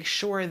want to make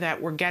sure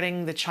that we're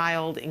getting the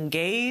child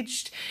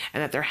engaged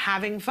and that they're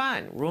having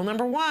fun. Rule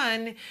number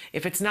 1,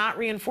 if it's not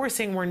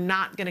reinforcing, we're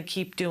not going to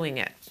keep doing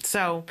it.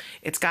 So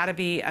it's got to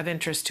be of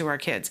interest to our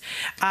kids.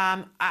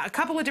 A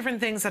couple of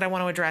different things that I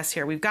want to address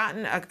here. We've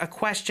gotten a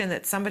question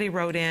that somebody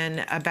wrote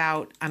in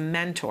about a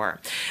mentor.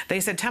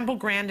 They said Temple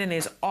Grandin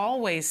is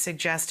always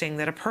suggesting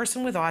that a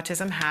person with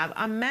autism have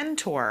a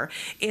mentor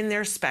in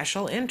their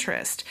special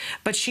interest,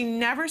 but she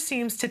never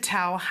seems to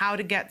tell how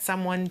to get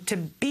someone to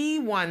be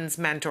one's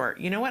mentor.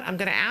 You know what? I'm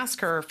going to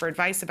ask her for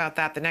advice about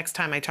that the next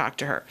time I talk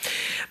to her.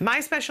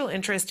 My special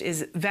interest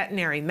is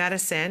veterinary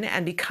medicine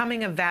and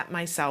becoming a vet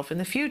myself in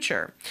the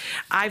future.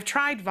 I've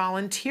tried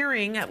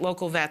volunteering at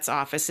local vets'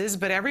 offices,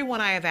 but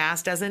everyone I have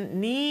asked doesn't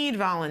need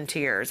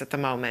volunteers at the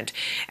moment,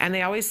 and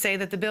they always say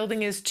that the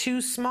building is too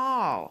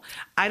small.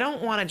 I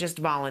don't want to just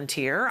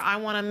volunteer. I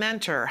want a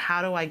mentor.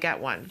 How do I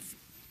get one?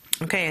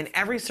 Okay, and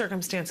every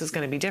circumstance is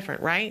going to be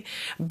different, right?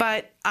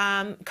 But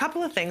a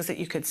couple of things that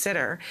you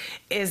consider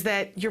is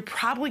that you're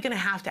probably going to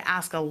have to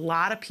ask a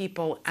lot of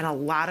people, and a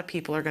lot of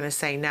people are going to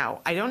say no.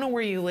 I don't know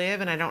where you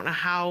live, and I don't know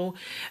how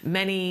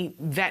many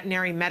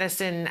veterinary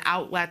medicine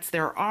outlets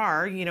there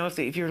are. You know,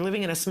 if you're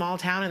living in a small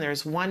town and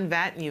there's one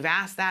vet and you've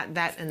asked that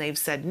vet and they've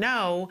said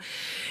no,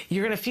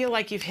 you're going to feel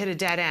like you've hit a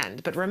dead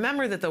end. But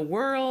remember that the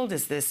world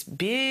is this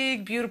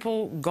big,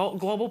 beautiful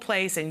global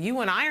place, and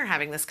you and I are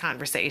having this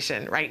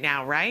conversation right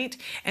now, right?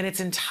 And it's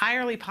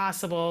entirely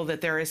possible that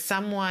there is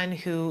someone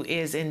who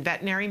is in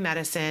veterinary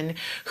medicine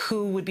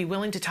who would be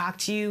willing to talk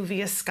to you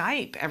via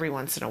Skype every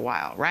once in a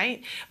while,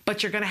 right?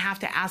 But you're going to have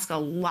to ask a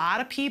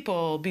lot of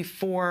people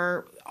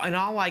before, in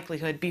all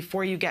likelihood,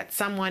 before you get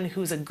someone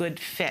who's a good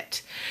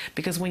fit.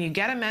 Because when you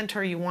get a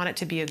mentor, you want it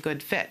to be a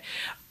good fit.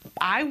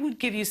 I would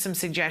give you some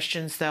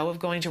suggestions, though, of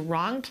going to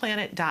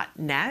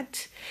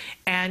wrongplanet.net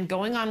and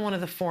going on one of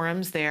the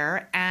forums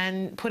there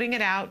and putting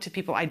it out to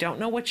people. I don't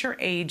know what your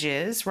age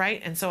is, right?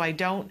 And so I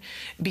don't,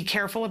 be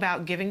careful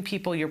about giving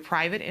people your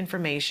private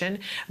information,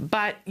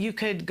 but you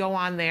could go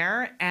on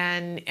there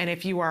and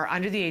if you are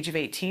under the age of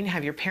 18,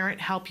 have your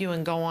parent help you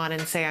and go on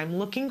and say, I'm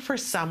looking for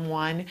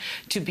someone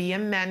to be a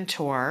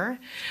mentor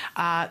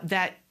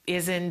that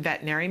is in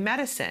veterinary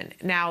medicine.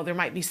 Now, there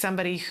might be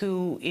somebody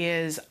who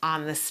is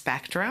on the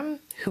spectrum,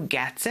 who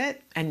gets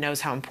it and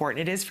knows how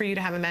important it is for you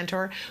to have a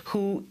mentor,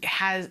 who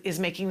is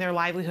making their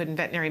livelihood in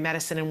veterinary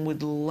medicine and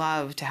would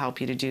love to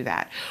help you to do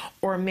that.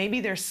 Or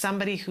maybe there's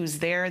somebody who's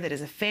there that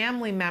is a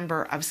family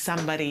member of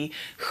somebody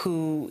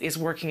who is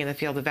working in the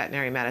field of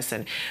veterinary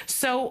medicine.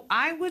 So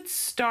I would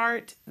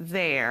start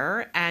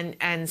there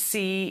and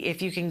see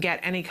if you can get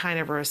any kind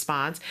of a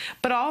response,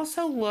 but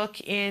also look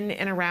in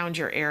and around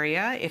your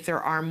area if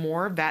there are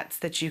more vets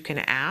that you can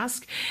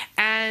ask,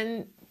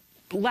 and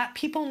let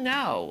people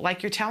know,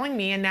 like you're telling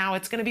me, and now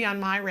it's going to be on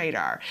my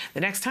radar. The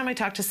next time I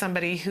talk to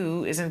somebody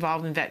who is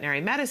involved in veterinary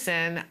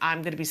medicine,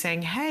 I'm going to be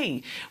saying,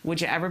 hey, would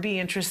you ever be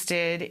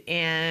interested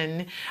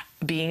in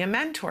being a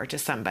mentor to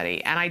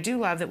somebody? And I do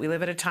love that we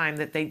live at a time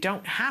that they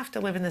don't have to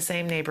live in the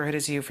same neighborhood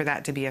as you for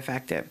that to be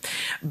effective.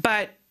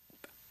 But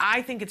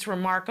I think it's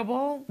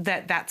remarkable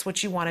that that's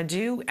what you want to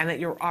do and that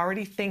you're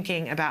already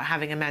thinking about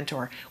having a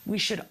mentor. We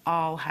should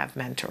all have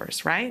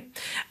mentors, right?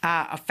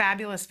 A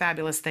fabulous,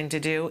 fabulous thing to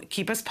do.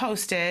 Keep us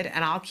posted,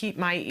 and I'll keep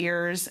my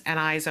ears and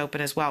eyes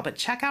open as well. But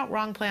check out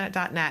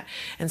wrongplanet.net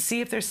and see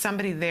if there's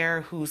somebody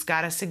there who's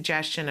got a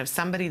suggestion of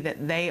somebody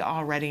that they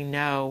already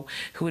know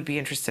who would be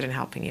interested in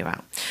helping you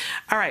out.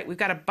 All right, we've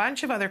got a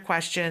bunch of other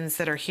questions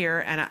that are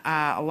here, and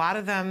a lot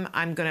of them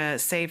I'm going to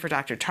save for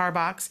Dr.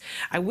 Tarbox.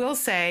 I will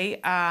say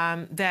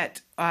that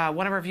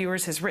one of our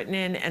viewers has written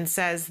in and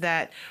says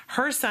that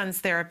her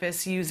son's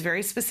therapists use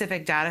very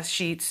specific data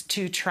sheets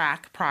to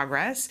track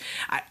progress.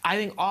 I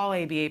think all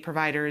ABA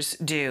providers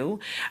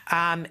do,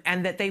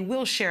 and that they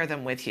will share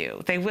them with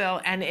you. They will,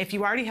 and if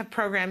you already have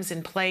programs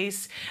in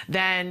place,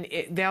 then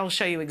they'll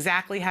show you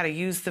exactly how to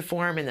use the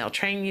form, and they'll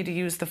train you to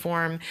use the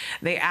form.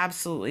 They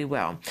absolutely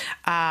will.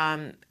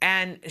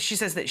 And she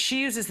says that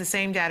she uses the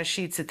same data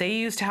sheets that they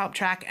use to help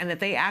track, and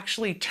that they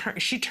actually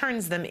she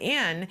turns them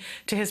in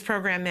to his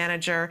program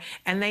manager,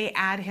 and they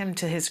add him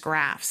to his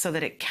graph so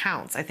that it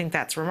counts. I think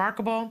that's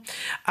remarkable.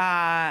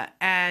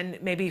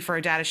 And maybe for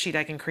a data sheet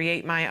I can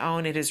create my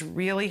own. It has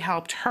really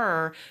helped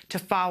her to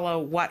follow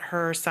what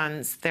her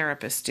son's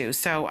therapists do.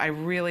 So I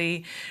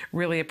really,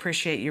 really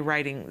appreciate you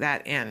writing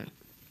that in.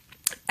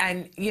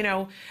 And, you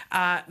know,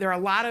 there are a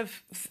lot of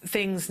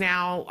things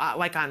now,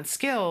 like on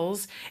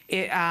Skills,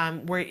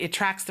 where it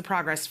tracks the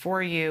progress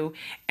for you,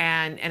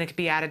 and it can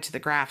be added to the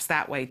graphs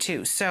that way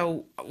too.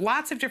 So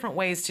lots of different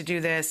ways to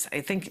do this. I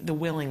think the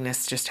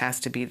willingness just has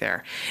to be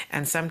there.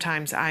 And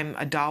sometimes I'm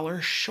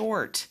 $1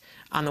 short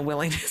on the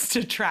willingness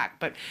to track,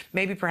 but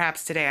maybe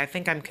perhaps today. I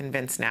think I'm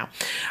convinced now.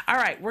 All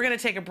right, we're going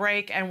to take a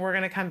break, and we're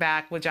going to come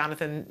back with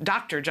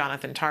Dr.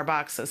 Jonathan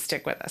Tarbox, so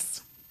stick with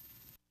us.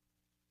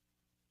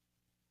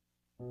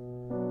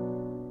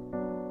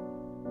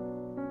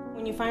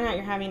 When you find out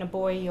you're having a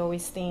boy, you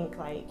always think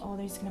like, oh,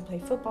 he's going to play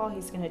football,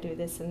 he's going to do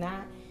this and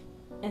that.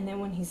 And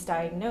then when he's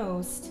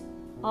diagnosed,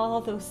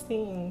 all those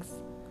things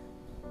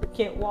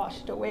get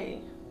washed away.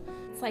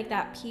 It's like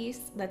that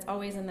piece that's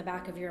always in the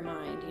back of your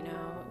mind, you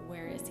know,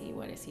 where is he,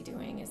 what is he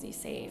doing, is he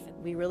safe?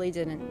 We really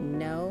didn't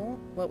know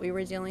what we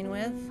were dealing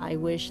with. I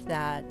wish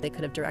that they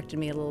could have directed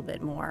me a little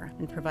bit more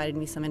and provided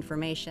me some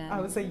information.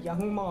 I was a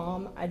young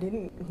mom. I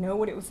didn't know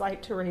what it was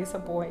like to raise a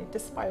boy,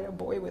 despite a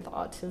boy with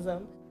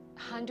autism.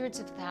 Hundreds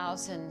of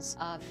thousands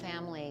of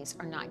families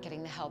are not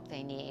getting the help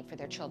they need for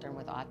their children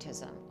with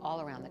autism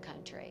all around the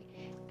country.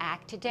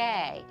 ACT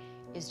Today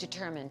is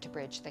determined to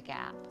bridge the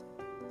gap.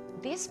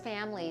 These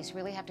families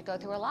really have to go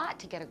through a lot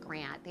to get a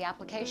grant. The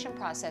application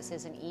process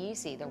isn't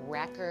easy. The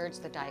records,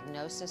 the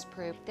diagnosis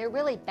proof, they're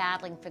really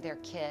battling for their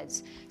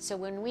kids. So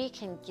when we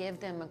can give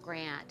them a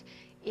grant,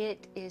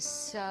 it is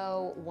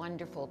so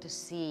wonderful to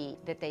see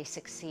that they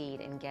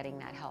succeed in getting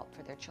that help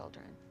for their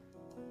children.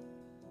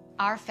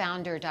 Our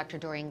founder, Dr.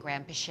 Doreen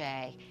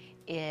Graham-Piché,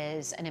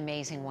 is an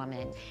amazing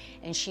woman,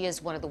 and she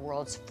is one of the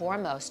world's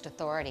foremost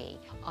authority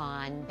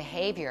on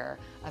behavior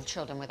of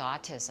children with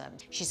autism.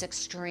 She's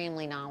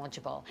extremely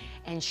knowledgeable,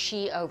 and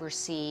she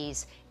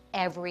oversees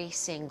every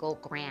single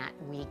grant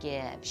we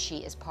give. She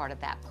is part of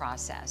that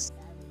process.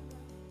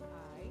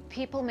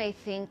 People may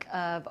think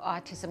of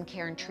autism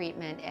care and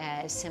treatment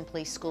as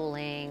simply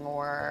schooling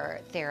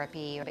or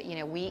therapy, but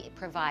we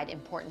provide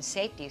important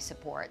safety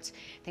supports,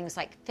 things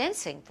like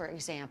fencing, for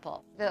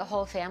example. The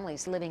whole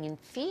family's living in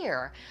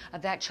fear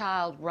of that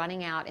child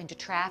running out into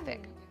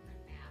traffic.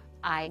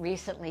 I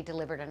recently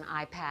delivered an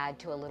iPad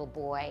to a little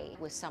boy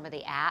with some of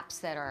the apps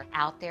that are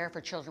out there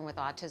for children with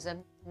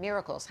autism.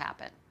 Miracles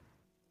happen.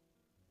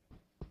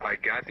 I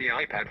got the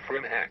iPad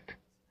from ACT.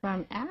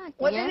 From ACT,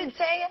 What did it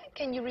say?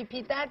 Can you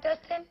repeat that,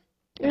 Dustin?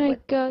 I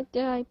got the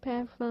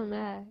iPad from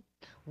ACT.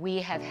 We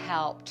have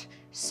helped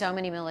so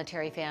many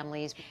military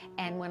families,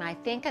 and when I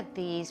think of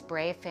these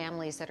brave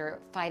families that are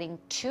fighting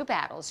two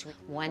battles,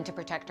 one to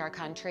protect our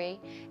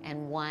country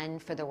and one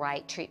for the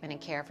right treatment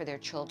and care for their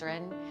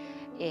children,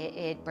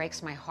 it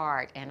breaks my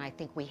heart, and I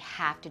think we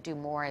have to do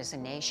more as a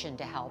nation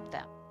to help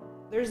them.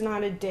 There's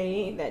not a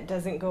day that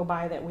doesn't go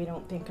by that we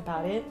don't think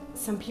about it.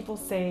 Some people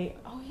say,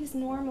 oh, he's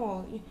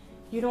normal.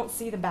 You don't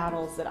see the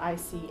battles that I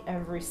see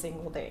every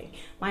single day.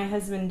 My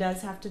husband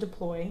does have to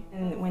deploy,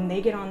 and when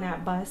they get on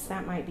that bus,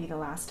 that might be the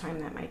last time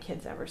that my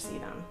kids ever see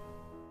them.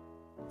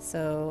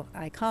 So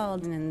I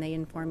called, and they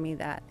informed me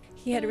that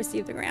he had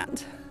received the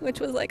grant,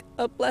 which was like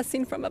a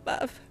blessing from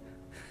above.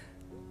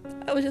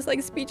 I was just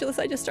like speechless.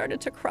 I just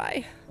started to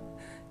cry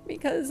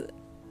because,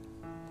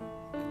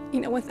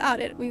 without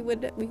it, we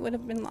would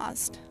have been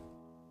lost.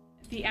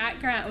 The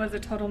ACT grant was a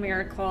total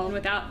miracle, and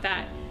without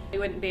that, we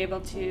wouldn't be able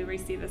to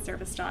receive the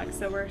service dog.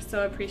 So we're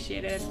so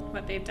appreciative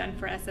what they've done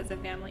for us as a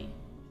family.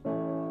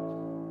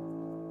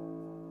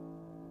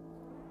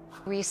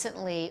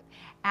 Recently,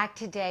 ACT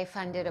Today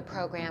funded a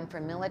program for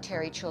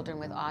military children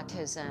with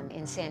autism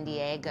in San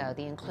Diego,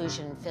 the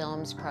Inclusion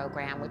Films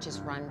program, which is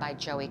run by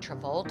Joey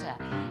Travolta,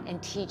 and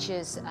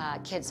teaches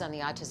kids on the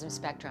autism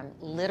spectrum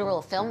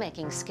literal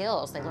filmmaking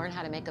skills. They learn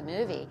how to make a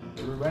movie.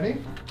 Are we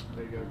ready?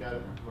 There you go, got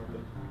it.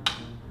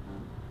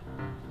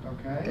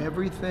 Okay.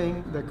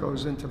 Everything that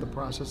goes into the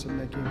process of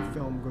making a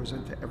film goes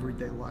into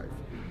everyday life.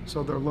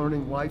 So they're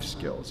learning life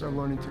skills, they're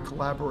learning to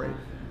collaborate.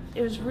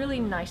 It was really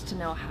nice to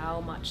know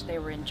how much they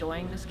were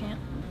enjoying this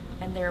camp,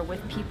 and they're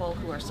with people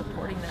who are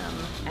supporting them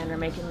and are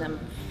making them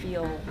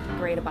feel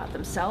great about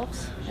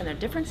themselves and their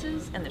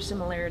differences and their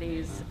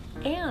similarities.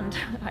 And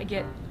I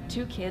get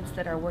two kids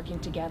that are working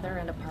together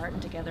and apart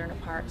and together and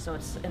apart, so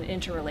it's an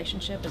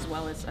interrelationship as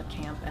well as a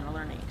camp and a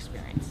learning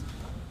experience.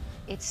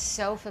 It's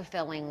so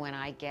fulfilling when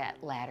I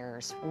get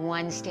letters.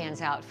 One stands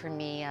out for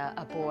me,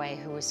 a boy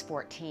who was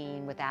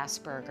 14 with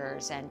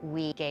Asperger's, and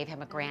we gave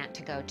him a grant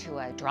to go to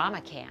a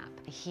drama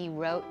camp. He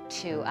wrote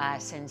to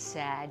us and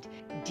said,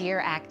 "Dear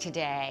ACT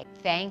Today,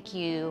 thank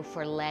you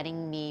for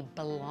letting me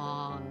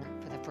belong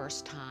for the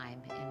first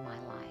time in my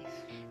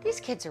life." These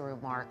kids are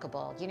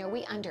remarkable.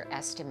 We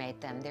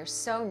underestimate them. They're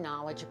so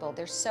knowledgeable,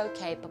 they're so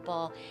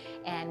capable,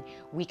 and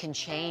we can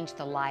change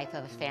the life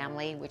of a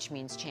family, which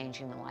means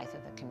changing the life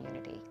of a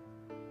community.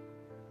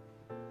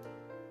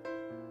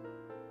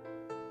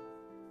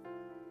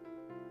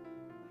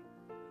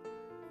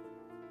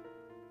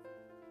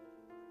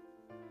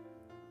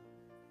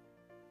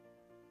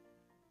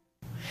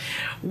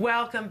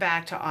 Welcome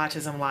back to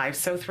Autism Live.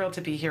 So thrilled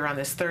to be here on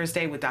this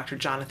Thursday with Dr.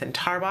 Jonathan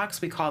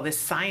Tarbox. We call this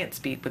Science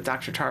Beat with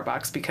Dr.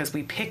 Tarbox because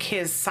we pick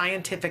his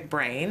scientific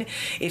brain.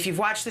 If you've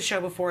watched the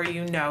show before,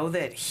 you know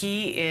that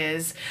he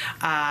is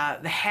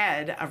the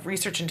head of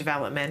research and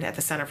development at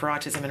the Center for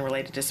Autism and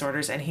Related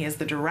Disorders, and he is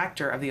the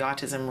director of the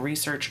Autism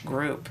Research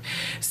Group.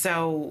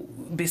 So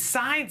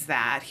besides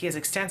that, he has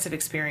extensive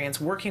experience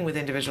working with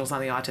individuals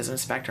on the autism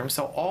spectrum.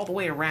 So all the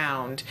way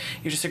around,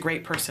 you're just a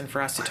great person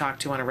for us to talk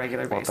to on a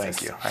regular basis. Well,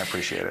 thank you. I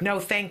appreciate it. No,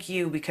 thank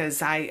you,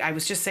 because I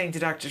was just saying to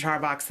Dr.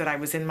 Tarbox that I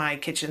was in my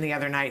kitchen the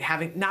other night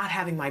not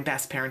having my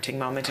best parenting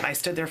moment, and I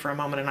stood there for a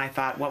moment and I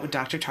thought, what would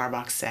Dr.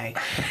 Tarbox say?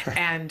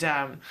 and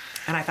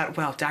I thought,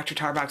 well, Dr.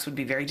 Tarbox would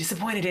be very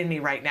disappointed in me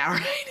right now,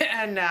 right?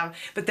 And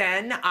but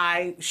then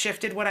I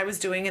shifted what I was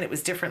doing, and it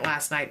was different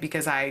last night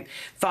because I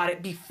thought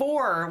it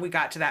before we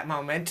got to that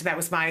moment. That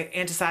was my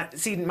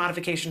antecedent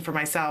modification for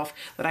myself,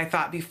 that I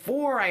thought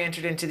before I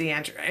entered into the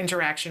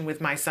interaction with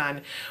my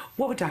son,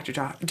 what would Dr.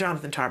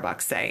 Jonathan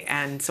Tarbox say?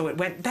 And so it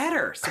went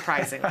better,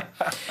 surprisingly.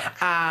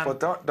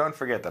 Well, don't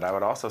forget that I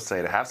would also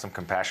say to have some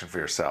compassion for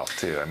yourself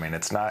too. I mean,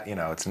 it's not,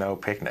 it's no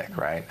picnic,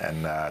 right?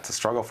 And it's a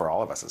struggle for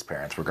all of us as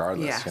parents,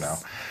 regardless,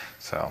 Yes.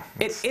 So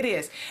it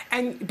is.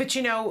 But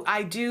you know,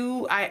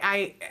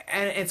 and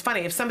it's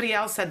funny, if somebody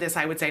else said this,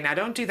 I would say, now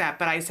don't do that.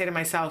 But I say to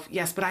myself,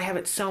 yes, but I have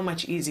it so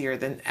much easier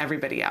than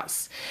everybody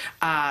else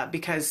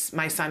because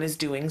my son is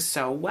doing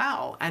so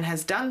well and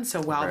has done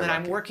so well that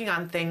I'm working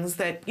on things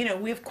that, you know,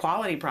 we have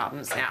quality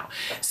problems now.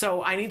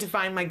 So I need to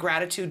find my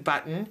gratitude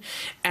button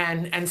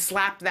and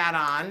slap that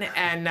on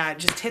and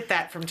just hit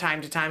that from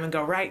time to time and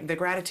go, right, the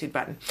gratitude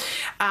button.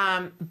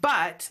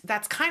 But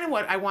that's kind of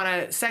what I want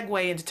to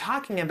segue into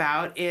talking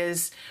about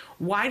is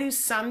why do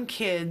some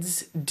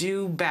kids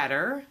do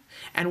better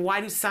and why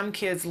do some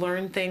kids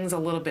learn things a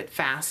little bit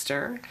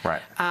faster?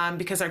 Right.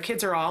 Because our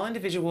kids are all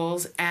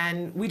individuals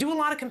and we do a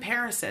lot of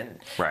comparison.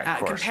 Right, of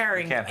course.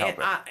 Comparing You can't help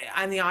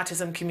it. in the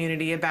autism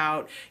community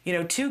about, you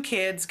know, two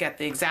kids get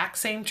the exact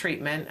same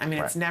treatment. I mean,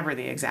 it's never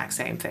the exact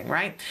same thing,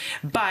 right?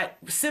 But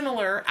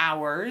similar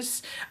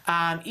hours,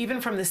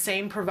 even from the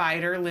same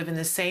provider, live in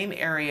the same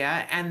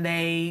area, and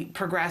they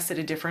progress at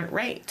a different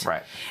rate.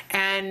 Right.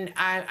 And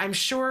I'm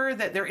sure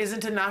that there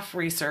isn't enough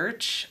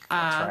research,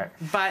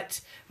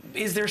 but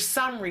is there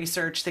some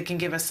research that can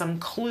give us some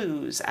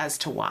clues as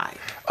to why?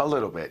 A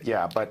little bit,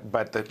 yeah.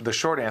 But the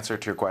short answer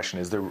to your question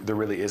is there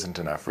really isn't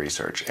enough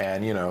research.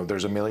 And, you know,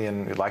 there's a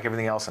million, like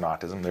everything else in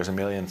autism, there's a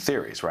million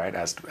theories, right,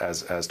 as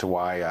to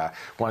why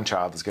one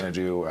child is going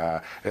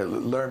to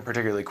learn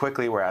particularly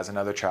quickly, whereas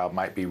another child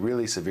might be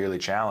really severely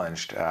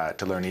challenged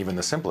to learn even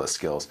the simplest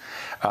skills.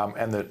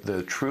 And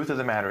the truth of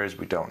the matter is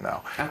we don't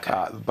know. Okay.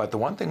 But the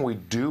one thing we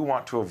do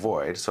want to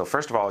avoid, so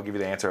first of all, I'll give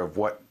you the answer of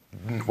what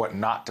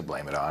not to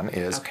blame it on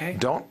is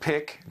don't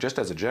pick, just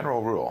as a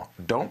general rule,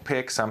 don't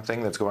pick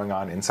something that's going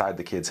on inside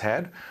the kid's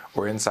head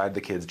or inside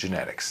the kid's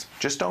genetics.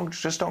 Just don't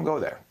go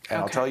there. And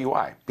I'll tell you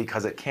why.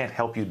 Because it can't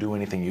help you do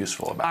anything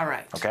useful about it. All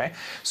right. Okay?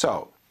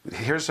 So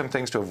here's some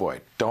things to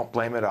avoid. Don't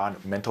blame it on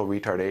mental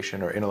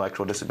retardation or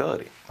intellectual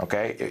disability.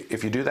 Okay?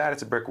 If you do that,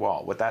 it's a brick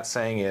wall. What that's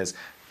saying is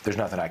there's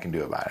nothing I can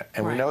do about it.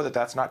 And we know that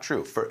that's not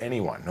true for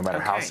anyone, no matter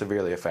how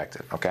severely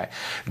affected, okay?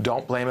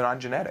 Don't blame it on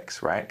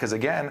genetics, right? Because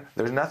again,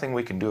 there's nothing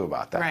we can do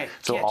about that. Right.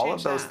 So Can't all of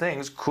change those that.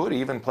 things could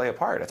even play a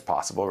part. It's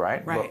possible,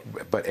 right? Right.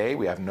 But A,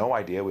 we have no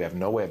idea. We have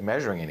no way of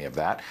measuring any of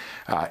that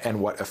and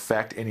what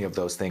effect any of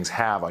those things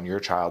have on your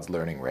child's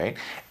learning rate.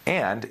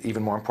 And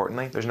even more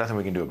importantly, there's nothing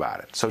we can do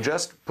about it. So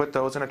just put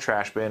those in a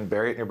trash bin,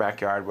 bury it in your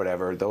backyard,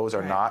 whatever. Those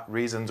are not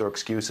reasons or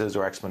excuses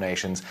or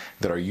explanations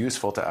that are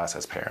useful to us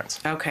as parents.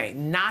 Okay,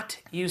 not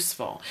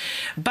useful.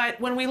 But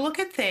when we look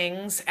at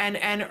things,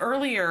 and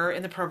earlier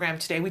in the program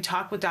today, we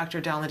talked with Dr.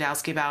 Del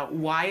Nadowski about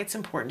why it's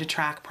important to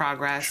track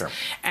progress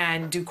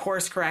and do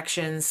course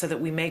corrections so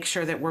that we make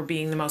sure that we're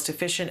being the most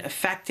efficient,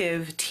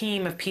 effective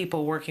team of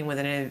people working with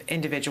an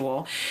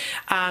individual.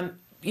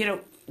 You know,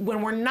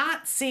 when we're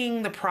not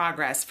seeing the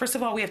progress, first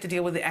of all, we have to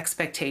deal with the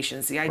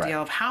expectations, the idea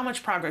of how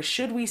much progress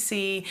should we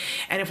see,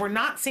 and if we're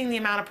not seeing the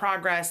amount of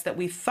progress that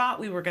we thought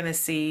we were going to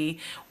see,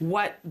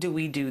 what do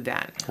we do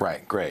then?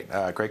 Right, great.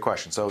 Great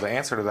question. So the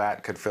answer to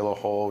that could fill a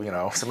whole, you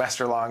know,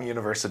 semester-long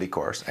university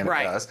course, and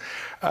it does.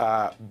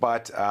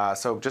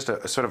 So just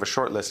a sort of a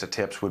short list of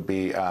tips would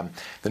be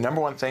the number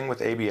one thing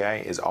with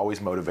ABA is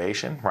always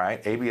motivation,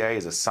 right? ABA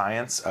is a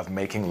science of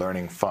making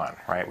learning fun,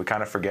 right? We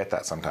kind of forget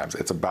that sometimes.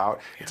 It's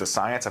a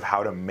science of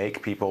how to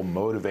make people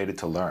motivated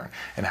to learn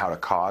and how to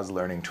cause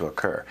learning to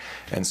occur.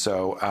 And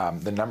so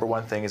the number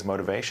one thing is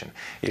motivation.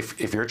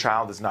 If your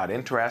child is not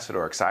interested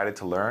or excited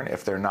to learn,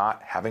 if they're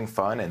not having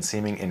fun and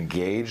seeming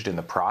engaged in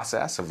the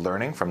process of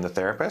learning from the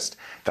therapist,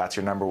 that's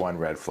your number one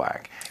red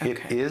flag. It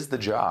is the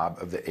job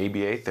of the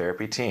ABA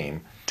therapy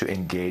team to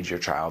engage your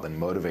child and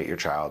motivate your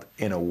child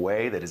in a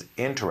way that is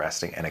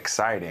interesting and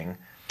exciting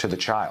to the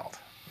child.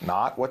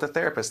 Not what the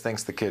therapist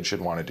thinks the kid should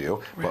want to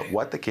do, but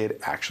what the kid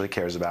actually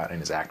cares about and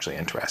is actually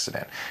interested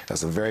in. That's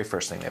the very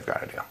first thing they've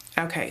got to do.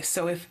 Okay,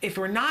 so if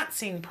we're not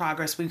seeing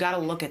progress, we've got to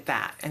look at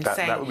that and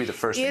say, that would be the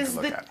first thing to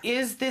look at.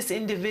 Is this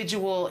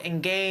individual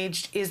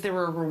engaged? Is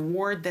there a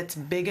reward that's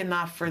big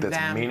enough for them?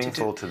 That's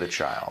meaningful to the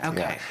child.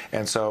 Okay. Yeah.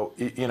 And so,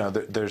 you know,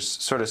 there's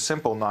sort of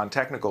simple,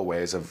 non-technical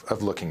ways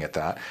of looking at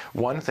that.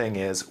 One thing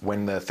is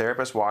when the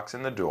therapist walks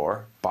in the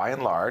door, by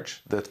and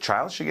large, the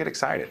child should get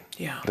excited.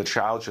 Yeah. The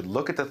child should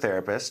look at the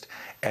therapist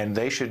and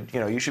they should, you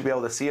know, you should be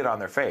able to see it on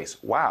their face.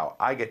 Wow,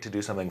 I get to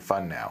do something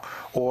fun now.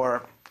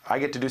 Or I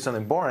get to do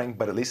something boring,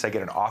 but at least I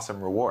get an awesome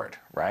reward,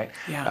 right?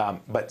 Yeah.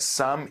 But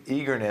some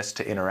eagerness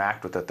to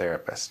interact with the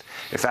therapist.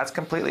 If that's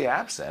completely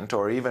absent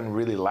or even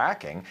really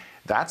lacking,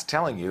 that's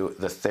telling you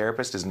the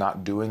therapist is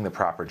not doing the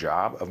proper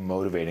job of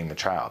motivating the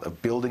child,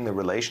 of building the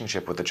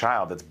relationship with the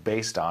child that's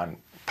based on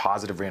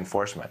positive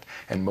reinforcement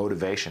and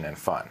motivation and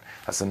fun.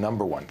 That's the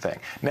number one thing.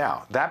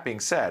 Now, that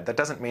being said, that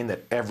doesn't mean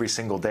that every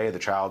single day the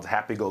child's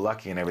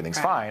happy-go-lucky and everything's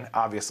fine.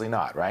 Obviously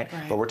not, right?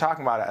 But we're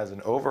talking about it as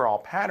an overall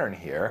pattern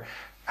here.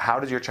 how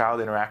does your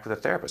child interact with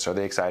a therapist? Are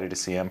they excited to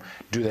see him?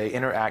 Do they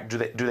interact? Do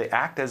they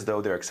act as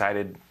though they're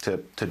excited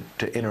to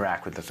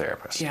interact with the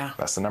therapist? Yeah.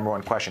 That's the number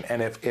one question.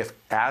 And if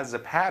as a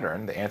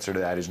pattern the answer to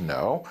that is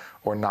no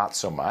or not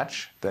so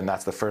much, then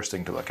that's the first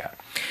thing to look at.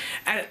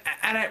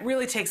 And it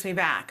really takes me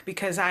back,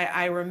 because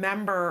I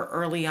remember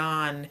early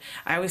on,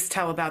 I always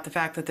tell about the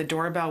fact that the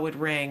doorbell would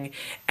ring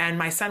and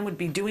my son would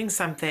be doing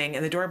something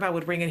and the doorbell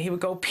would ring and he would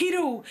go,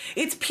 "Pitu,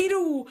 it's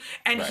Pitu."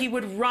 And he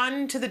would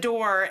run to the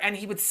door and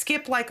he would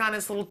skip like on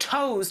his little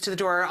toes to the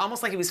door,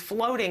 almost like he was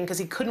floating because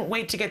he couldn't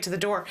wait to get to the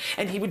door.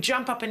 And he would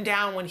jump up and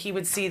down when he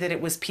would see that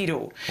it was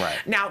Pitu. Right.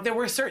 Now, there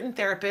were certain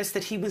therapists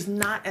that he was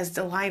not as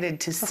delighted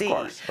to see,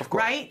 of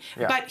course. right?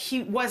 Yeah. But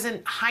he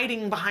wasn't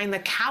hiding behind the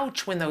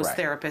couch when those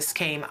therapists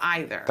came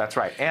either. That's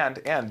right. And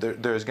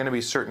there's going to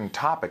be certain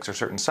topics or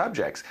certain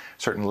subjects,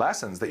 certain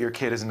lessons that your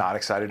kid is not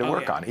excited to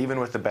work on, even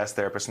with the best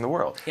therapist in the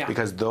world,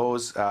 because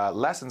those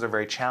lessons are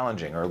very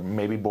challenging or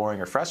maybe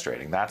boring or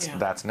frustrating.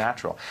 That's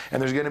natural.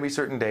 And there's going to be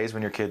certain days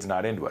when your kid's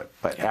not into it.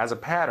 But as a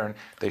pattern,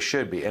 they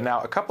should be. And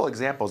now a couple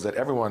examples that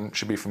everyone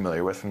should be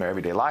familiar with from their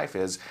everyday life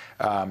is,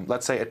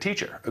 let's say a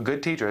teacher. A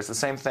good teacher, it's the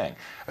same thing.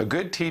 A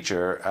good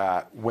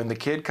teacher, when the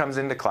kid comes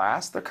into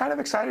class, they're kind of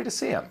excited to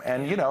see him.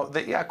 And, you know,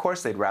 of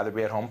course they'd rather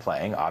be at home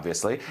playing,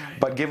 obviously.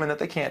 But given that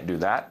they can't do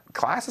that,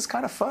 class is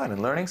kind of fun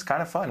and learning's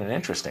kind of fun and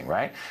interesting,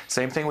 right?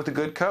 Same thing with a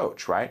good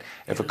coach, right?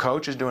 If a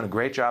coach is doing a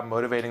great job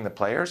motivating the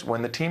players,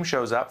 when the team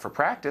shows up for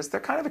practice, they're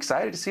kind of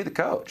excited to see the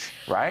coach,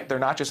 right? They're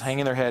not just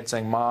hanging their head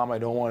saying, "Mom, I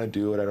don't want to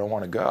do it, I don't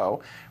want to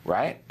go,"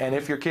 right? And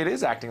if your kid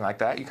is acting like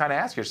that, you kind of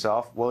ask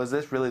yourself, well, is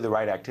this really the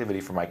right activity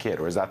for my kid?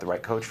 Or is that the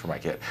right coach for my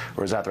kid?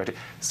 Or is that the right...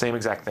 Same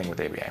exact thing with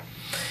ABA.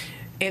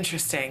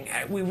 Interesting.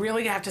 We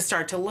really have to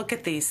start to look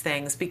at these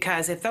things,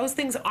 because if those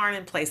things aren't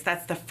in place,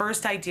 that's the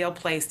first ideal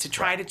place to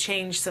try to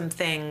change some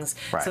things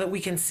so that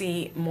we can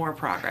see more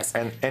progress.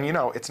 And you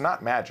know, it's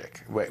not magic.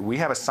 We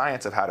have a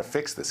science of how to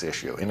fix this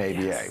issue in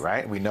ABA,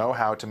 right? We know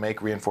how to make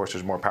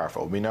reinforcers more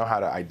powerful. We know how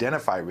to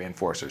identify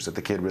reinforcers that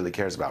the kid really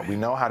cares about. We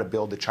know how to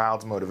build the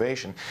child's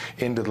motivation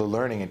into the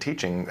learning and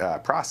teaching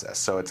process.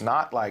 So it's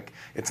not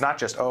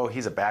just, oh,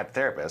 he's a bad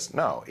therapist.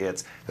 No,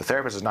 it's the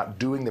therapist is not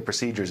doing the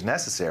procedures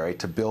necessary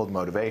to build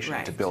motivation,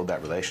 to build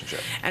that relationship.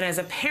 And as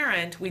a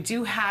parent, we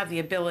do have the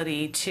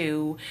ability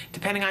to,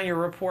 depending on your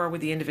rapport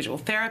with the individual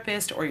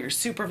therapist or your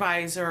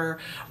supervisor,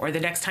 or the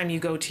next time you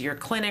go to your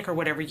clinic or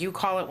whatever you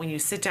call it, when you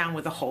sit down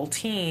with the whole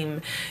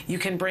team, you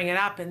can bring it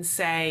up and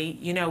say,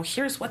 you know,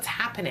 here's what's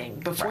happening.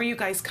 Before you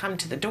guys come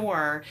to the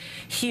door,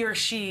 he or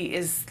she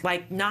is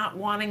like not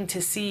wanting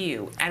to see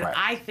you. And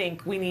I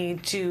think we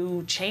need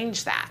to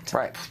change that.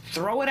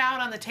 Throw it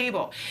out on the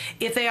table.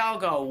 If they all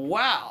go,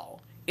 well,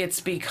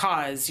 it's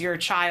because your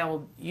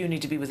child, you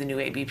need to be with a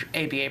new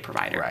ABA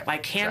provider.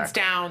 Like, hands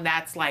down,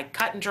 that's like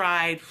cut and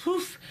dried,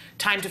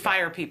 time to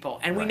fire people.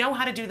 And we know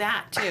how to do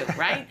that too,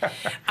 right?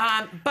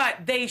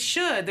 But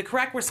the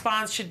correct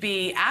response should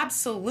be,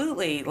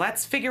 absolutely,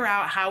 let's figure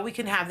out how we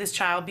can have this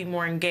child be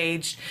more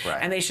engaged.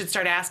 And they should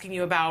start asking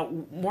you about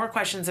more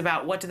questions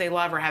about what do they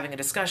love, or having a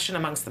discussion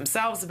amongst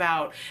themselves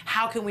about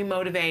how can we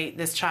motivate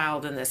this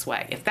child in this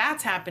way. If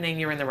that's happening,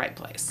 you're in the right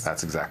place.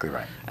 That's exactly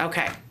right.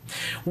 Okay.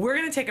 We're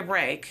going to take a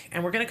break,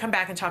 and we're going to come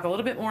back and talk a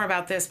little bit more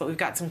about this, but we've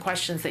got some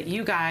questions that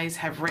you guys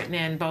have written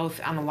in both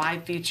on the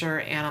live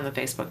feature and on the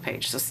Facebook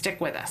page, so stick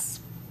with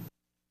us.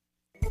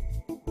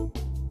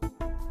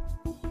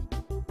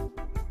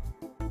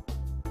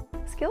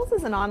 Skills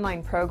is an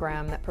online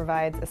program that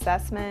provides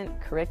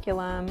assessment,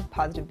 curriculum,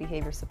 positive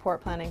behavior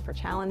support planning for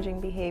challenging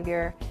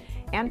behavior,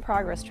 and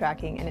progress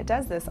tracking, and it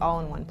does this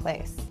all in one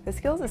place. The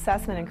skills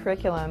assessment and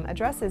curriculum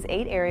addresses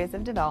 8 areas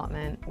of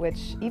development,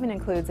 which even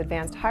includes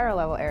advanced higher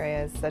level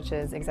areas such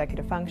as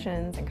executive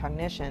functions and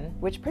cognition,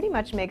 which pretty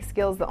much makes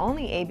skills the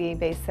only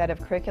ABA-based set of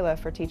curricula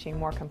for teaching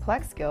more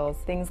complex skills,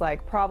 things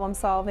like problem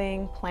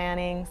solving,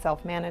 planning,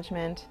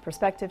 self-management,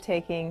 perspective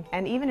taking,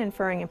 and even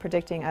inferring and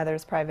predicting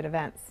others' private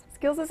events.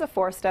 Skills is a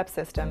 4-step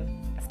system.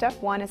 Step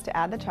 1 is to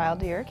add the child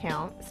to your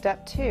account.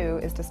 Step 2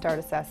 is to start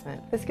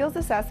assessment. The skills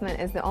assessment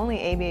is the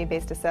only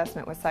ABA-based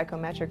assessment with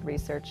psychometric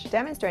research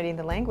demonstrating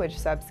the language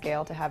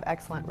subscale to have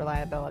excellent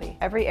reliability.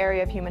 Every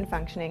area of human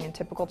functioning and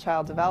typical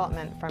child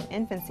development from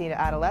infancy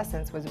to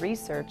adolescence was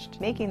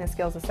researched, making the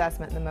skills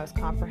assessment the most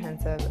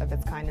comprehensive of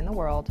its kind in the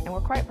world, and we're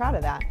quite proud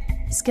of that.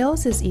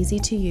 Skills is easy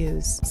to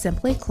use.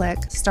 Simply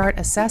click Start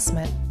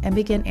Assessment and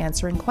begin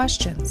answering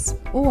questions.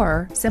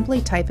 Or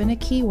simply type in a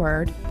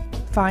keyword,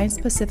 find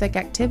specific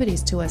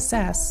activities to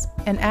assess,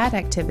 and add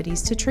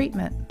activities to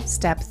treatment.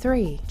 Step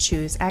 3.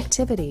 Choose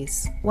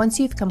activities. Once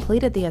you've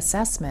completed the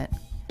assessment,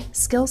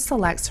 Skills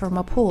selects from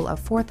a pool of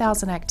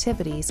 4,000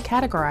 activities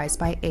categorized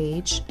by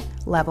age,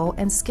 level,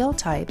 and skill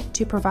type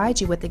to provide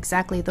you with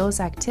exactly those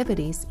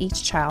activities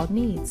each child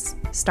needs.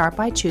 Start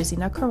by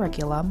choosing a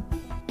curriculum,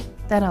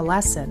 then a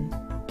lesson,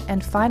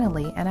 and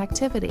finally an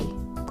activity.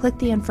 Click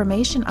the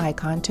information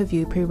icon to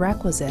view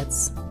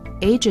prerequisites,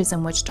 ages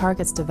in which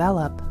targets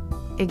develop,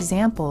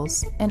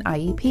 examples, and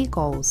IEP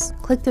goals.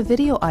 Click the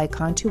video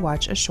icon to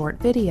watch a short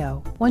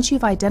video. Once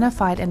you've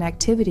identified an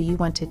activity you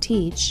want to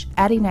teach,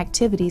 adding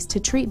activities to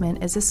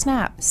treatment is a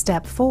snap.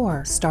 Step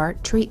 4.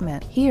 Start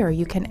treatment. Here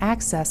you can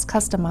access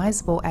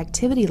customizable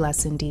activity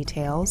lesson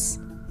details,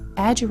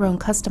 add your own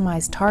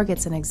customized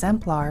targets and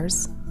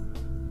exemplars,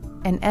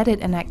 and edit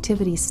an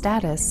activity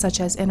status such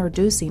as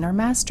introducing or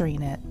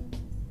mastering it.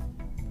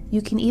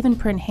 You can even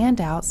print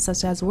handouts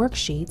such as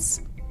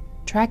worksheets,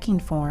 tracking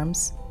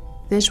forms,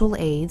 visual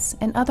aids,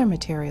 and other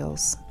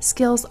materials.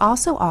 Skills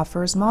also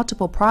offers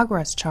multiple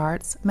progress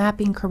charts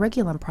mapping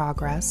curriculum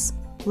progress,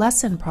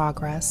 lesson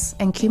progress,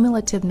 and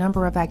cumulative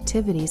number of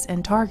activities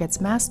and targets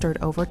mastered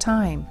over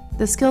time.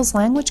 The Skills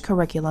language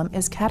curriculum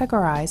is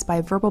categorized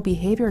by verbal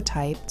behavior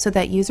type so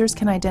that users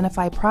can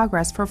identify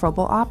progress for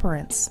verbal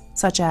operants,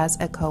 such as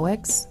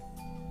echoics,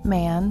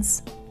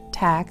 mands,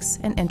 tacts,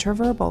 and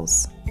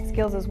interverbals.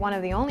 Skills is one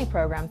of the only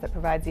programs that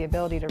provides the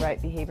ability to write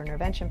behavior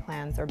intervention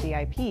plans, or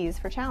BIPs,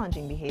 for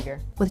challenging behavior.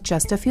 With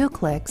just a few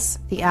clicks,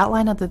 the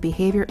outline of the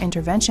behavior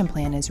intervention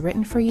plan is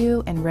written for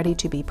you and ready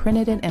to be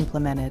printed and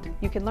implemented.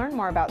 You can learn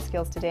more about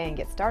Skills today and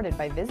get started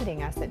by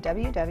visiting us at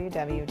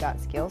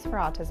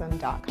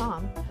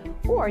www.skillsforautism.com,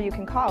 or you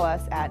can call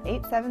us at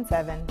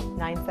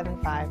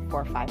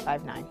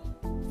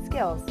 877-975-4559.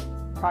 Skills.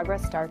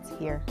 Progress starts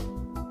here.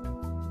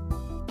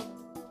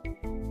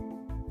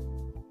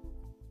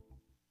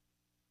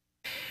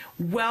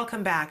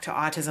 Welcome back to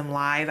Autism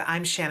Live.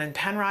 I'm Shannon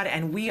Penrod,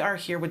 and we are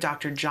here with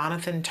Dr.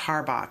 Jonathan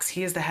Tarbox.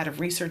 He is the head of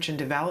research and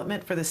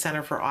development for the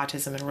Center for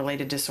Autism and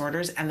Related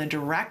Disorders and the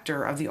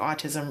director of the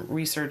Autism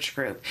Research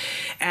Group.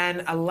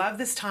 And I love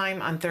this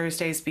time on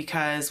Thursdays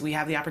because we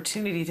have the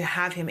opportunity to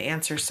have him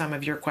answer some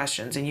of your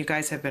questions, and you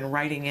guys have been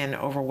writing in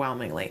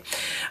overwhelmingly.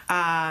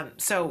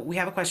 So we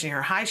have a question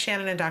here. Hi,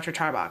 Shannon and Dr.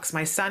 Tarbox.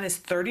 My son is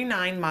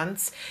 39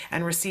 months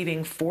and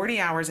receiving 40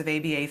 hours of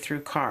ABA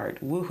through CARD.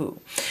 Woohoo.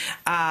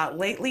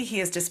 Lately, he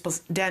has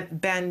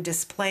been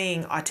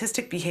displaying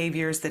autistic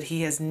behaviors that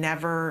he has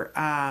never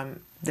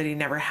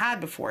had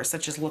before,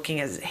 such as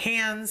looking at his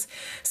hands,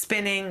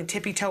 spinning,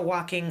 tippy-toe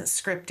walking,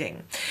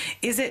 scripting.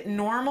 Is it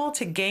normal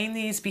to gain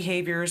these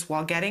behaviors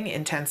while getting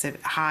intensive,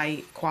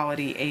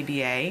 high-quality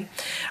ABA?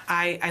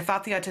 I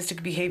thought the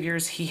autistic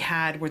behaviors he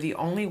had were the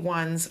only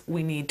ones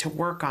we need to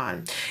work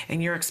on. In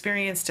your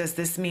experience, does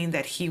this mean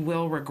that he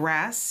will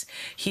regress?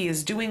 He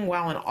is doing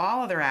well in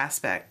all other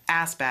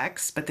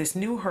aspects, but this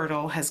new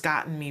hurdle has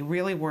gotten me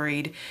really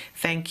worried.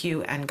 Thank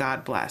you, and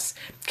God bless.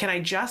 Can I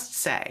just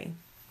say,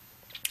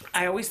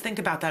 I always think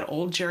about that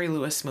old Jerry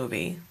Lewis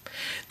movie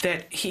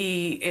that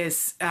he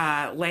is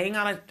laying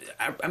on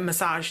a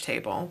massage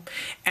table,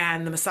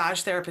 and the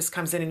massage therapist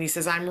comes in and he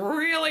says, I'm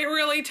really,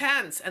 really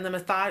tense. And the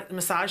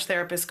massage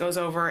therapist goes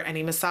over and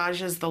he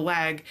massages the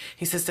leg.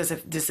 He says,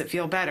 does it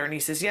feel better? And he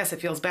says, yes, it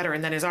feels better.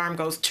 And then his arm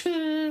goes,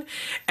 ting,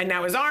 and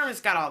now his arm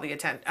has got all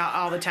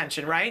the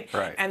tension, right?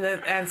 Right.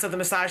 And so the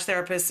massage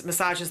therapist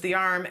massages the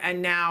arm,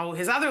 and now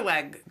his other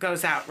leg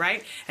goes out,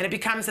 right? And it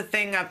becomes a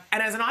thing of,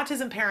 and as an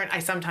autism parent, I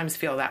sometimes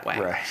feel that way.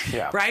 Right.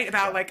 Yeah. Right?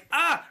 About like,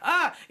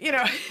 you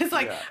know, it's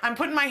like I'm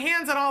putting my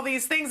hands on all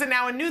these things, and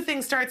now a new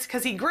thing starts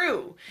because he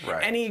grew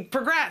and he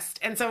progressed,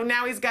 and so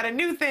now he's got a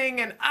new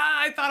thing, and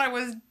I thought I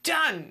was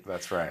done.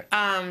 That's right.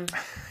 And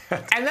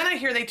then I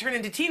hear they turn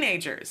into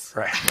teenagers.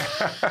 Right.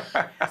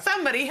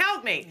 Somebody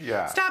help me.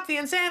 Yeah. Stop the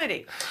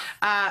insanity.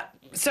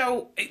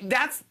 So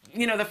that's,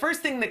 you know, the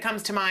first thing that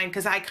comes to mind,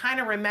 because I kind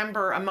of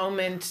remember a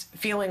moment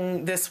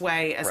feeling this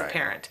way as a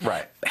parent.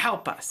 Right.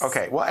 Help us.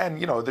 Okay. Well,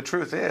 and, you know, the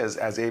truth is,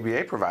 as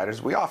ABA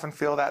providers, we often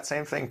feel that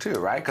same thing too,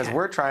 right? Because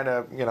we're trying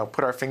to, you know,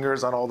 put our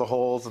fingers on all the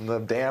holes in the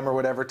dam or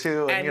whatever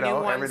too, and you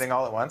know, everything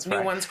all at once.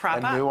 New ones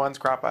crop up. New ones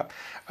crop up.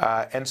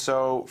 And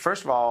so,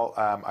 first of all,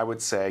 I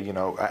would say, you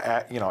know,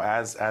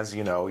 as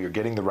you know, you're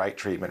getting the right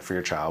treatment for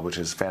your child, which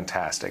is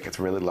fantastic. It's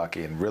really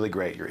lucky and really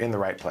great. You're in the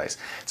right place.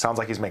 It sounds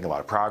like he's making a lot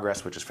of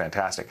progress, which is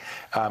fantastic.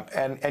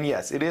 And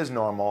yes, it is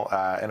normal,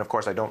 and of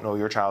course I don't know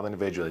your child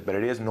individually, but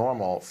it is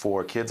normal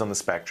for kids on the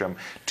spectrum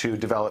to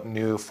develop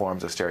new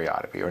forms of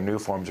stereotypy or new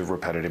forms of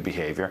repetitive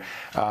behavior.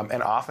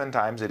 And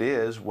oftentimes it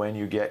is when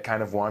you get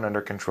kind of one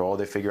under control,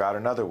 they figure out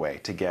another way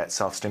to get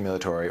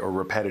self-stimulatory or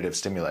repetitive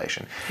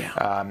stimulation.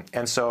 Yeah.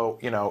 And so,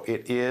 you know,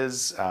 it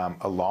is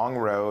a long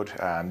road.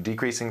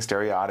 Decreasing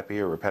stereotypy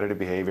or repetitive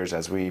behaviors,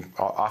 as we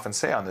often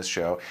say on this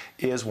show,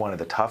 is one of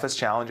the toughest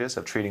challenges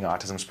of treating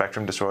autism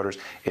spectrum disorders.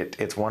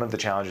 It's one of the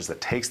challenges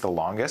that takes the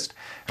longest,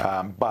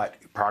 but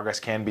progress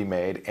can be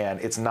made, and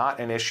it's not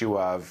an issue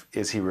of,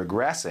 is he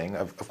regressing?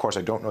 Of course,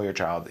 I don't know your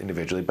child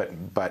individually,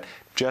 but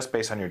just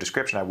based on your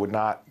description, I would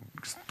not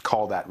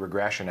call that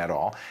regression at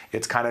all.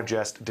 It's kind of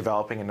just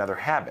developing another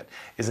habit.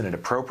 Is it an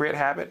appropriate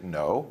habit?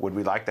 No. Would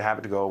we like the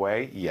habit to go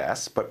away?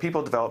 Yes. But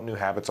people develop new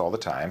habits all the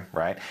time,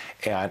 right?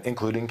 And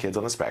including kids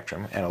on the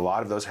spectrum. And a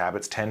lot of those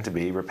habits tend to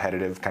be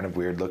repetitive, kind of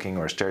weird-looking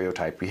or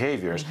stereotype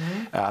behaviors.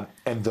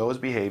 And those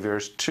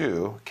behaviors,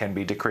 too, can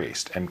be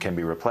decreased and can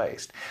be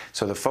replaced.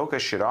 So the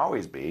focus should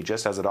always be,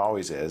 just as it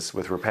always is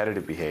with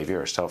repetitive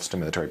behavior or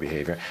self-stimulatory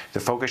behavior, the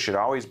focus should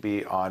always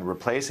be on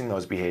replacing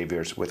those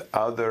behaviors with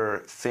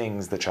other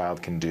things the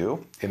child can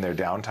do in their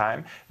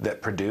downtime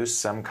that produce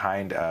some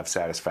kind of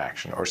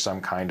satisfaction or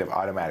some kind of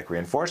automatic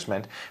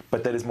reinforcement,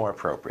 but that is more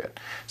appropriate.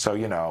 So,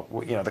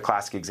 the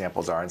classic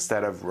examples are,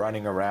 instead of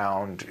running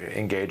around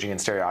engaging in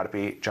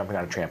stereotypy, jumping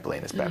on a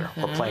trampoline is better,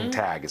 or playing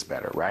tag is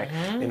better, right?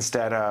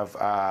 Instead of,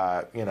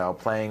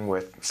 playing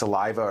with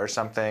saliva or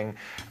something,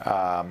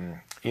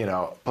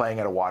 playing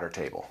at a water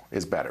table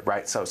is better,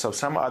 right? So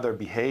some other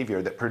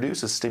behavior that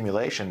produces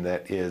stimulation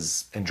that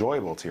is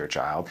enjoyable to your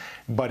child,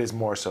 but is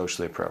more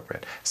socially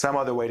appropriate. Some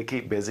other way to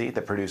keep busy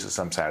that produces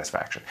some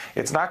satisfaction.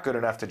 It's not good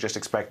enough to just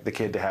expect the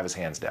kid to have his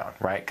hands down,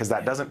 right? Because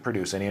that doesn't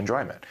produce any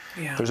enjoyment.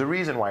 There's a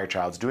reason why your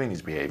child's doing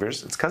these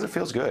behaviors. It's because it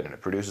feels good and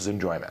it produces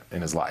enjoyment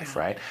in his life,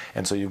 right?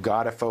 And so you've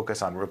got to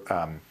focus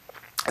on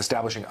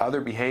establishing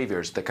other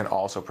behaviors that can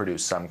also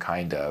produce some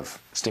kind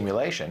of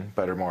stimulation,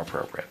 but are more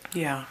appropriate.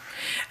 Yeah.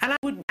 And I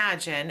would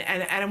imagine,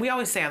 and we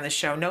always say on this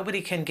show,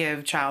 nobody can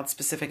give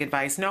child-specific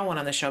advice, no one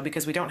on the show,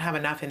 because we don't have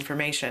enough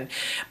information.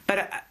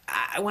 But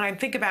when I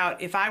think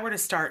about if I were to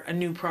start a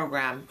new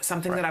program,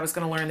 something that I was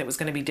going to learn that was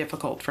going to be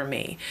difficult for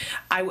me,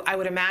 I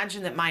would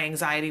imagine that my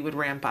anxiety would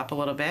ramp up a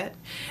little bit.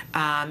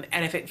 And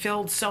if it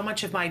filled so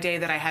much of my day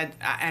that I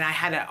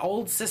had an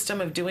old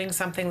system of doing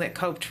something that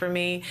coped for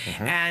me,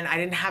 and I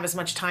didn't have as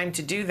much time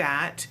to do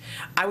that,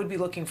 I would be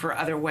looking for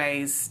other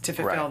ways to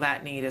fulfill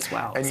that need as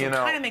well. And so it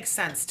kind of makes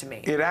sense to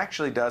me. It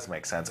actually does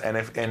make sense. And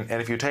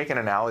if you take an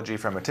analogy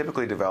from a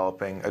typically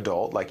developing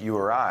adult like you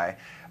or I,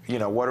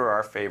 what are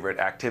our favorite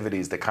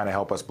activities that kind of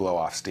help us blow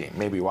off steam?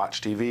 Maybe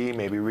watch TV,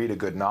 maybe read a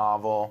good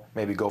novel,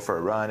 maybe go for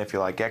a run if you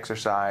like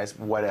exercise,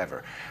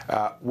 whatever.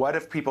 What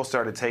if people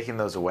started taking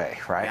those away,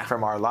 right,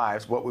 from our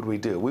lives? What would we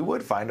do? We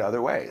would find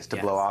other ways to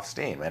blow off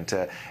steam and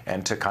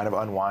to kind of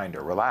unwind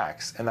or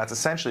relax. And that's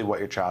essentially what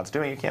your child's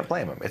doing. You can't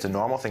blame them. It's a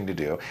normal thing to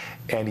do.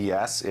 And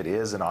yes, it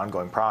is an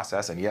ongoing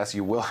process. And yes,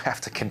 you will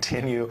have to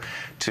continue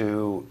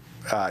to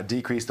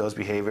decrease those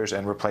behaviors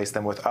and replace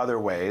them with other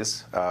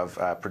ways of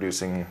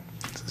producing,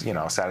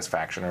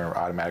 satisfaction or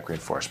automatic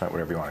reinforcement,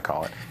 whatever you want to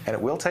call it. And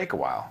it will take a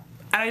while.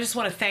 And I just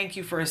want to thank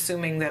you for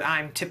assuming that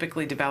I'm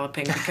typically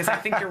developing, because I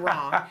think you're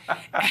wrong.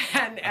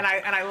 And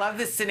I love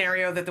this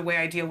scenario that the way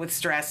I deal with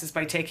stress is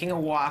by taking a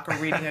walk or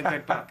reading a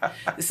good book.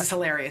 This is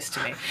hilarious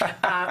to me.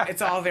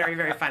 It's all very,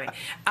 very funny.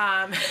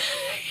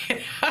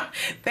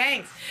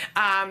 Thanks.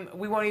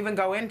 We won't even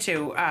go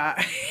into,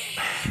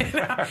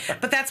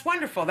 but that's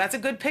wonderful. That's a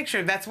good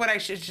picture. That's what I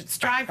should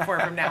strive for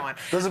from now on.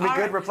 Those would be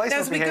good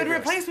replacement behaviors. Those would be good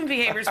replacement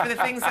behaviors for the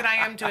things that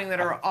I am doing that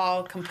are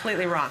all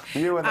completely wrong.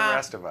 You and the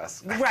rest of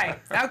us. Right.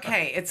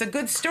 Okay. It's a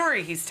good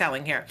story he's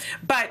telling here.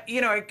 But,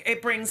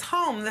 it brings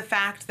home the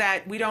fact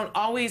that we don't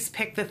always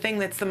pick the thing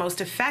that's the most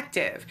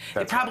effective.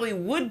 It probably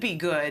would be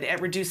good at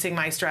reducing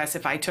my stress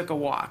if I took a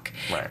walk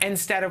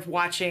instead of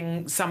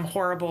watching some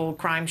horrible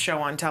crime show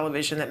on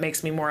television that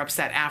makes me more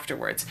upset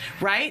afterwards.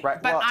 Right?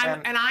 But well,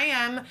 I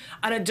am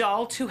an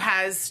adult who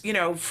has,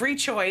 free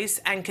choice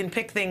and can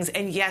pick things,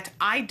 and yet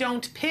I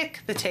don't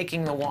pick the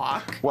taking the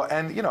walk. Well,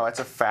 and, it's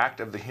a fact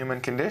of the human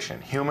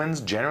condition.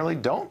 Humans generally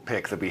don't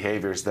pick the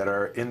behaviors that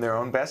are in their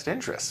own best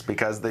interests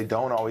because they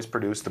don't always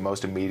produce the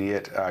most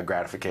immediate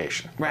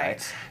gratification. Right.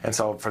 And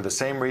so for the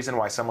same reason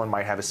why someone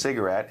might have a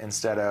cigarette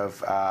instead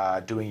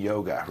of doing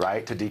yoga,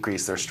 right, to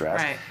decrease their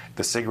stress,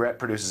 the cigarette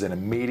produces an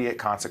immediate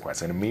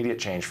consequence, an immediate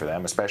change for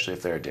them, especially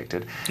if they're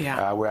addicted,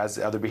 whereas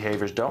other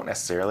behaviors don't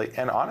necessarily.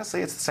 And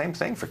honestly, it's the same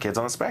thing for kids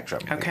on the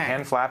spectrum.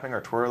 Hand flapping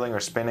or twirling or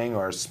spinning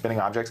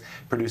objects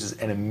produces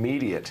an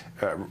immediate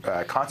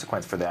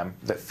consequence for them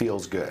that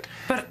feels good.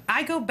 But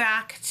I go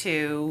back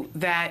to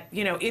that,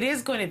 it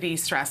is going to be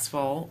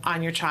stressful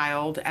on your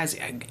child, as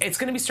it's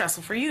going to be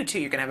stressful for you too.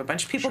 You're going to have a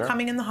bunch of people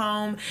coming in the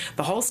home,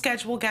 the whole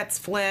schedule gets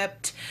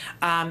flipped,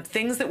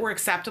 things that were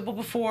acceptable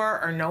before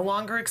are no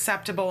longer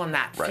acceptable, and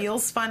that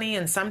feels funny.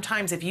 And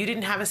sometimes if you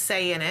didn't have a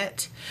say in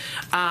it,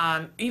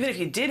 even if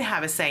you did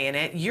have a say in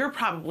it, you're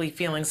probably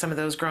feeling some of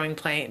those growing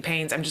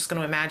pains. I'm just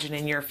going to imagine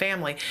in your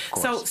family.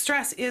 So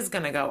stress is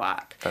going to go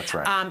up. That's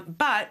right.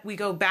 But we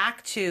go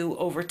back to,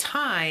 over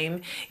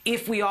time,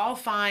 if we all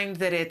find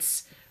that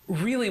it's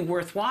really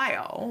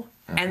worthwhile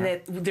and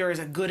that there is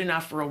a good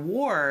enough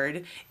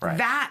reward,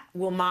 that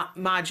will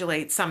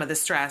modulate some of the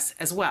stress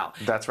as well.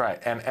 That's right.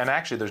 And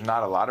actually, there's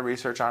not a lot of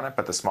research on it,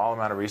 but the small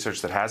amount of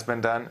research that has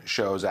been done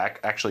shows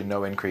actually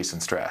no increase in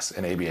stress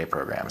in ABA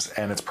programs.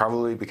 And it's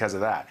probably because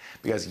of that.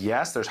 Because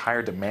yes, there's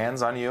higher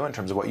demands on you in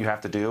terms of what you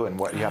have to do and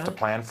what you have to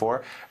plan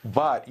for,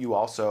 but you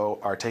also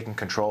are taking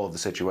control of the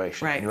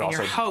situation. Right. And you're and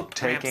also your hope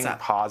taking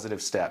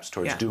positive steps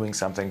towards doing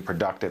something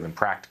productive and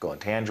practical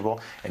and tangible,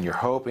 and your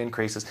hope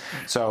increases.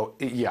 So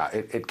yeah,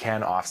 it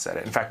can offset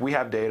it. In fact, we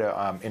have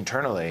data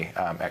internally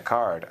at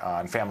CARD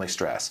on family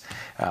stress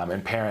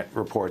and parent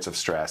reports of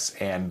stress,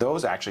 and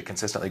those actually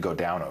consistently go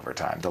down over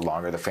time the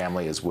longer the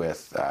family is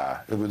with,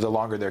 the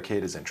longer their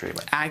kid is in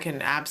treatment. I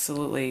can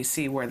absolutely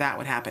see where that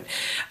would happen.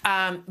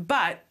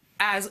 But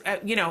as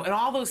you know, and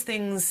all those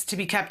things to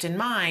be kept in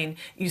mind,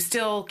 you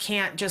still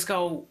can't just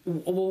go,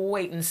 we'll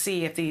wait and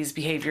see if these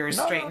behaviors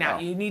straighten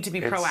out. You need to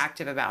be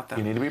proactive about them.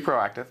 You need to be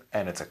proactive,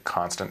 and it's a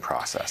constant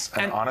process.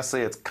 And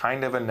honestly, it's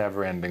kind of a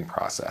never-ending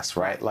process,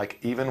 right? Like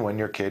even when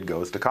your kid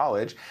goes to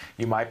college,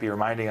 you might be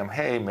reminding them,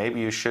 hey, maybe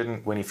you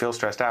shouldn't, when you feel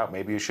stressed out,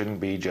 maybe you shouldn't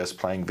be just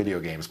playing video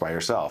games by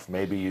yourself.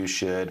 Maybe you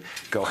should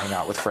go hang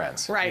out with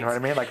friends. Right. You know what I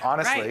mean? Like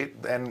honestly,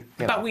 and you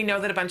know. But we know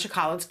that a bunch of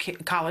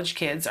college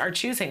kids are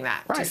choosing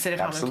that to sit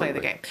at home and play the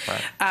game.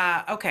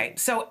 Right. Okay,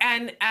 so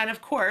and of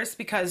course,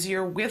 because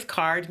you're with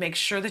CARD, make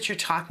sure that you're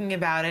talking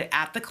about it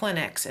at the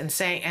clinics and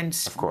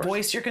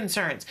voice your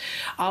concerns.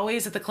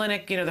 Always at the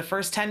clinic, you know, the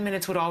first 10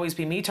 minutes would always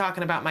be me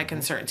talking about my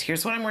concerns.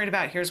 Here's what I'm worried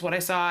about. Here's what I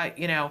saw.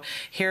 You know,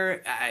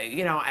 here,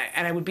 you know,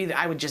 and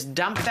I would just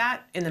dump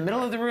that in the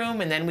middle of the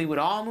room, and then we would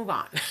all move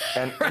on.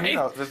 And you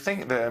know,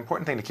 the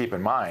important thing to keep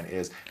in mind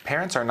is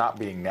parents are not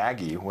being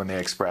naggy when they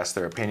express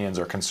their opinions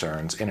or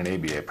concerns in an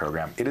ABA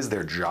program. It is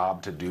their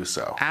job to do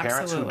so. Absolutely.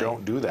 Parents who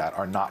don't do that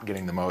are not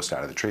getting the most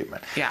out of the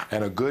treatment. Yeah.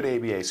 And a good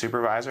ABA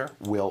supervisor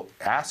will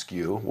ask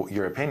you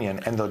your opinion,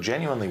 and they'll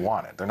genuinely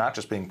want it. They're not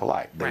just being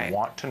polite. They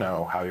want to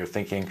know how you're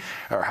thinking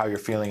or how you're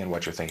feeling and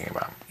what you're thinking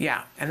about.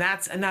 Yeah, and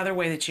that's another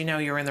way that you know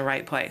you're in the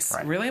right place.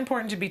 Right. Really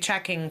important to be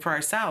checking for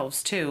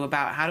ourselves too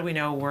about how do we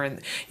know we're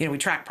in, you know, we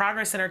track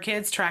progress in our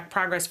kids, track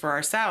progress for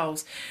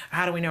ourselves.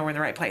 How do we know we're in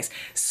the right place?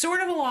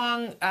 Sort of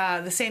along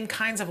the same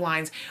kinds of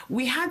lines,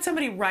 we had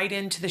somebody write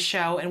into the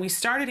show, and we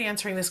started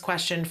answering this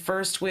question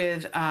first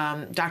with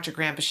Dr.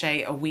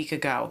 Granpeesheh a week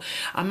ago.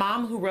 A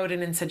mom who wrote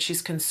in and said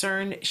she's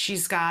concerned.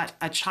 She's got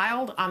a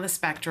child on the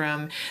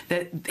spectrum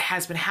that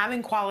has been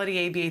having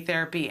quality ABA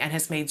therapy and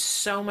has made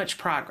so much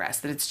progress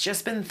that it's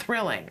just been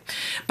thrilling.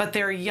 But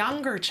their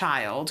younger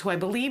child, who I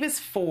believe is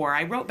 4,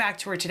 I wrote back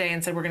to her today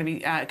and said we're going to be,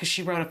 because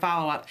she wrote a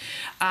follow-up,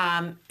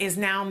 is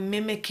now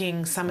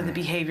mimicking some of the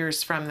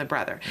behaviors from the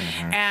brother.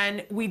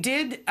 And we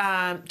did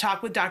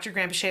talk with Dr.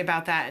 Granpeesheh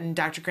about that, and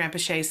Dr.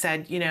 Granpeesheh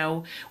said, you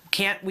know,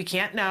 we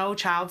can't know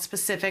child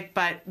specific,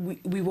 but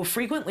we will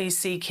frequently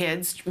see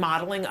kids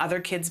modeling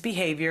other kids'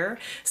 behavior.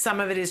 Some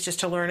of it is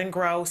just to learn and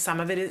grow. Some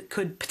of it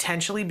could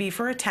potentially be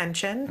for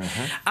attention.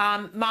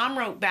 Mom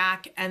wrote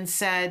back and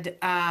said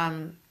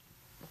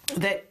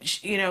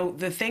that, you know,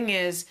 the thing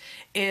is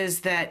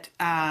that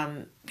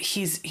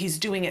he's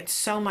doing it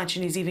so much,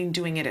 and he's even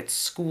doing it at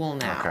school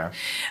now,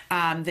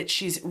 that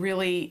she's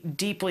really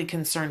deeply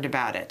concerned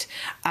about it.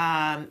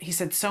 He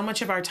said so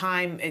much of our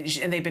time,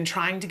 and they've been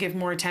trying to give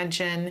more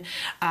attention.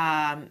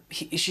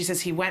 She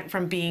says he went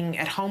from being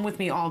at home with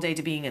me all day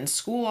to being in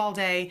school all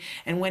day,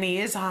 and when he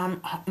is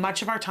home,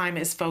 much of our time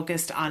is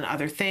focused on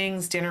other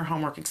things, dinner,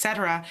 homework,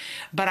 etc.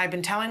 But I've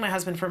been telling my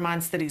husband for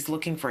months that he's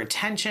looking for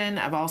attention.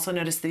 I've also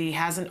noticed that he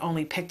hasn't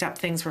only picked up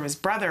things from his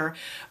brother,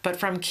 but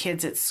from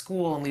kids at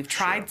school, and we've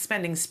tried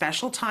spending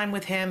special time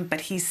with him, but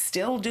he's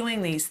still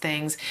doing these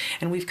things,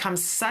 and we've come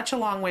such a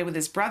long way with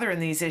his brother in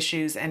these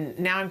issues, and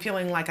now I'm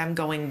feeling like I'm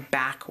going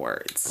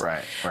backwards.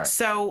 Right.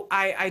 So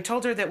I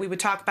told her that we would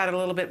talk about it a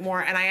little bit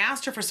more, and I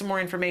asked her for some more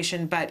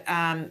information, but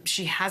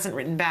she hasn't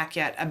written back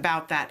yet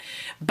about that.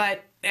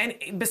 But and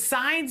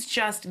besides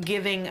just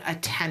giving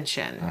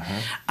attention,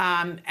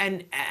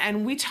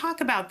 and we talk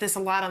about this a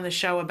lot on the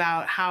show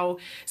about how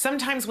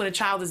sometimes when a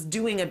child is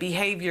doing a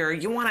behavior,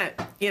 you want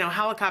to, you know,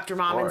 helicopter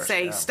mom and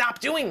say,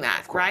 stop doing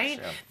that, right?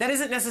 That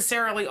isn't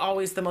necessarily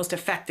always the most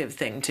effective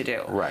thing to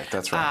do. Right,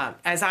 that's right.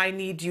 As I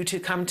need you to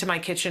come to my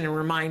kitchen and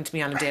remind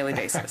me on a daily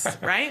basis,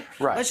 right?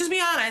 Right. Let's just be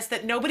honest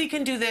that nobody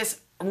can do this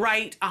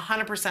right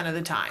 100% of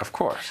the time. Of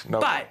course.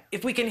 But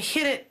if we can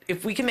hit it,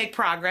 if we can make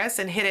progress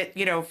and hit it,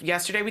 you know,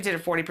 yesterday we did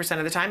it 40%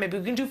 of the time, maybe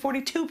we can do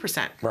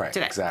 42%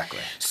 today. Exactly.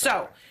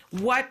 So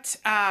what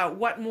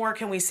more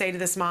can we say to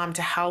this mom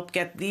to help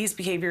get these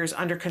behaviors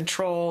under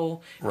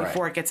control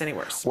before it gets any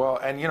worse? Well,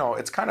 and you know,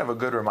 it's kind of a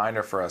good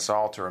reminder for us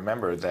all to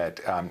remember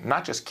that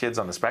not just kids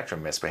on the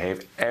spectrum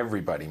misbehave,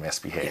 everybody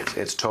misbehaves.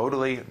 It's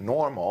totally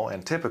normal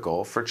and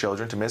typical for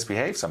children to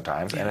misbehave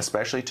sometimes, and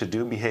especially to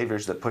do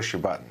behaviors that push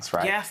your buttons,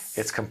 right? Yes.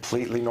 It's It's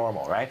completely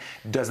normal, right?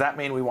 Does that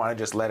mean we want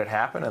to just let it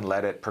happen and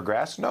let it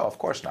progress? No, of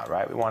course not,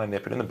 right? We want to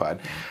nip it in the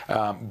bud.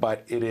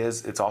 But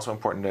it's also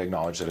important to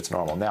acknowledge that it's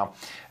normal. Now,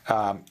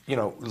 you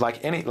know,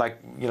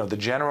 the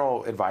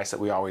general advice that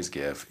we always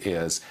give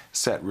is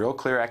set real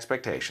clear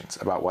expectations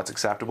about what's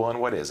acceptable and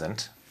what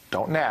isn't.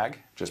 Don't nag,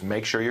 just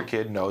make sure your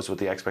kid knows what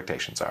the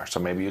expectations are. So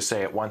maybe you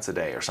say it once a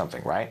day or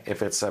something, right?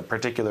 If it's a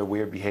particular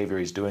weird behavior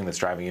he's doing that's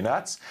driving you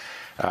nuts,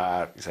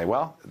 you say,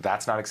 well,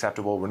 that's not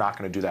acceptable, we're not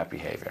going to do that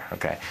behavior,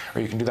 okay? Or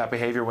you can do that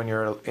behavior when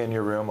you're in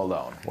your room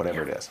alone,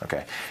 whatever it is,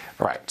 okay?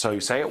 All right, so you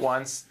say it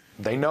once,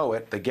 they know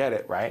it, they get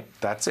it, right?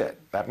 That's it.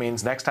 That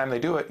means next time they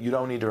do it, you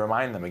don't need to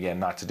remind them again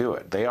not to do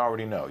it. They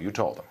already know, you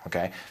told them,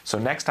 okay? So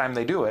next time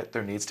they do it,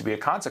 there needs to be a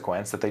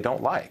consequence that they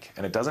don't like.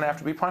 And it doesn't have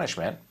to be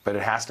punishment, but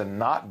it has to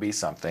not be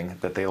something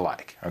that they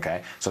like,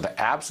 okay? So the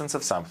absence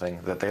of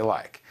something that they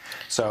like.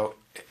 So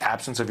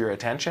absence of your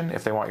attention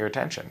if they want your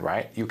attention,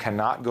 right? You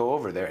cannot go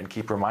over there and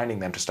keep reminding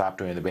them to stop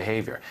doing the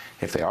behavior.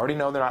 If they already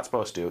know they're not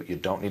supposed to, you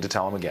don't need to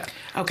tell them again.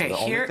 Okay, so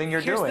the only thing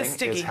you're doing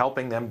is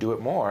helping them do it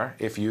more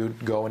if you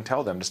go and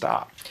tell them to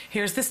stop.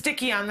 Here's the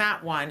sticky on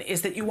that one,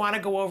 is that you want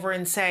to go over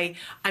and say,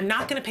 I'm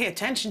not going to pay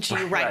attention to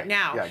you right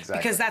now,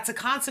 because that's a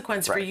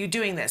consequence for you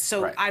doing this.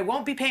 So I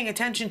won't be paying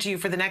attention to you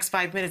for the next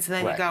 5 minutes, and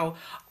then you go,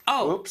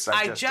 oh, oops,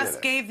 I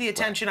just gave the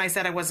attention I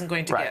said I wasn't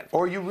going to give.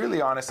 Or you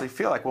really honestly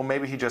feel like, well,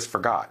 maybe he just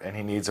forgot and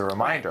he needs a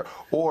reminder.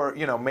 Or,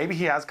 you know, maybe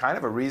he has kind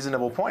of a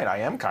reasonable point. I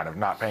am kind of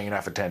not paying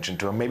enough attention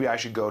to him. Maybe I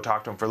should go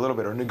talk to him for a little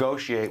bit or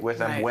negotiate with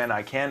him when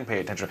I can pay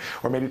attention.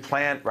 Or maybe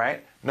plan,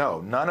 right? No,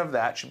 none of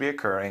that should be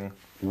occurring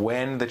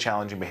when the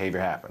challenging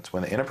behavior happens.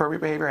 When the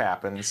inappropriate behavior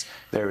happens,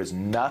 there is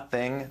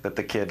nothing that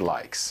the kid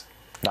likes.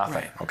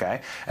 Nothing,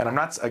 okay? And I'm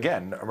not,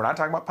 again, we're not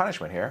talking about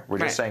punishment here. We're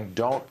just saying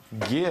don't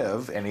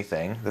give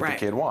anything that the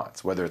kid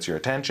wants, whether it's your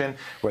attention,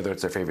 whether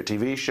it's their favorite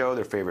TV show,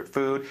 their favorite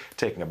food,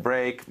 taking a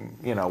break,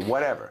 you know,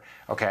 whatever,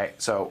 okay?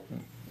 So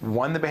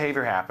when the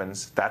behavior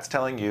happens, that's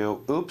telling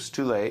you, oops,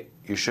 too late.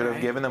 You should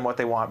have given them what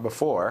they want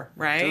before.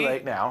 Too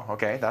late now.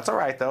 Okay, that's all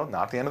right though.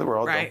 Not the end of the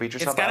world. Don't beat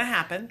yourself up. It's gonna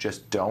happen.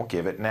 Just don't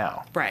give it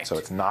now. So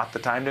it's not the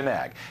time to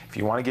nag. If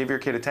you want to give your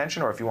kid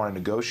attention, or if you want to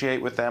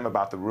negotiate with them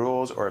about the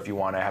rules, or if you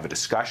want to have a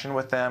discussion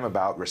with them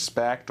about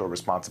respect or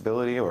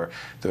responsibility or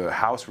the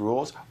house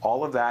rules,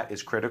 all of that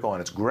is critical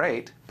and it's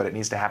great, but it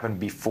needs to happen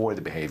before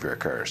the behavior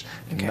occurs,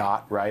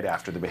 not right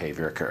after the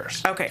behavior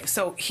occurs. Okay,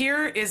 so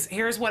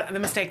here's what the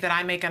mistake that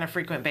I make on a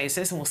frequent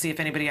basis, and we'll see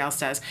if anybody else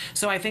does.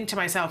 So I think to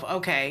myself,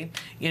 okay,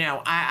 you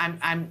know,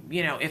 I'm,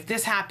 you know, if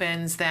this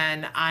happens,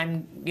 then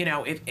I'm, you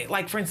know,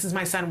 like for instance,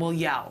 my son will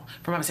yell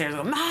from upstairs,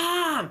 go,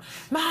 Mom,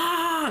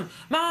 Mom,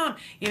 Mom,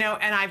 you know,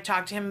 and I've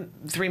talked to him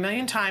 3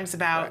 million times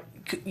about,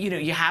 you know,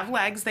 you have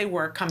legs, they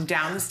work, come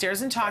down the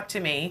stairs and talk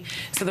to me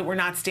so that we're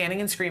not standing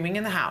and screaming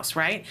in the house,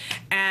 right?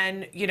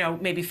 And, you know,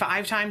 maybe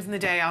 5 times in the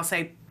day I'll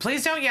say,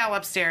 please don't yell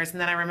upstairs. And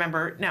then I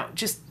remember, no,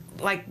 just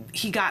like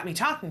he got me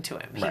talking to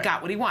him. He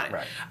got what he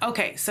wanted.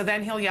 Okay, so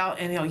then he'll yell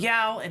and he'll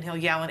yell and he'll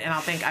yell and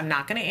I'll think I'm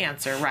not going to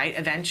answer, right?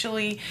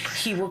 Eventually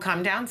he will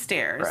come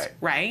downstairs,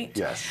 right?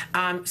 Yes.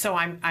 So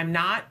I'm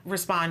not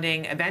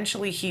responding.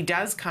 Eventually he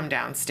does come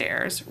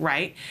downstairs,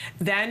 right?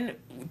 Then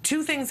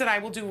 2 things that I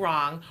will do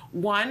wrong.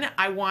 One,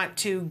 I want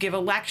to give a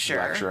lecture.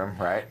 Lecture him,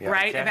 right? Yeah,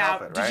 right,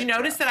 about, did you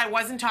notice that I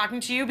wasn't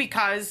talking to you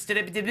because,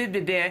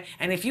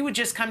 and if you would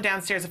just come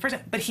downstairs the first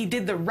time, but he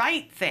did the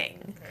right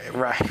thing.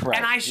 Right.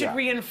 And I should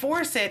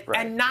reinforce it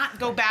and not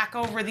go back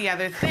over the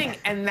other thing.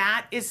 And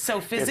that is so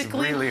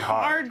physically really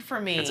hard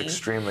for me. It's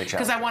extremely challenging.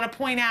 Because I want to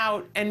point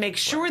out and make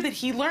sure that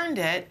he learned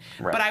it,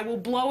 but I will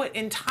blow it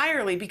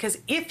entirely because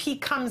if he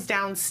comes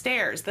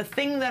downstairs, the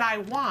thing that I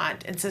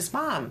want, and says,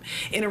 Mom,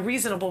 in a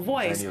reasonable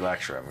voice, you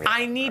lecture him.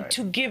 I need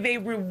to give a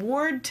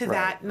reward to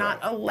that, not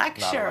a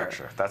lecture. Not a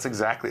lecture. That's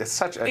exactly. It's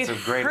a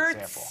great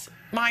example.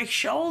 My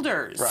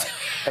shoulders. Right.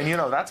 And you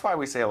know, that's why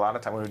we say a lot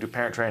of times when we do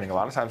parent training, a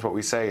lot of times what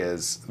we say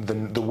is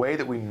the way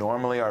that we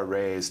normally are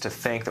raised to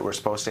think that we're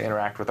supposed to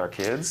interact with our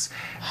kids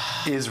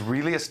is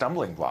really a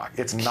stumbling block.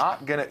 It's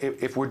not gonna,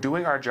 if we're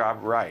doing our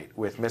job right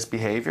with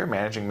misbehavior,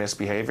 managing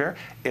misbehavior,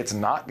 it's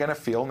not gonna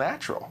feel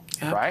natural,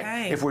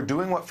 right? If we're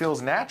doing what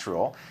feels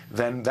natural,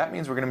 then that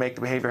means we're gonna make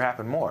the behavior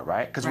happen more,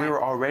 right? Because we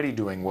were already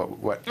doing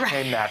what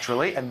came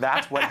naturally, and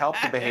that's what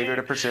helped the behavior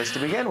to persist to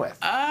begin with.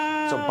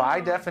 So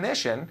by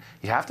definition,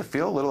 you have to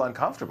feel a little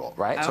uncomfortable,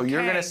 right? So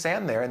you're going to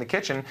stand there in the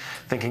kitchen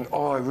thinking,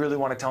 oh, I really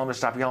want to tell him to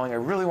stop yelling. I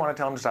really want to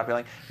tell him to stop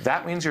yelling.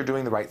 That means you're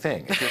doing the right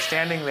thing. If you're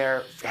standing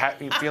there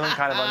feeling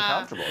kind of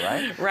uncomfortable,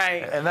 right?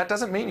 Right. And that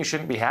doesn't mean you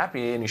shouldn't be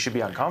happy and you should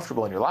be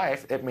uncomfortable in your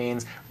life. It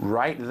means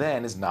right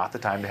then is not the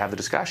time to have the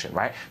discussion,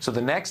 right? So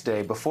the next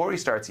day, before he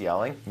starts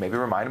yelling, maybe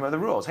remind him of the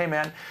rules. Hey,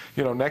 man,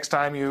 you know, next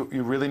time you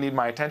really need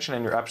my attention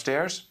and you're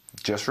upstairs,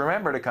 just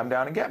remember to come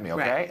down and get me,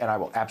 okay? And I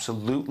will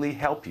absolutely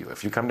help you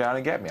if you come down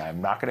and get me. I'm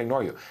not going to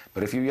ignore you.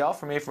 But if you yell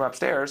for me from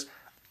upstairs,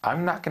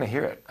 I'm not going to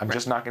hear it. I'm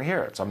just not going to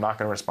hear it, so I'm not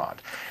going to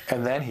respond.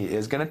 And then he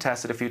is going to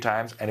test it a few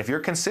times, and if you're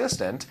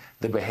consistent,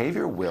 the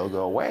behavior will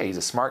go away. He's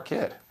a smart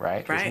kid,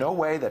 right? There's no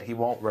way that he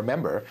won't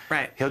remember.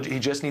 Right. He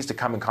just needs to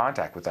come in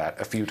contact with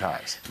that a few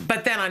times.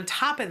 But then on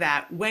top of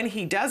that, when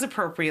he does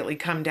appropriately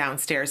come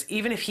downstairs,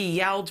 even if he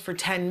yelled for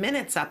 10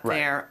 minutes up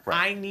there,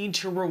 I need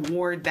to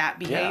reward that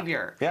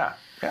behavior. Yeah.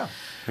 You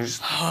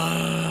just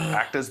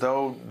act as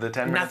though the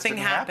 10 minutes Nothing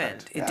didn't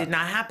happened. It did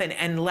not happen,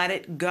 and let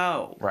it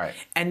go. Right.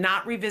 And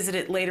not revisit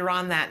it later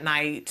on that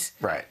night.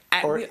 Right.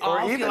 We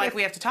all feel like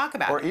we have to talk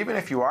about it. Or even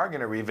if you are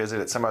going to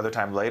revisit it some other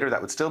time later, that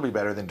would still be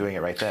better than doing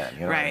it right then.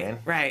 You know what I mean?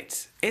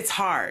 Right. It's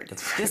hard.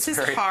 This is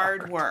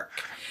hard work.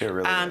 It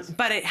really is.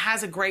 But it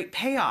has a great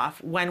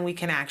payoff when we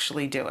can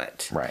actually do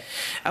it. Right.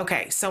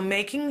 Okay, so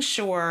making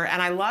sure,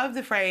 and I love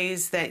the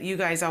phrase that you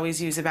guys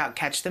always use about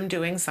catch them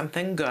doing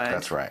something good.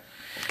 That's right.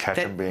 Catch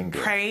them being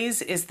good.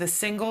 Praise is the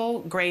single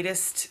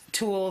greatest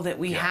tool that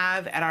we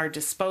have at our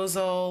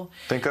disposal.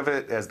 Think of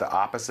it as the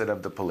opposite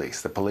of the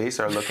police. The police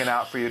are looking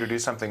out for you to do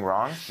something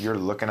wrong. You're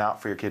looking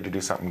out for your kid to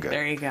do something good.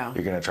 There you go.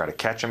 You're going to try to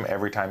catch them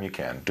every time you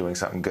can doing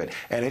something good.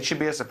 And it should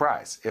be a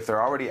surprise. If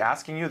they're already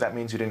asking you, that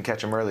means you didn't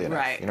catch them early enough.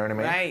 Right. You know what I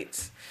mean?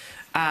 Right.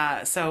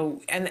 And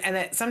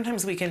that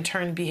sometimes we can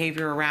turn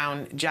behavior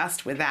around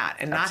just with that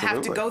and not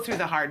have to go through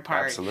the hard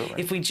part.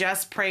 Absolutely. If we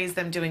just praise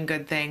them doing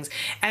good things.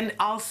 And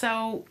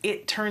also,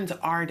 it turns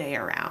our day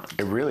around.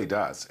 It really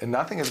does. And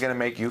nothing is going to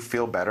make you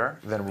feel better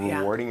than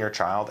rewarding your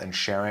child and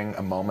sharing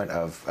a moment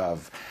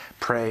of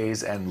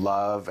praise and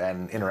love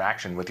and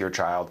interaction with your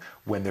child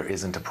when there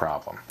isn't a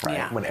problem, right?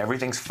 Yeah. When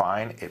everything's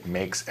fine, it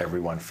makes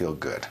everyone feel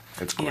good.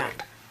 It's great. Yeah.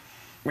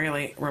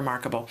 Really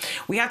remarkable.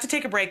 We have to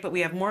take a break, but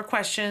we have more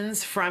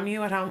questions from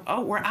you at home.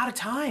 Oh, we're out of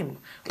time.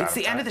 It's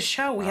the end of the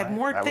show. We have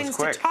more things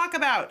to talk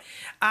about.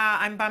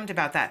 I'm bummed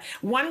about that.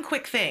 One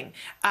quick thing.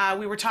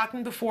 We were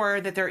talking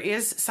before that there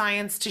is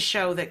science to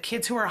show that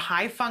kids who are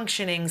high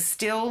functioning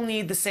still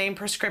need the same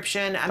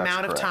prescription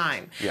amount of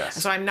time.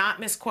 Yes. So I'm not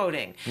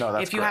misquoting. No,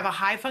 that's If you have a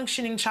high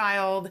functioning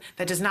child,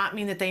 that does not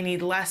mean that they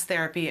need less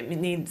therapy. It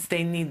means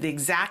they need the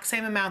exact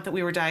same amount that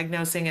we were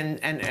diagnosing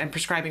and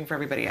prescribing for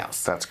everybody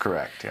else. That's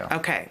correct, yeah.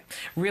 Okay,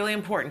 really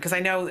important, because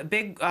I know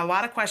a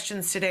lot of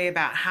questions today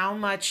about how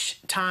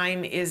much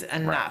time is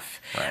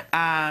enough.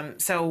 Right.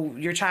 So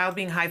your child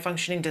being high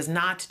functioning does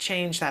not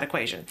change that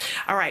equation.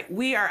 All right,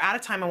 we are out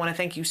of time. I want to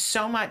thank you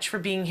so much for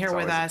being here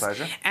with us. It's always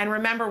a pleasure. And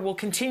remember, we'll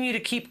continue to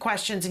keep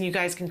questions, and you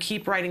guys can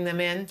keep writing them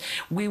in.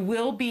 We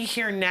will be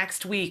here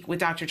next week with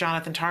Dr.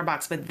 Jonathan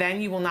Tarbox, but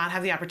then you will not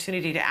have the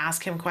opportunity to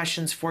ask him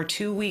questions for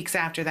 2 weeks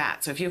after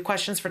that. So if you have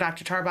questions for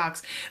Dr.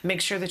 Tarbox, make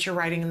sure that you're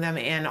writing them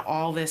in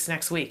all this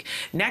next week.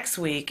 Next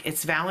week,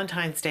 it's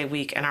Valentine's Day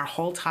week, and our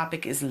whole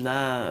topic is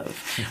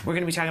love. We're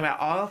going to be talking about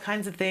all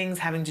kinds of things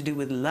having to do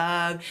with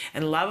love,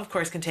 and love, of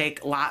course, can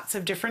take lots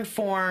of different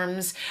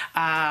forms,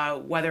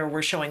 whether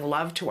we're showing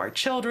love to our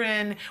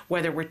children,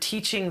 whether we're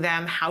teaching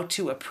them how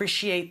to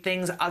appreciate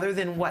things other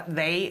than what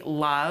they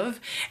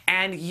love,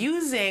 and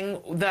using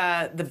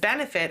the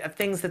benefit of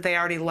things that they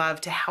already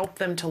love to help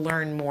them to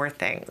learn more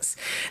things.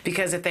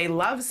 Because if they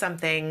love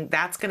something,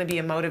 that's going to be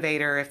a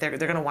motivator if they're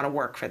going to want to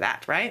work for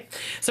that, right?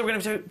 So we're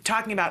going to be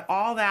talking about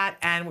all that,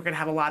 and we're going to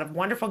have a lot of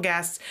wonderful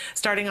guests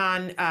starting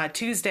on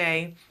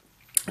Tuesday.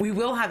 We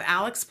will have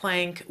Alex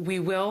Plank, we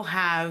will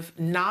have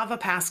Nava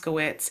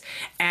Paskowitz,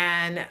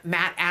 and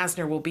Matt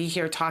Asner will be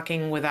here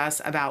talking with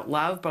us about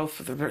love, both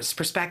from the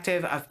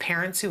perspective of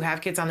parents who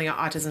have kids on the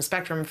autism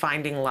spectrum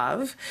finding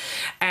love.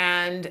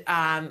 And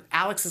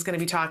Alex is going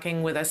to be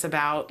talking with us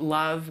about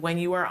love when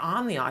you are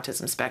on the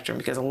autism spectrum,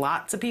 because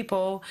lots of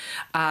people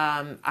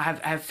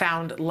have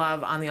found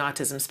love on the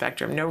autism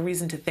spectrum. No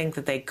reason to think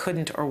that they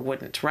couldn't or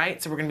wouldn't,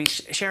 right? So we're going to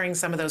be sharing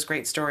some of those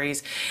great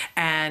stories.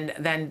 And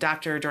then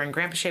Dr. Doran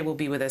Granpeesheh will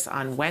be with us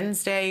on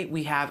Wednesday.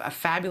 We have a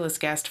fabulous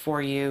guest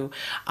for you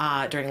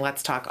during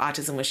Let's Talk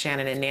Autism with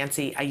Shannon and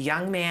Nancy, a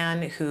young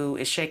man who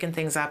is shaking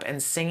things up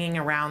and singing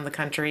around the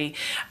country,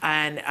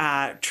 and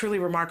truly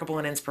remarkable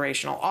and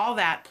inspirational. All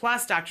that,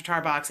 plus Dr.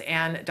 Tarbox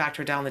and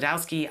Dr. Del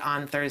Nadowski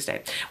on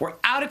Thursday. We're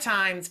out of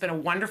time. It's been a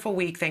wonderful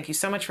week. Thank you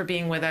so much for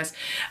being with us.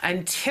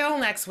 Until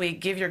next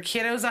week, give your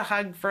kiddos a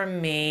hug from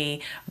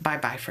me.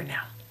 Bye-bye for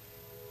now.